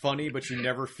and funny, but you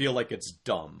never feel like it's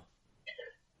dumb.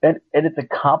 And it's a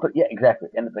competent, exactly.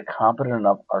 And it's a competent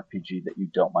enough RPG that you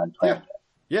don't mind playing it.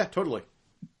 Yeah, totally.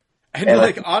 And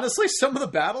like, honestly, some of the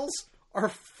battles are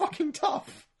fucking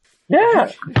tough.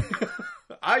 Yeah.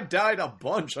 I died a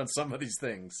bunch on some of these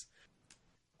things.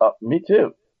 Me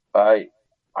too. I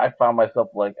found myself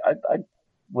like, I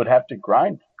would have to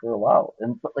grind for a while.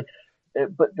 But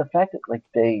the fact that like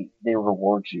they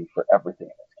reward you for everything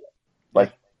in this game,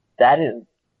 like that is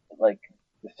like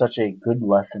such a good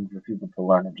lesson for people to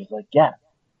learn. And just like,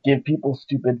 give people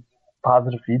stupid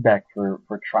positive feedback for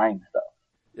trying stuff.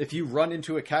 If you run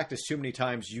into a cactus too many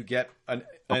times, you get a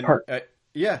perk.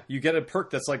 You get a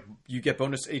perk that's like you get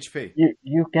bonus HP.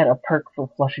 You get a perk for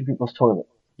flushing people's toilets.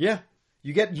 Yeah,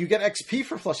 you get XP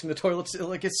for flushing the toilets.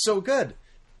 Like it's so good.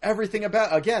 Everything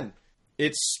about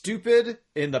it's stupid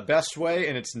in the best way,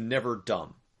 and it's never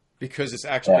dumb because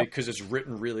it's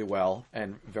written really well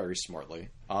and very smartly.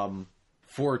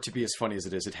 For it to be as funny as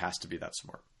it is, it has to be that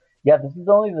smart. Yeah, this is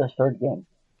only the third game.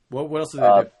 What else did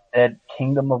they do? They had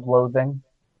Kingdom of Loathing.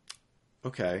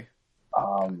 Okay.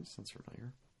 Sounds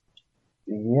familiar.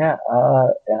 Yeah.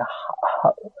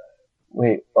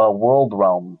 World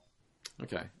Realms.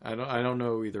 Okay, I don't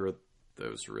know either of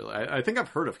those really. I think I've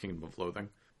heard of Kingdom of Loathing.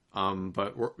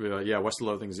 But West of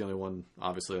Loathing is the only one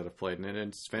obviously that I've played, and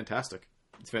it's fantastic.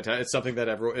 It's fantastic. It's something that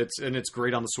it's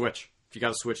great on the Switch. If you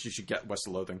got a Switch, you should get West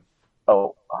of Loathing.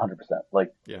 Oh, 100%.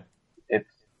 Like, yeah, it's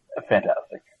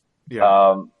fantastic. Yeah.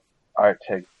 All right,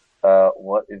 Tig.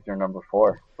 What is your number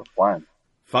 4 for flying?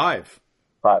 5.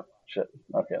 Shit.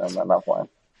 Okay, I'm not flying.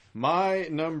 My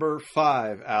number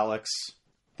 5, Alex.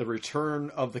 The Return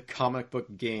of the Comic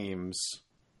Book Games.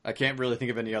 I can't really think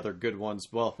of any other good ones.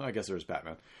 Well, I guess there's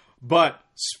Batman. But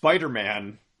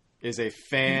Spider-Man is a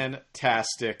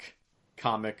fantastic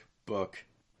comic book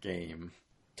game.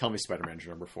 Tell me Spider-Man's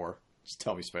your number 4. Just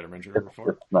tell me Spider-Man's your number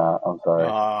 4. It's not. I'm sorry.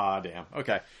 Ah, damn.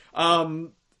 Okay.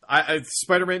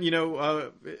 Spider-Man,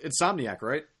 Insomniac,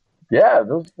 right? Yeah,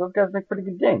 those guys make pretty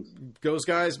good games. Those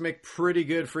guys make pretty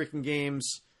good freaking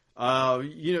games.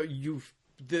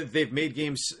 They've made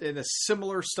games in a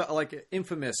similar style, like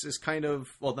Infamous is kind of,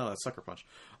 well, no, that's Sucker Punch.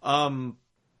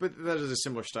 But that is a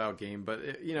similar style game. But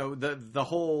the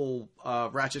whole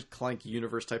Ratchet Clank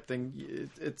universe type thing,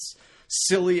 it's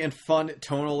silly and fun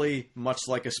tonally, much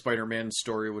like a Spider-Man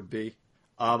story would be.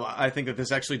 I think that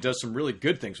this actually does some really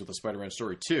good things with the Spider-Man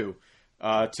story too.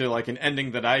 To like an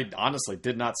ending that I honestly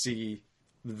did not see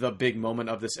the big moment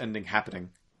of this ending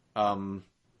happening. The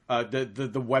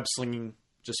web slinging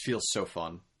just feels so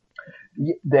fun.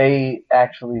 They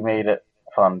actually made it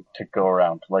fun to go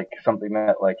around, like something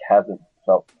that like hasn't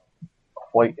felt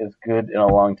quite as good in a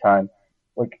long time.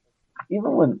 Like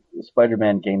even when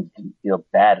Spider-Man games didn't feel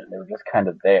bad, they were just kind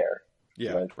of there.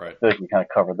 Yeah, right. Right. I feel like we kind of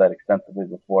covered that extensively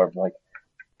before, like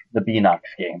the Beanox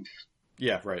games.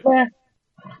 Yeah, right.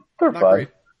 They're not fine. Great.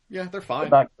 Yeah, they're fine. They're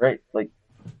not great. Like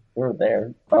they're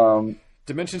there.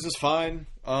 Dimensions is fine.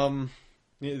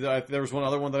 There was one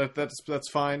other one that's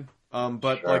fine.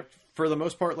 But sure. like for the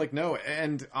most part, like no.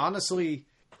 And honestly,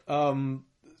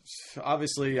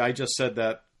 obviously, I just said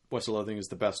that West of Loathing is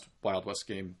the best Wild West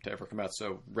game to ever come out.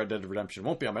 So Red Dead Redemption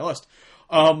won't be on my list.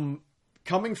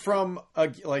 coming from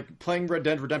like playing Red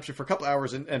Dead Redemption for a couple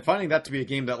hours and finding that to be a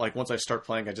game that like once I start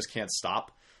playing, I just can't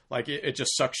stop. Like it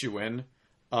just sucks you in.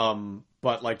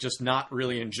 But like just not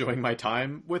really enjoying my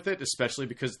time with it, especially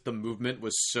because the movement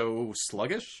was so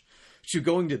sluggish. To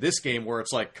going to this game where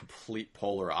it's like complete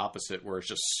polar opposite, where it's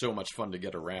just so much fun to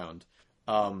get around.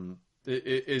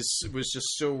 It was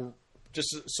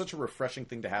just such a refreshing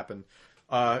thing to happen.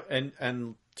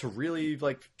 And to really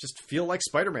like just feel like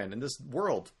Spider-Man in this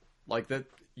world, like that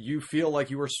you feel like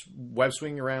you were web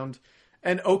swinging around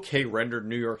an okay rendered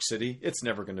New York City. It's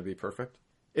never going to be perfect.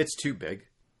 It's too big.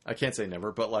 I can't say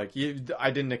never, but like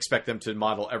I didn't expect them to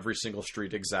model every single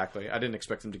street exactly. I didn't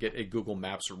expect them to get a Google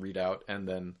Maps readout and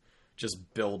then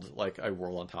just build like a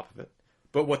world on top of it.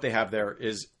 But what they have there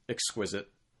is exquisite.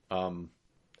 And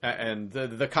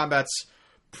the combat's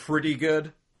pretty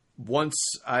good. Once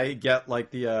I get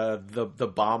like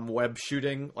the bomb web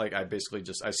shooting, like I basically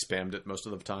I spammed it most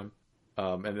of the time.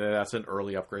 And then that's an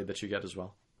early upgrade that you get as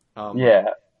well.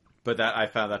 But that I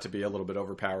found that to be a little bit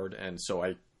overpowered, and so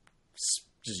I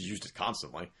just used it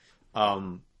constantly.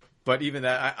 But even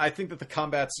that, I think that the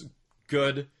combat's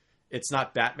good. It's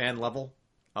not Batman level,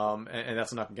 and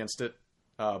that's not against it.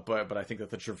 But I think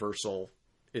that the traversal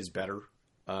is better.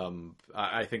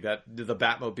 I think that the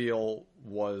Batmobile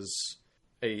was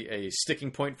a sticking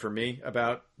point for me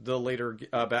about the later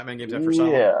Batman games after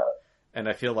Solid. Yeah. And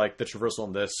I feel like the traversal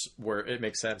in this, where it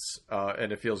makes sense,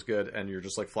 and it feels good, and you're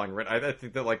just like flying around. I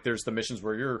think that like there's the missions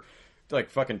where you're like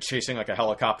fucking chasing like a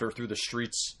helicopter through the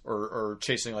streets, or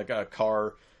chasing like a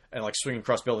car and like swinging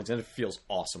across buildings, and it feels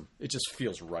awesome. It just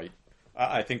feels right.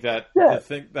 I think that the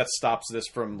thing that stops this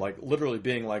from like literally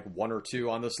being like 1 or 2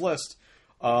 on this list,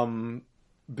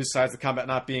 besides the combat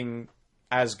not being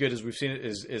as good as we've seen it,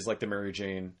 is like the Mary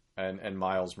Jane and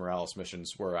Miles Morales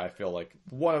missions, where I feel like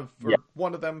one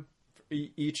of them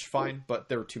each fine, but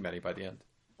there were too many by the end.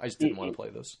 I just didn't want to play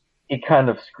those. It kind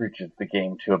of screeches the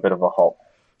game to a bit of a halt.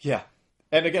 Yeah.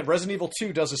 And again, Resident Evil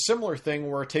 2 does a similar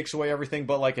thing where it takes away everything,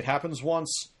 but like it happens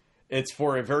once. It's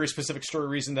for a very specific story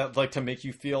reason, that like to make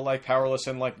you feel like powerless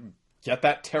and like get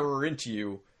that terror into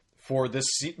you for this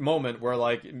moment where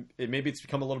like maybe it's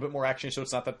become a little bit more action, so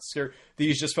it's not that scary.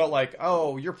 These just felt like,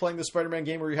 oh, you're playing the Spider-Man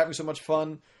game where you're having so much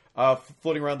fun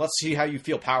floating around. Let's see how you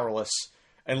feel powerless.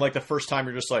 And like the first time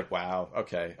you're just like, wow,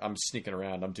 okay, I'm sneaking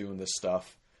around, I'm doing this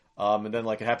stuff. And then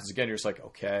like it happens again, you're just like,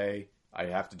 okay, I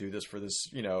have to do this for this,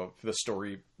 for the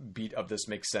story beat of this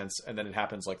makes sense. And then it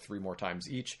happens like 3 more times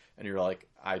each, and you're like,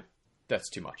 that's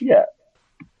too much. Yeah.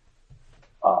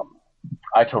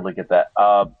 I totally get that.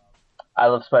 I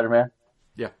love Spider-Man.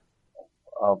 Yeah.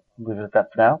 I'll leave it at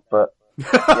that for now, but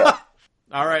yeah.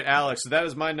 All right, Alex, so that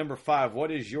is my number 5.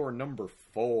 What is your number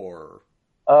 4?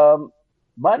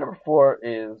 My number 4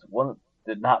 is one that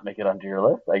did not make it onto your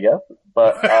list, I guess,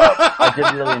 but I did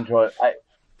really enjoy it.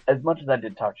 As much as I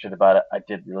did talk shit about it, I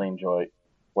did really enjoy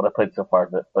what I played so far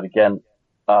of it. But again,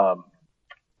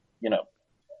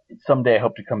 someday I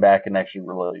hope to come back and actually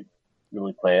really,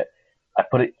 really play it. I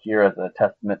put it here as a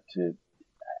testament to,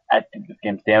 I think this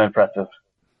game's damn impressive.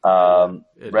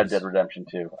 Red Dead Redemption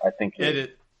 2. I think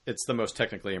it's the most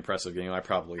technically impressive game I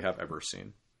probably have ever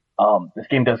seen. This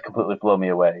game does completely blow me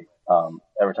away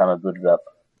every time I boot it up.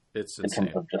 It's in insane.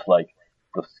 terms of just like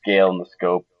the scale and the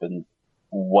scope and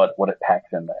what it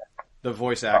packs in there. The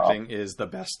voice acting is the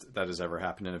best that has ever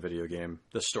happened in a video game.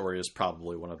 The story is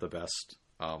probably one of the best,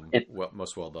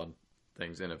 most well done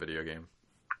things in a video game.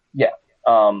 Yeah,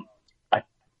 I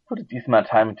put a decent amount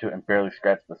of time into it and barely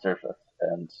scratched the surface.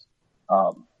 And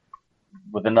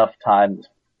with enough time, this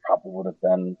probably would have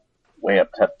been way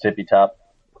up tippy top.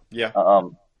 Yeah.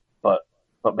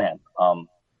 But man,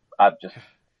 I'm just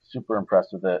super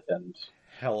impressed with it, and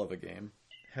hell of a game.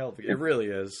 It really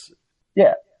is.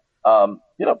 Yeah.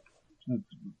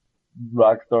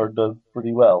 Rockstar does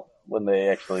pretty well when they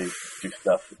actually do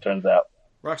stuff, it turns out.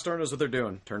 Rockstar knows what they're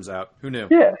doing, turns out. Who knew?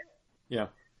 Yeah. Yeah.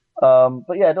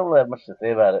 But yeah, I don't really have much to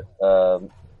say about it.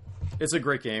 It's a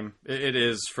great game. It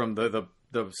is, from the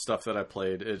stuff that I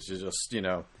played. It's just,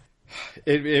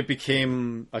 it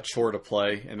became a chore to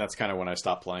play, and that's kind of when I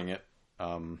stopped playing it.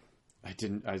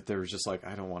 There was just like,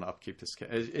 I don't want to upkeep this game.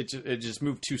 It just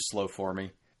moved too slow for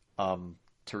me,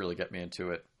 to really get me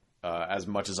into it, as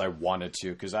much as I wanted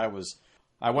to. Cause I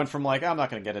went from like, I'm not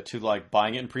going to get it, to like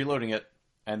buying it and preloading it.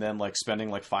 And then like spending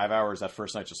like 5 hours that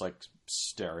first night, just like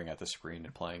staring at the screen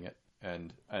and playing it.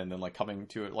 And then like coming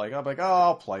to it, like, I'm like, oh,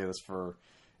 I'll play this for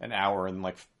an hour, and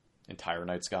like entire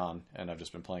night's gone. And I've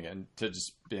just been playing it, and to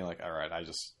just being like, all right,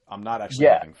 I'm not actually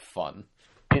having fun.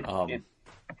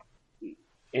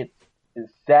 It is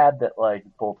sad that like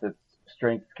both its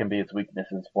strengths can be its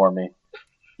weaknesses for me.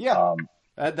 Yeah,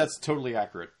 That's totally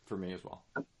accurate for me as well.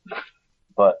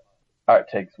 But all right,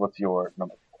 Tiggs, what's your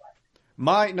number 4?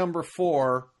 My number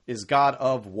 4 is God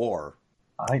of War.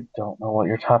 I don't know what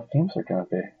your top games are going to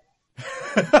be.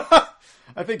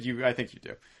 I think you do. I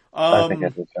think I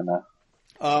do too now.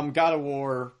 God of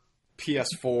War,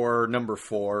 PS4, number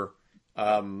 4.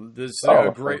 This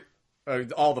great,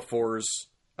 all the 4s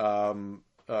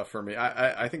for me.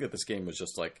 I think that this game was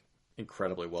just like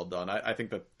incredibly well done. I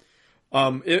think that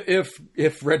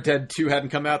if Red Dead 2 hadn't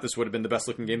come out, this would have been the best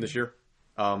looking game this year.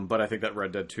 But I think that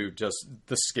Red Dead 2, just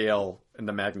the scale and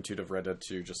the magnitude of Red Dead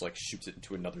 2 just like shoots it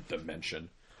into another dimension.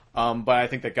 But I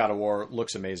think that God of War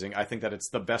looks amazing. I think that it's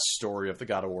the best story of the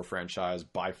God of War franchise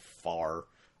by far.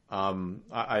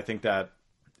 I think that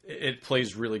it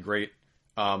plays really great.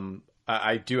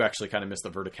 I do actually kind of miss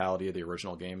the verticality of the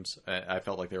original games. I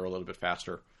felt like they were a little bit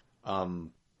faster.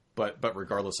 But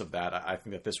regardless of that, I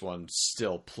think that this one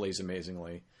still plays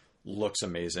amazingly, looks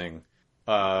amazing.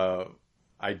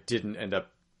 I didn't end up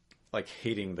like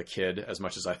hating the kid as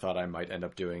much as I thought I might end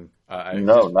up doing.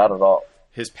 No, not at all.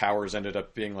 His powers ended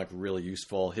up being like really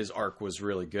useful. His arc was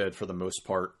really good for the most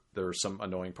part. There were some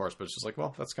annoying parts, but it's just like,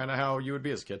 well, that's kind of how you would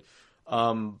be as a kid.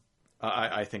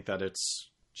 I think that it's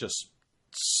just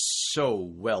so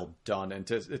well done, and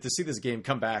to see this game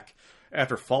come back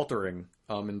after faltering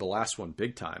in the last one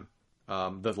big time.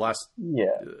 The last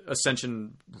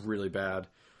Ascension really bad.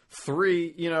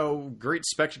 3, great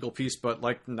spectacle piece, but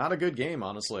like not a good game,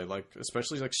 honestly. Like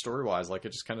especially like story wise, like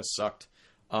it just kind of sucked.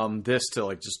 This to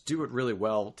like just do it really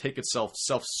well, take itself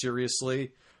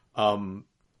seriously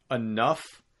enough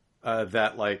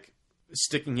that like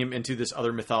sticking him into this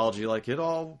other mythology, like it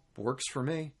all works for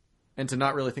me, and to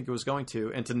not really think it was going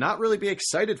to, and to not really be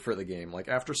excited for the game. Like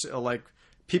after like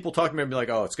people talking about me like,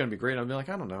 oh, it's going to be great. I'll be like,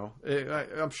 I don't know.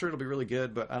 I'm sure it'll be really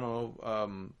good, but I don't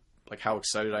know like how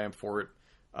excited I am for it.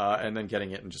 And then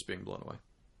getting it and just being blown away.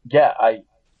 Yeah,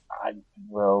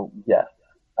 yes,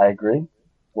 I agree.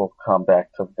 We'll come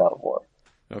back to God of War.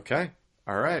 Okay.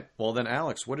 All right. Well then,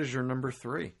 Alex, what is your number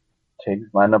 3? Tiggs,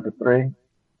 my number 3,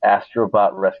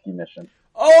 Astrobot Rescue Mission.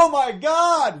 Oh my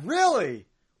God! Really?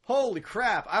 Holy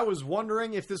crap! I was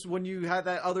wondering if this, when you had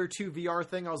that other 2 VR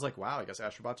thing, I was like, wow, I guess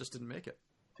Astrobot just didn't make it.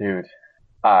 Dude,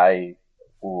 I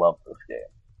love this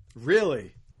game.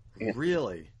 Really? It's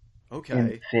really?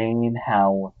 Okay. Insane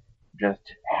how just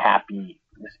happy,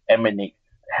 this emanates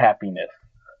happiness.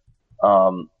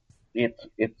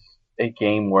 It's a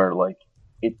game where like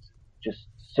it's just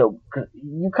so. Cause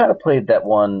you kind of played that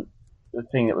one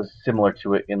thing that was similar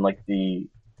to it in like the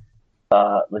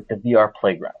VR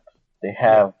playground. They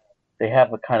have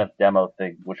a kind of demo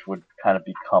thing which would kind of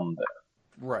become there.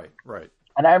 Right.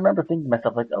 And I remember thinking to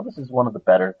myself like, oh, this is one of the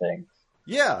better things.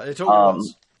 Yeah, it totally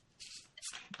was.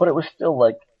 But it was still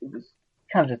like, it was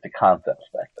kind of just a concept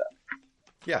back then.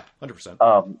 Yeah,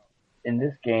 100%. In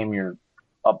this game, you're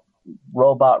a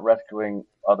robot rescuing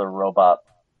other robots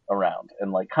around.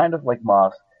 And like, kind of like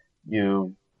Moss,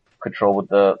 you control with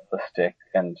the stick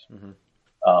and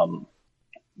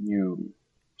you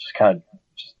just kind of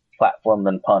just platform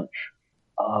and punch.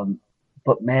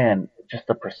 But man, just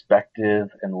the perspective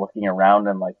and looking around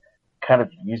and like kind of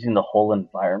using the whole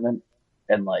environment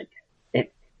and like,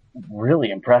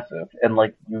 really impressive. And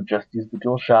like you just use the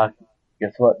DualShock.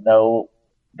 Guess what? No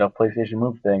PlayStation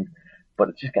Move thing, but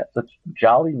it's just got such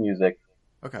jolly music.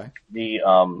 Okay. The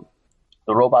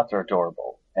robots are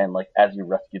adorable, and like as you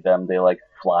rescue them, they like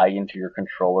fly into your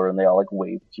controller and they all like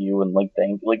wave to you and like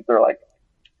they're like,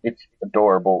 it's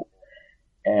adorable,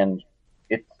 and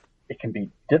it can be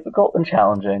difficult and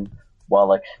challenging while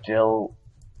like still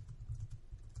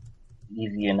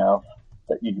easy enough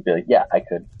that you could be like, yeah, I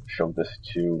could show this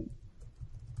to,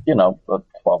 a 12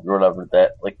 or whatever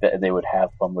that they would have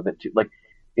fun with it too. Like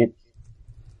it's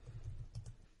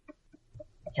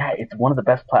one of the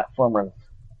best platformers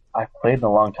I've played in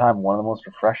a long time. One of the most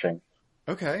refreshing.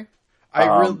 Okay.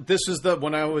 This is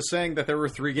when I was saying that there were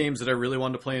 3 games that I really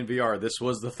wanted to play in VR. This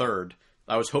was the 3rd.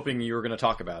 I was hoping you were going to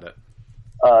talk about it.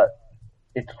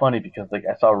 It's funny because like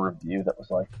I saw a review that was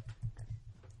like,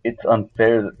 it's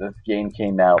unfair that this game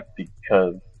came out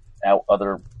because now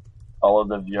all of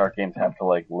the VR games have to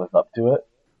like live up to it.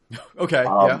 Okay,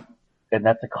 yeah. And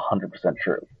that's like 100%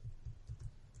 true.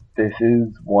 This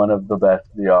is one of the best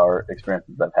VR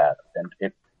experiences I've had, and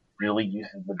it really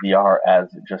uses the VR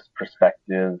as just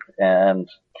perspective and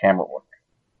camera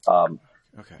work.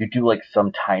 Okay. You do like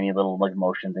some tiny little like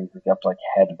motion things, like you have to like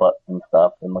headbutt and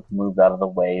stuff, and like move out of the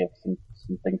way of some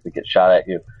things that get shot at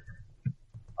you.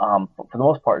 But for the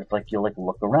most part, it's like you like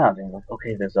look around and you're like,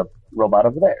 okay, there's a robot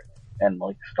over there, and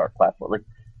like start platform. Like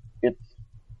it's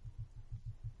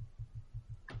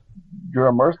you're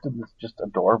immersed in this just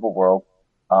adorable world.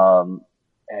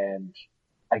 And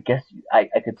I guess I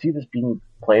could see this being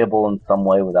playable in some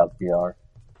way without VR,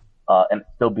 and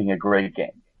still being a great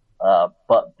game.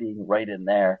 But being right in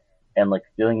there and like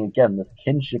feeling again this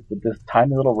kinship with this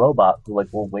tiny little robot who like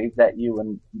will wave at you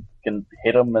and you can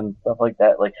hit him and stuff like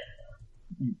that. Like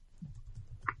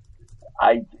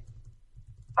I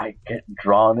I get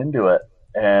drawn into it,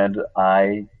 and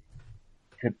I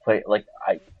could play like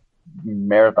I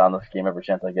marathon this game every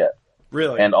chance I get,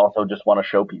 Really? and also just want to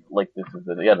show people like this is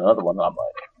yet another one. I'm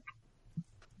like,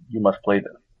 you must play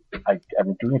this.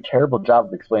 I'm doing a terrible job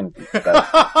of explaining to you guys.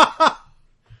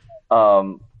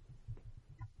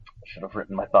 Should have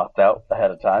written my thoughts out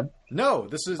ahead of time. No,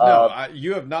 this is no.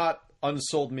 You have not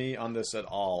unsold me on this at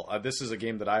all. This is a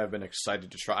game that I have been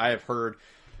excited to try. I have heard,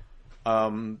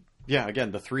 yeah.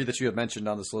 Again, the three that you have mentioned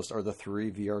on this list are the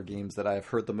three VR games that I have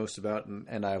heard the most about,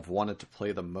 and I have wanted to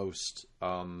play the most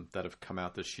that have come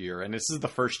out this year. And this is the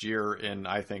first year in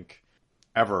I think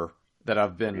ever that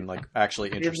I've been like actually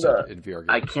interested in VR games.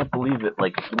 I can't believe it.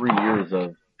 Like 3 years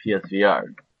of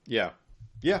PSVR. Yeah,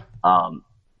 yeah.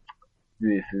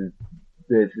 This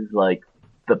is like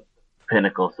the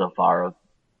pinnacle so far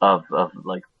of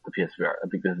like the PSVR. I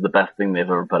think this is the best thing they've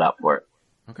ever put out for it.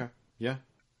 Okay. Yeah.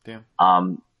 Damn.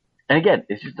 And again,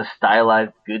 it's just a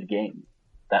stylized good game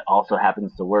that also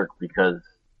happens to work because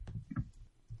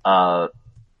VR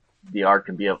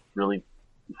can be a really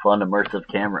fun immersive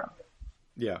camera.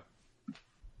 Yeah.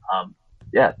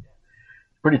 Yeah.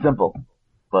 Pretty simple,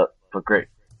 but great.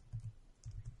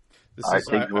 All right,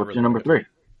 what's really your number three?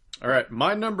 All right,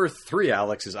 my number three,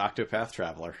 Alex, is Octopath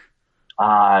Traveler.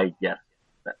 Yes,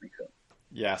 that makes sense.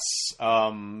 Yes,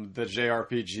 the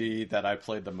JRPG that I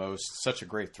played the most. Such a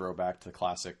great throwback to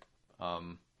classic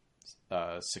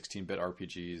 16-bit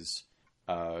RPGs.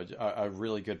 A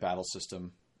really good battle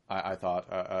system. I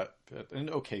thought an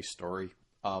okay story,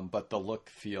 but the look,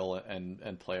 feel,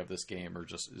 and play of this game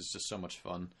is just so much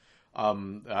fun.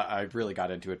 I really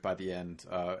got into it by the end.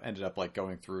 Ended up like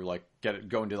going through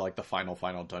going to like the final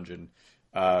dungeon,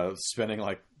 spending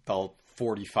like the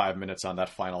 45 minutes on that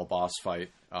final boss fight,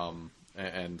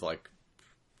 and like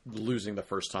losing the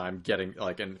first time, getting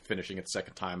like and finishing it the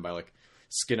second time by like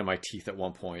skin of my teeth at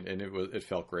one point, and it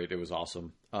felt great. It was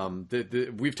awesome.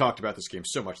 We've talked about this game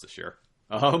so much this year,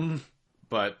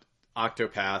 but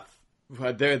Octopath,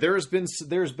 there's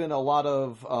been a lot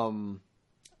of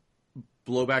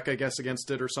blowback, I guess,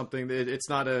 against it or something. It's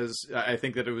not as I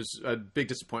think that it was a big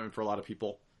disappointment for a lot of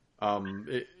people.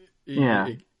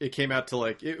 It came out to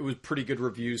like it was pretty good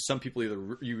reviews. Some people either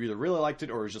really liked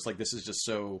it or it was just like this is just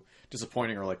so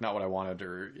disappointing or like not what I wanted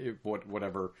or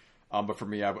whatever. But for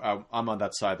me, I'm on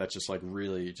that side that just like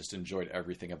really just enjoyed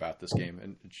everything about this game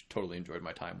and totally enjoyed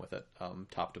my time with it,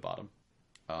 top to bottom.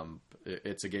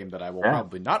 It's a game that I will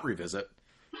probably not revisit,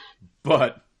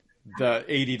 but the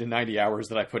 80 to 90 hours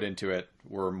that I put into it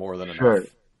were more than enough.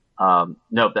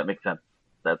 No, that makes sense.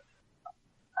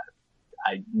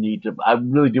 I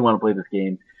really do want to play this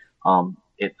game.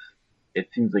 It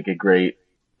seems like a great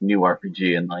new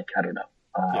RPG and like, I don't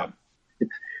know.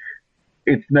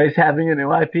 It's nice having a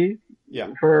new IP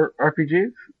for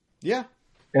RPGs. Yeah.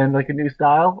 And like a new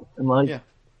style and like,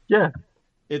 yeah.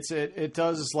 It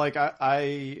does like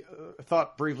I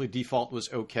thought Bravely Default was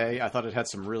okay. I thought it had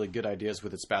some really good ideas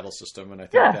with its battle system, and I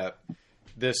think that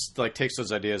this like takes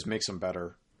those ideas, makes them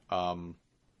better, and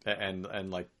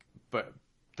like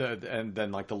and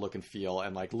then like the look and feel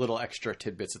and like little extra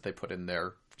tidbits that they put in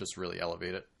there just really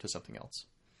elevate it to something else.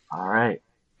 All right.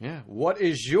 Yeah. What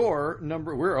is your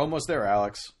number? We're almost there,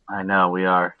 Alex. I know we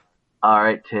are. All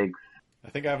right, Tiggs. I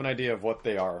think I have an idea of what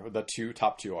they are. The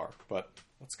top two are, but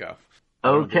let's go.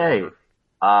 Okay.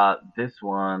 This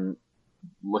one,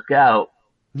 look out.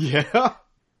 Yeah.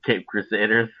 Cape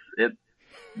Crusaders. It's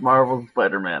Marvel's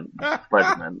Spider-Man.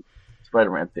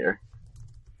 Spider-Man's here.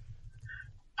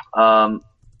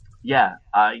 Yeah,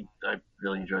 I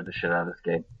really enjoyed the shit out of this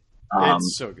game.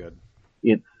 It's so good.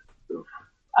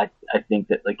 I think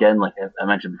that, again, like I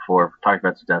mentioned before, talked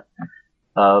about stuff,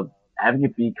 having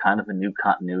it be kind of a new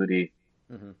continuity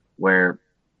where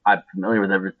I'm familiar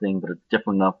with everything, but it's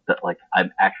different enough that like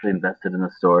I'm actually invested in the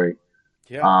story.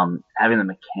 Yeah. Having the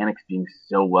mechanics being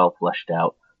so well fleshed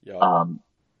out. Yeah.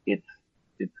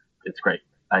 It's great.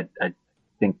 I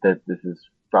think that this is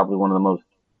probably one of the most,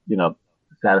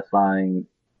 satisfying,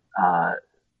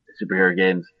 superhero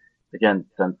games, again,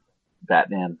 since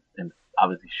Batman, and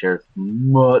obviously shares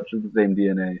much of the same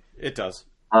DNA. It does.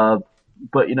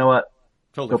 But you know what?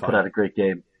 Totally They'll put out a great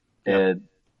game. Yep. And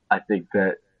I think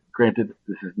that, granted,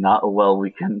 this is not a well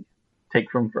we can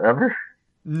take from forever.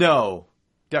 No,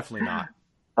 definitely not.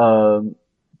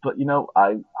 But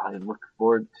I look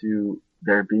forward to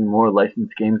there being more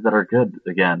licensed games that are good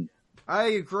again. I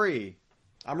agree.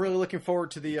 I'm really looking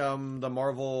forward to the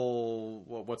Marvel.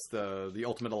 What's the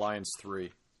Ultimate Alliance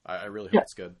 3? I really hope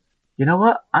it's good. You know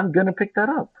what? I'm gonna pick that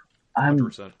up.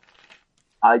 100%.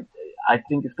 I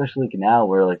think especially now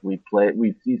where like we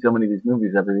see so many of these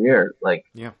movies every year. Like,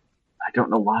 yeah, I don't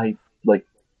know why. Like,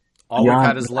 all we've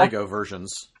had is Lego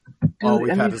versions. All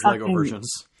we've had is Lego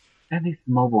versions. And these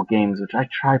mobile games, which I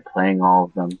try playing all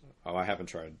of them. Oh, I haven't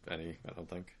tried any. I don't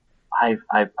think.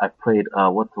 I've played.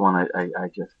 What's the one I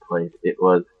just played? It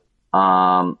was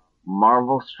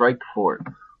Marvel Strike Force.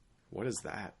 What is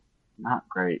that? Not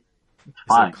great. It's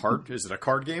fine. fine. Is it a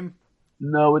card game?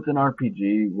 No, it's an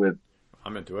RPG with.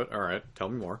 I'm into it. All right, tell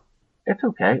me more. It's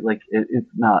okay. Like it's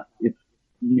not.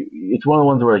 It's one of the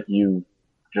ones where like you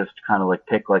just kind of like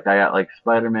pick. Like I got like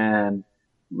Spider-Man,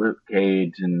 Luke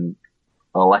Cage, and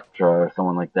Elektra or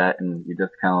someone like that, and you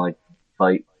just kind of like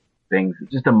fight things.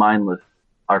 It's just a mindless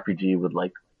RPG with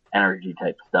like energy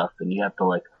type stuff, and you have to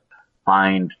like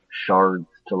find shards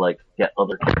to like get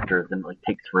other characters, and it like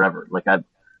takes forever. Like I've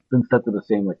been stuck with the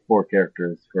same like 4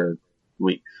 characters for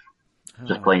weeks,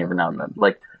 just playing every now and then.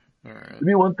 Like it'd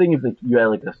be one thing if like you had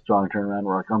like a strong turnaround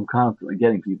where like I'm constantly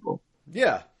getting people.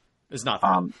 Yeah, it's not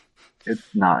that. It's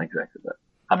not exactly that.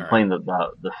 I'm playing the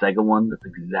Sega one that's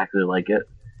exactly like it,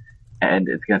 and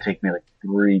it's gonna take me like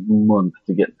 3 months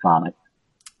to get Sonic.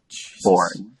 Jesus.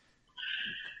 Boring.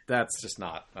 That's just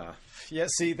not. Yeah,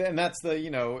 see, and that's the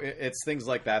it's things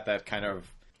like that kind of.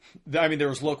 I mean, there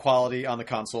was low quality on the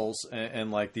consoles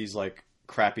and like these like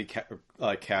crappy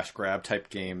cash grab type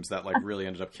games that like really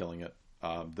ended up killing it,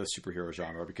 the superhero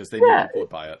genre, because they knew people would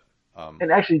buy it.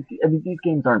 And actually, I mean, these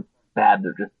games aren't bad;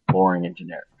 they're just boring and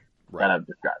generic. Right. That I've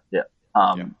described. Yeah.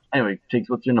 Anyway, Chase,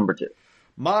 what's your number 2?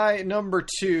 My number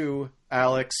 2,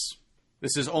 Alex.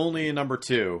 This is only a number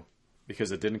 2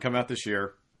 because it didn't come out this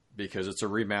year, because it's a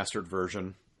remastered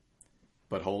version.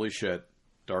 But holy shit,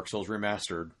 Dark Souls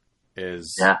Remastered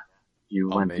is you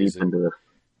amazing. Went deep into this.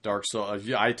 Dark Souls.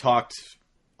 I talked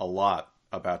a lot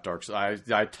about Dark Souls.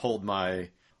 I told my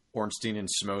Ornstein and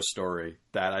Smo story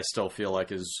that I still feel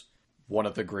like is one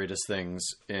of the greatest things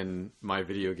in my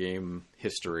video game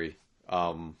history.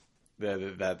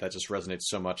 That just resonates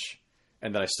so much,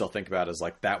 and that I still think about as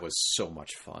like that was so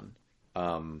much fun.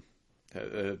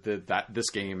 This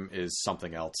game is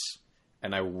something else,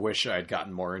 and I wish I had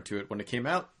gotten more into it when it came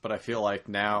out. But I feel like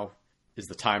now is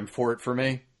the time for it for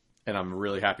me, and I'm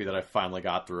really happy that I finally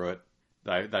got through it.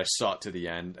 That I saw it to the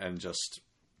end, and just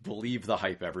believe the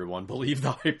hype, everyone. Believe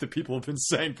the hype that people have been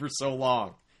saying for so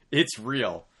long. It's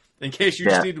real. In case you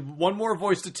just need one more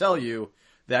voice to tell you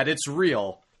that it's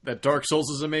real, that Dark Souls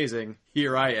is amazing,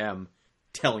 here I am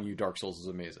telling you Dark Souls is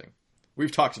amazing.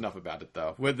 We've talked enough about it,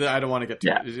 though. I don't want to get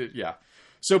too... Yeah.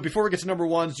 So before we get to number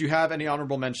 1s, do you have any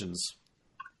honorable mentions?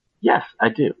 Yes, I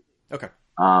do. Okay.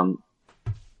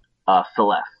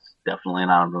 Celeste. Definitely an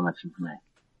honorable mention for me.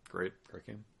 Great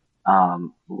game.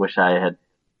 Wish I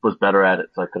was better at it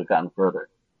so I could have gotten further.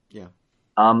 Yeah.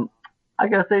 I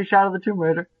gotta say, Shadow of the Tomb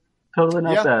Raider. Totally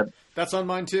not bad. That's on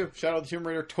mine too. Shadow of the Tomb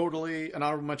Raider, totally an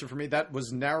honorable mention for me. That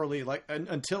was narrowly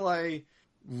until I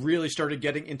really started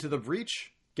getting into the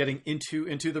Breach, Shadow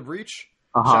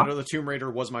of the Tomb Raider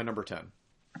was my number 10.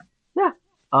 Yeah.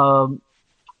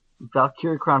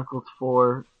 Valkyria Chronicles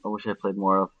 4. I wish I played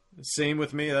more of. Same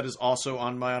with me. That is also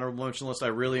on my honorable mention list. I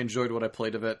really enjoyed what I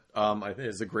played of it.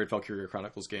 It's a great Valkyria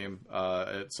Chronicles game.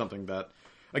 It's something that,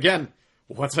 again,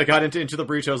 once I got into the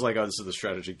Breach, I was like, oh, this is the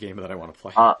strategy game that I want to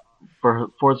play. For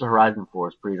Forza Horizon 4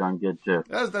 is pretty darn good, too.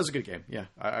 That's a good game. Yeah,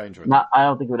 I enjoyed it. I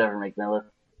don't think it would ever make my list.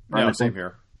 No, same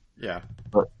here. Yeah.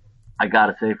 But I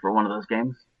gotta say, for one of those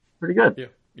games, pretty good.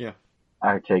 Yeah.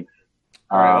 All right, Chase.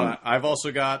 I've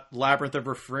also got Labyrinth of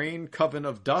Refrain, Coven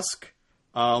of Dusk,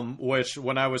 which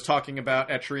when I was talking about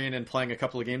Etrian and playing a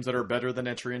couple of games that are better than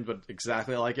Etrian, but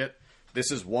exactly like it,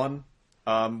 this is one,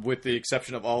 with the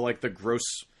exception of all like the gross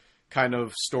kind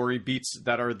of story beats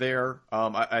that are there.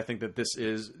 I think that this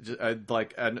is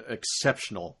like an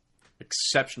exceptional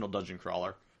dungeon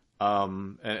crawler,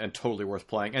 and totally worth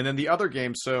playing. And then the other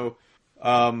game, so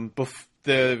Into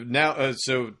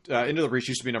the Breach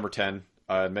used to be number 10.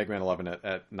 Mega Man 11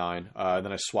 at 9. And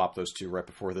then I swapped those two right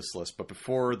before this list. But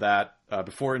before that,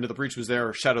 before Into the Breach was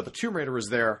there, Shadow of the Tomb Raider was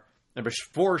there. And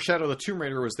before Shadow of the Tomb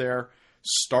Raider was there,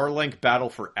 Starlink Battle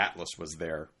for Atlas was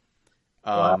there.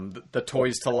 The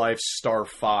Toys to Life Star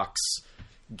Fox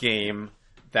game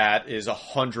that is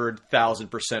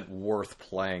 100,000% worth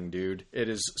playing, dude. It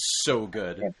is so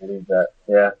good. I can't believe that.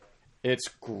 Yeah. It's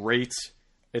great.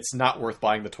 It's not worth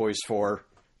buying the toys for,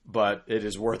 but it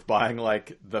is worth buying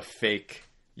like the fake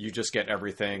you just get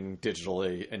everything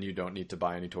digitally and you don't need to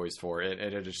buy any toys for it.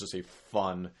 And it is just a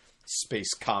fun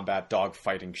space combat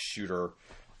dogfighting shooter,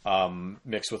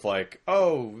 mixed with like,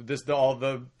 what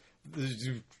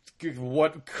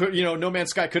could, No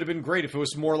Man's Sky could have been great if it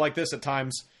was more like this at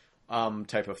times,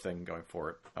 type of thing going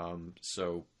for it.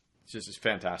 So it's just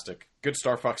fantastic. Good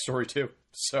Star Fox story too.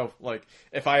 So like,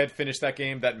 if I had finished that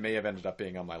game, that may have ended up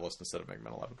being on my list instead of Mega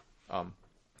Man 11.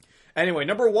 Anyway,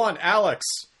 number 1, Alex.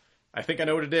 I think I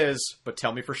know what it is, but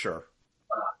tell me for sure.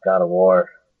 God of War.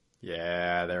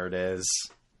 Yeah, there it is.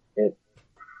 It's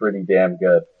pretty damn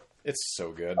good. It's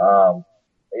so good.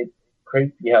 It's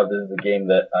crazy how this is a game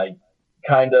that I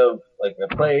kind of I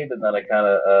played and then I kind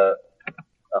of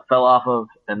fell off of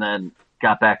and then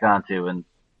got back onto. And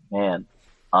man,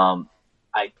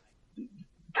 I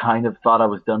kind of thought I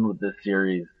was done with this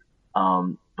series,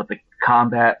 but the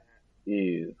combat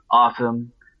is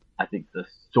awesome. I think the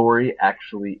story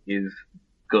actually is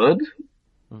good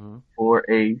for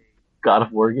a God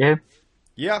of War game.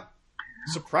 Yeah,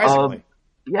 surprisingly.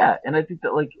 Yeah, and I think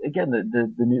that again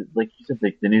the new, like you said,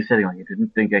 the new setting. I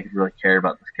didn't think I could really care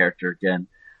about this character again,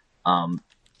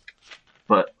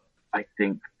 but I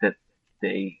think that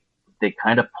they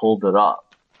kind of pulled it off.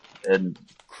 And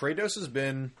Kratos has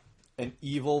been an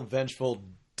evil, vengeful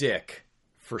dick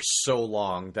for so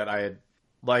long that I had.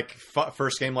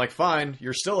 First game, fine,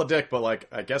 you're still a dick, but,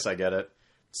 I guess I get it.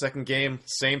 Second game,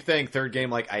 same thing. Third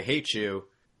game, I hate you.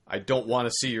 I don't want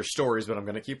to see your stories, but I'm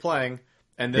going to keep playing.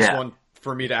 And this one,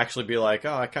 for me to actually be I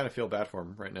kind of feel bad for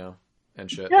him right now.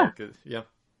 And shit. Yeah.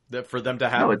 For them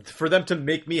to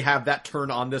make me have that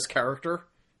turn on this character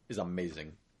is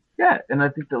amazing. Yeah, and I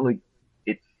think that,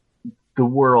 the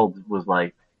world was,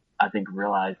 I think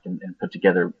realized and put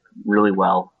together really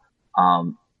well.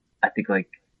 I think,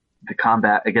 the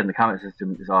combat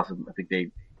system is awesome.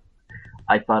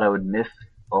 I thought I would miss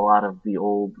a lot of the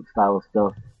old style of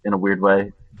stuff in a weird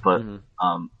way, but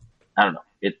I don't know.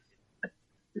 It's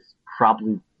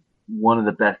probably one of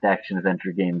the best action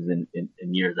adventure games in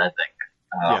years, I think.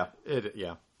 It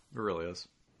really is.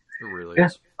 It really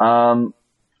is. I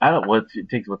don't know. What's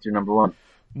your number 1?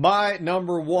 My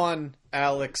number 1,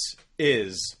 Alex,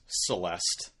 is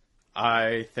Celeste.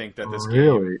 I think that this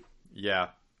game... Yeah.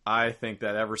 I think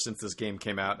that ever since this game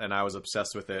came out and I was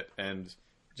obsessed with it and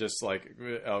just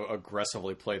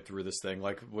aggressively played through this thing,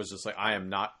 was just I am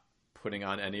not putting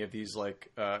on any of these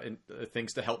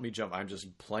things to help me jump. I'm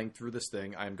just playing through this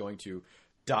thing. I'm going to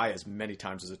die as many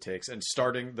times as it takes. And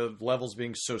starting the levels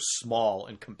being so small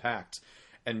and compact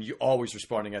and you always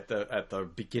responding at the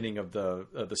beginning of the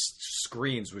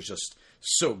screens was just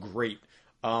so great.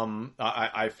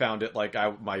 I found it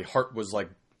my heart was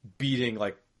beating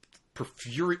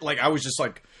fury, I was just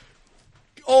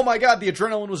oh my god, the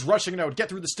adrenaline was rushing and I would get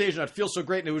through the stage and I'd feel so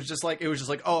great and it was just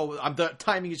the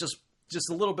timing is just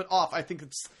a little bit off. I think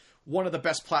it's one of the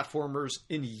best platformers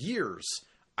in years.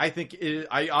 I think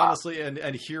honestly, and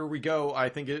here we go, I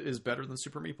think it is better than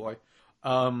Super Meat Boy.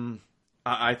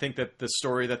 I think that the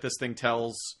story that this thing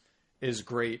tells is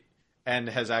great and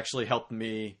has actually helped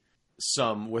me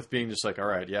some with being just all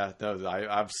right, yeah, no,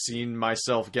 I've seen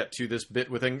myself get to this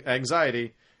bit with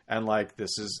anxiety. And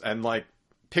this is, and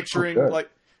picturing,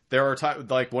 there are times,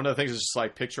 one of the things is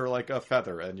just picture a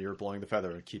feather and you're blowing the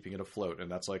feather and keeping it afloat.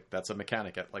 And that's a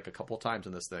mechanic at a couple of times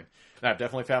in this thing. And I've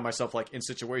definitely found myself in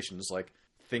situations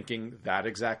thinking that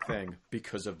exact thing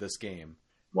because of this game.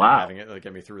 Wow. Having it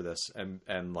get me through this. And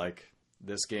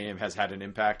this game has had an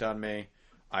impact on me.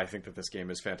 I think that this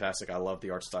game is fantastic. I love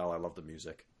the art style. I love the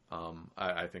music.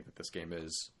 I think that this game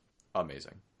is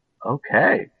amazing.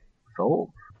 Okay.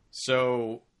 Sold.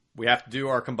 So we have to do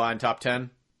our combined top 10,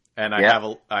 and I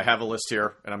have a list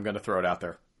here, and I'm going to throw it out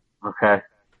there. Okay.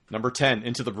 Number 10,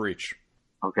 Into the Breach.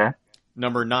 Okay.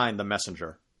 Number 9, The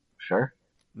Messenger. Sure.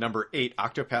 Number 8,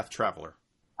 Octopath Traveler.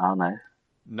 Oh, nice.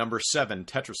 Number 7,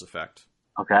 Tetris Effect.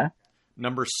 Okay.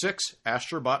 Number 6,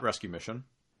 Astrobot Rescue Mission.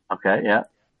 Okay, yeah.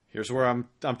 Here's where I'm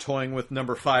toying with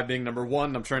number 5 being number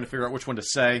 1. I'm trying to figure out which one to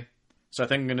say, so I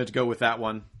think I'm going to go with that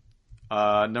one.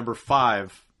 Number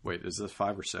 5... Wait, is this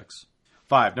 5 or 6?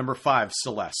 5. Number 5,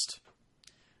 Celeste.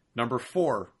 Number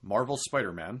 4, Marvel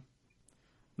Spider-Man.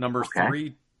 Number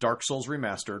 3, Dark Souls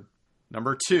Remastered.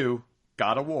 Number 2,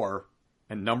 God of War.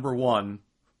 And number 1,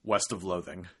 West of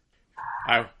Loathing.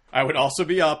 I would also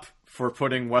be up for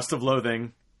putting West of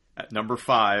Loathing at number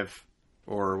 5.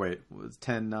 Or wait, was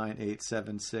 10, 9, 8,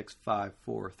 7, 6, 5,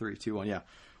 4, 3, 2, 1. Yeah.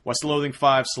 West of Loathing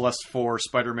 5, Celeste 4,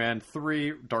 Spider-Man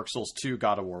 3, Dark Souls 2,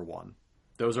 God of War 1.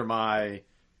 Those are my...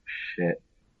 Shit.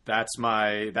 That's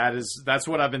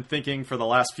what I've been thinking for the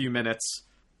last few minutes.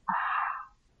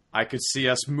 I could see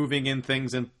us moving in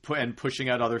things and pushing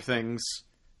out other things.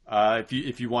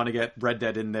 If you want to get Red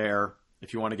Dead in there,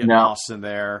 if you want to get No. Moss in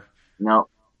there, No,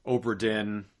 Obra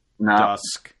Dinn, no,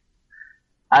 Dusk.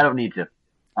 I don't need to.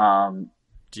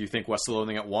 Do you think West of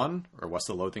Loathing at 1 or West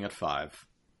of Loathing at 5?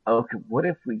 Okay, what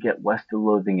if we get West of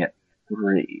Loathing at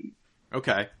 3,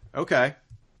 Okay.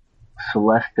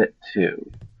 Celeste at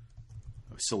 2,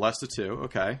 Celeste at 2,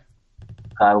 okay.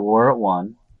 God of War at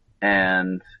 1,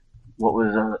 and what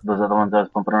was those other ones I was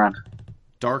bumping around?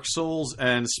 Dark Souls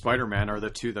and Spider-Man are the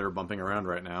 2 that are bumping around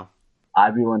right now.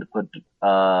 I'd be willing to put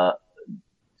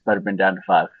Spider-Man down to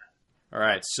 5. All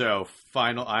right, so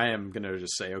I am going to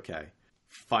just say, okay.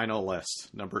 Final list.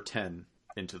 Number 10,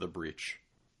 Into the Breach.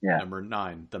 Yeah. Number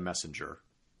 9, The Messenger.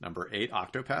 Number 8,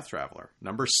 Octopath Traveler.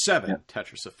 Number 7, Yeah.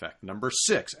 Tetris Effect. Number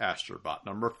 6, Astrobot.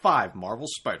 Number 5, Marvel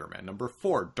Spider-Man. Number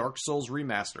 4, Dark Souls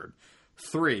Remastered.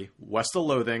 3, West of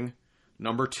Loathing.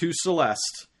 Number 2,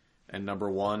 Celeste. And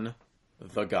number 1,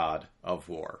 The God of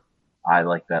War. I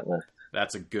like that list.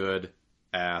 That's a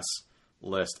good-ass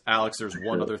list. Alex, there's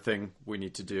one other thing we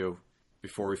need to do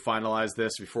before we finalize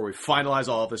this, before we finalize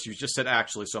all of this. You just said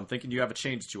actually, so I'm thinking you have a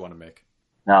change that you want to make.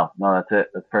 No, that's it.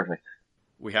 That's perfect.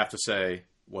 We have to say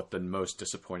what the most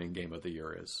disappointing game of the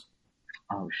year is.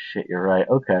 Oh, shit, you're right.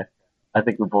 Okay. I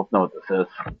think we both know what this is.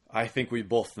 I think we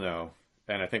both know,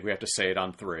 and I think we have to say it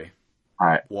on 3. All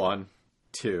right. 1,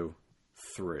 2,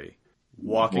 3.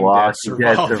 Walking Dead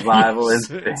Dead Survival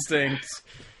Instinct. Instinct.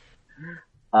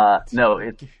 No,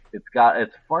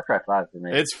 it's Far Cry 5 for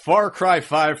me. It's Far Cry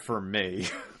 5 for me.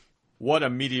 What a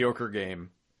mediocre game.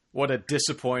 What a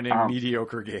disappointing,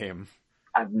 mediocre game.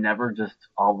 I've never just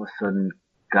all of a sudden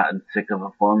gotten sick of a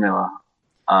formula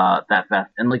that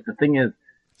fast. And like the thing is,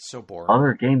 So boring.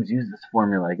 other games use this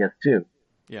formula, I guess, too.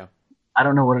 Yeah. I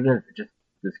don't know what it is. It just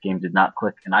this game did not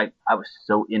click, and I was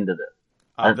so into this.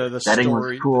 The setting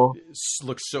story was cool.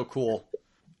 Looks so cool.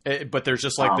 But there's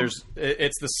just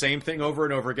it's the same thing over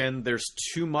and over again. There's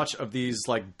too much of these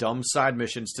like dumb side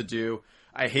missions to do.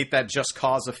 I hate that just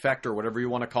cause effect or whatever you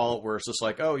want to call it, where it's just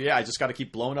like, oh yeah, I just got to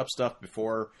keep blowing up stuff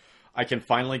before I can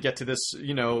finally get to this,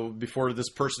 before this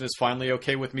person is finally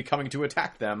okay with me coming to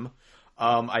attack them.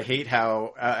 I hate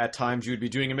how at times you would be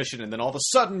doing a mission and then all of a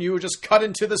sudden you would just cut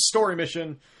into the story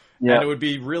mission and it would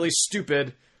be really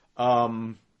stupid.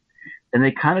 And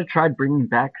they kind of tried bringing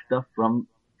back stuff from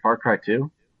Far Cry 2.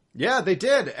 Yeah, they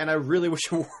did, and I really wish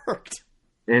it worked.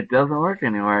 It doesn't work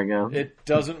anymore, I guess. It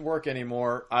doesn't work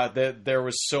anymore. There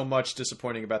was so much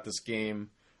disappointing about this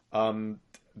game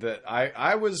that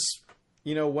I was,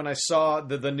 when I saw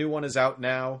the new one is out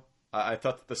now, I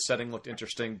thought that the setting looked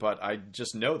interesting, but I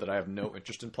just know that I have no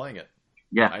interest in playing it.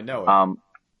 Yeah. I know it.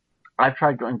 I've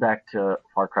tried going back to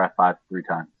Far Cry 5 3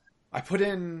 times. I put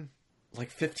in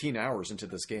like 15 hours into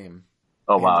this game.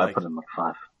 Oh, wow. And, I put in like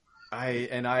 5.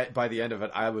 By the end of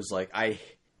it, I was like,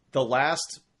 the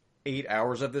last 8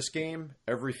 hours of this game,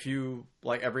 every 30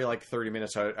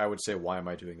 minutes, I would say, why am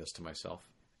I doing this to myself?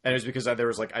 And it was because I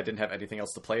didn't have anything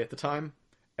else to play at the time.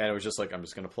 And it was just like, I'm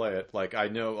just going to play it. Like, I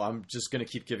know I'm just going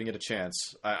to keep giving it a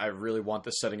chance. I really want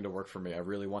this setting to work for me. I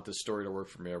really want this story to work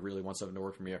for me. I really want something to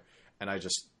work for me. And I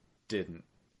just didn't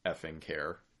effing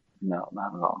care. No,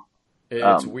 not at all.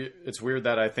 It's weird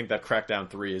that I think that Crackdown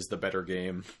 3 is the better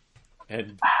game.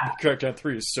 And Crackdown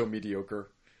 3 is so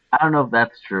mediocre. I don't know if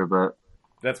that's true, but...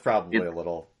 That's probably a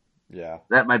little... Yeah.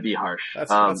 That might be harsh.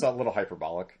 That's a little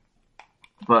hyperbolic.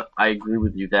 But I agree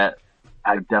with you that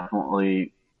I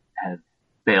definitely have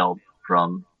failed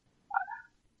from...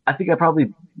 I think I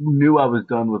probably knew I was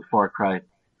done with Far Cry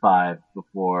 5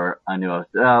 before I knew I was...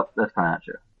 Oh, that's probably not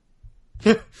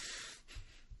true.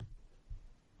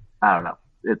 I don't know.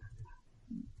 It's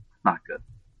not good.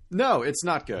 No, it's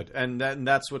not good, and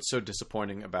that's what's so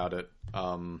disappointing about it.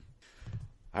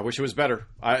 I wish it was better.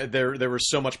 There was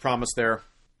so much promise there.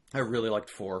 I really liked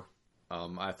 4.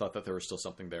 I thought that there was still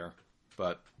something there,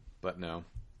 but no.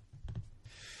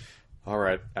 All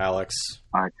right, Alex.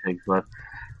 All right, Tiggs, let's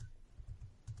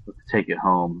take it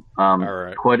home. All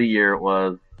right. Quite a year it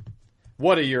was.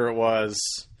 What a year it was.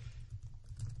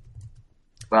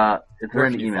 Is there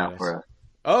an email for us?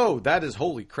 Oh, that is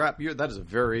holy crap. That is a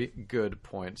very good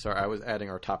point. Sorry, I was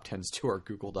adding our top 10s to our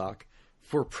Google Doc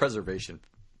for preservation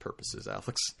purposes,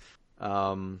 Alex.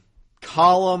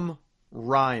 Column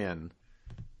Ryan.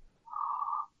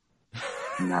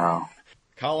 No.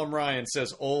 Column Ryan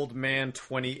says Old Man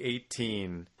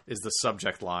 2018 is the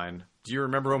subject line. Do you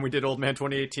remember when we did Old Man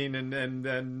 2018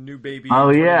 and New Baby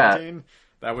 2018? Yeah.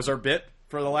 That was our bit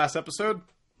for the last episode?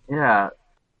 Yeah.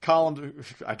 Column,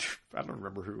 I don't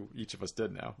remember who each of us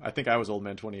did now. I think I was Old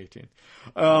Man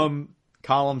 2018.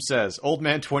 Column says, Old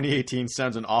Man 2018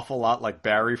 sounds an awful lot like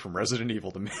Barry from Resident Evil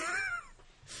to me.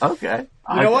 Okay.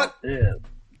 You know what? Yeah.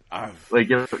 Wait,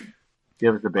 give us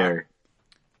a berry.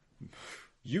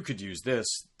 You could use this.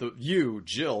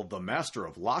 Jill, the master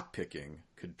of lockpicking,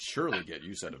 could surely get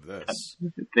use out of this. I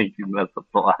think you messed up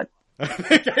a lot. I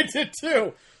think I did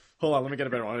too. Hold on, let me get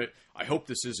a better one. I hope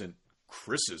this isn't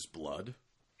Chris's blood.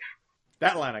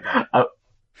 That line I got.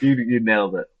 You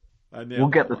nailed it. We'll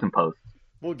get this in post.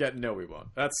 No, we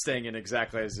won't. That's staying in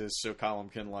exactly as is, so Colin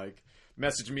can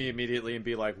message me immediately and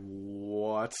be like,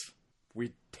 "What?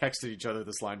 We texted each other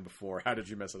this line before. How did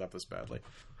you mess it up this badly?"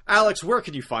 Alex, where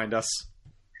can you find us?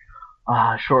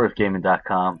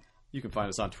 Shortwithgaming.com. You can find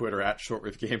us on Twitter at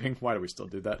shortwithgaming. Why do we still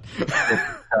do that?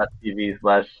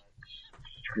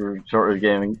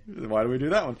 TV/shortwithgaming. Why do we do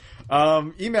that one?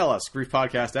 Email us,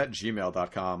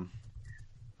 griefpodcast@gmail.com.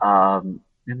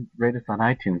 And rate us on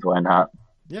iTunes, why not?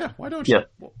 Yeah, why don't you?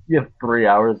 You have 3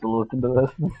 hours to listen to this.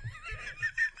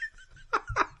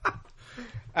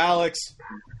 Alex,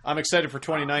 I'm excited for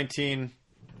 2019. It's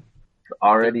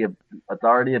already a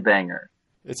banger.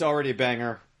 It's already a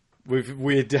banger.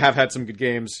 We have had some good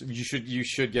games. You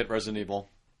should get Resident Evil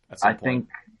at some point.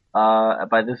 I think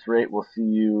by this rate we'll see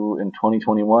you in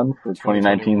 2021 for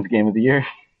 2019's Game of the Year.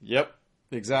 Yep,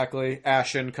 exactly.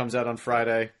 Ashen comes out on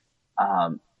Friday.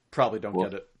 Probably don't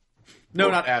get it. No,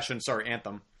 not Ashen. Sorry,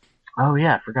 Anthem. Oh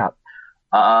yeah, I forgot.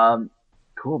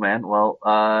 Cool, man. Well,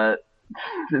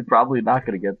 probably not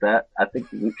going to get that. I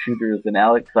think Loot Shooters and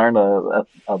Alex aren't a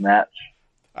match.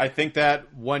 I think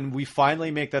that when we finally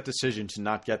make that decision to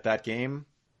not get that game,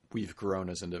 we've grown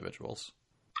as individuals.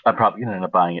 I'm probably going to end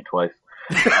up buying it twice.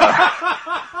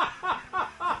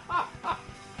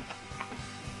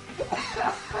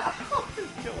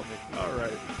 Killing me. All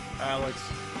right, Alex.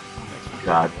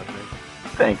 God.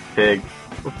 Thanks, Pig.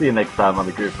 We'll see you next time on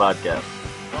the Grief Podcast.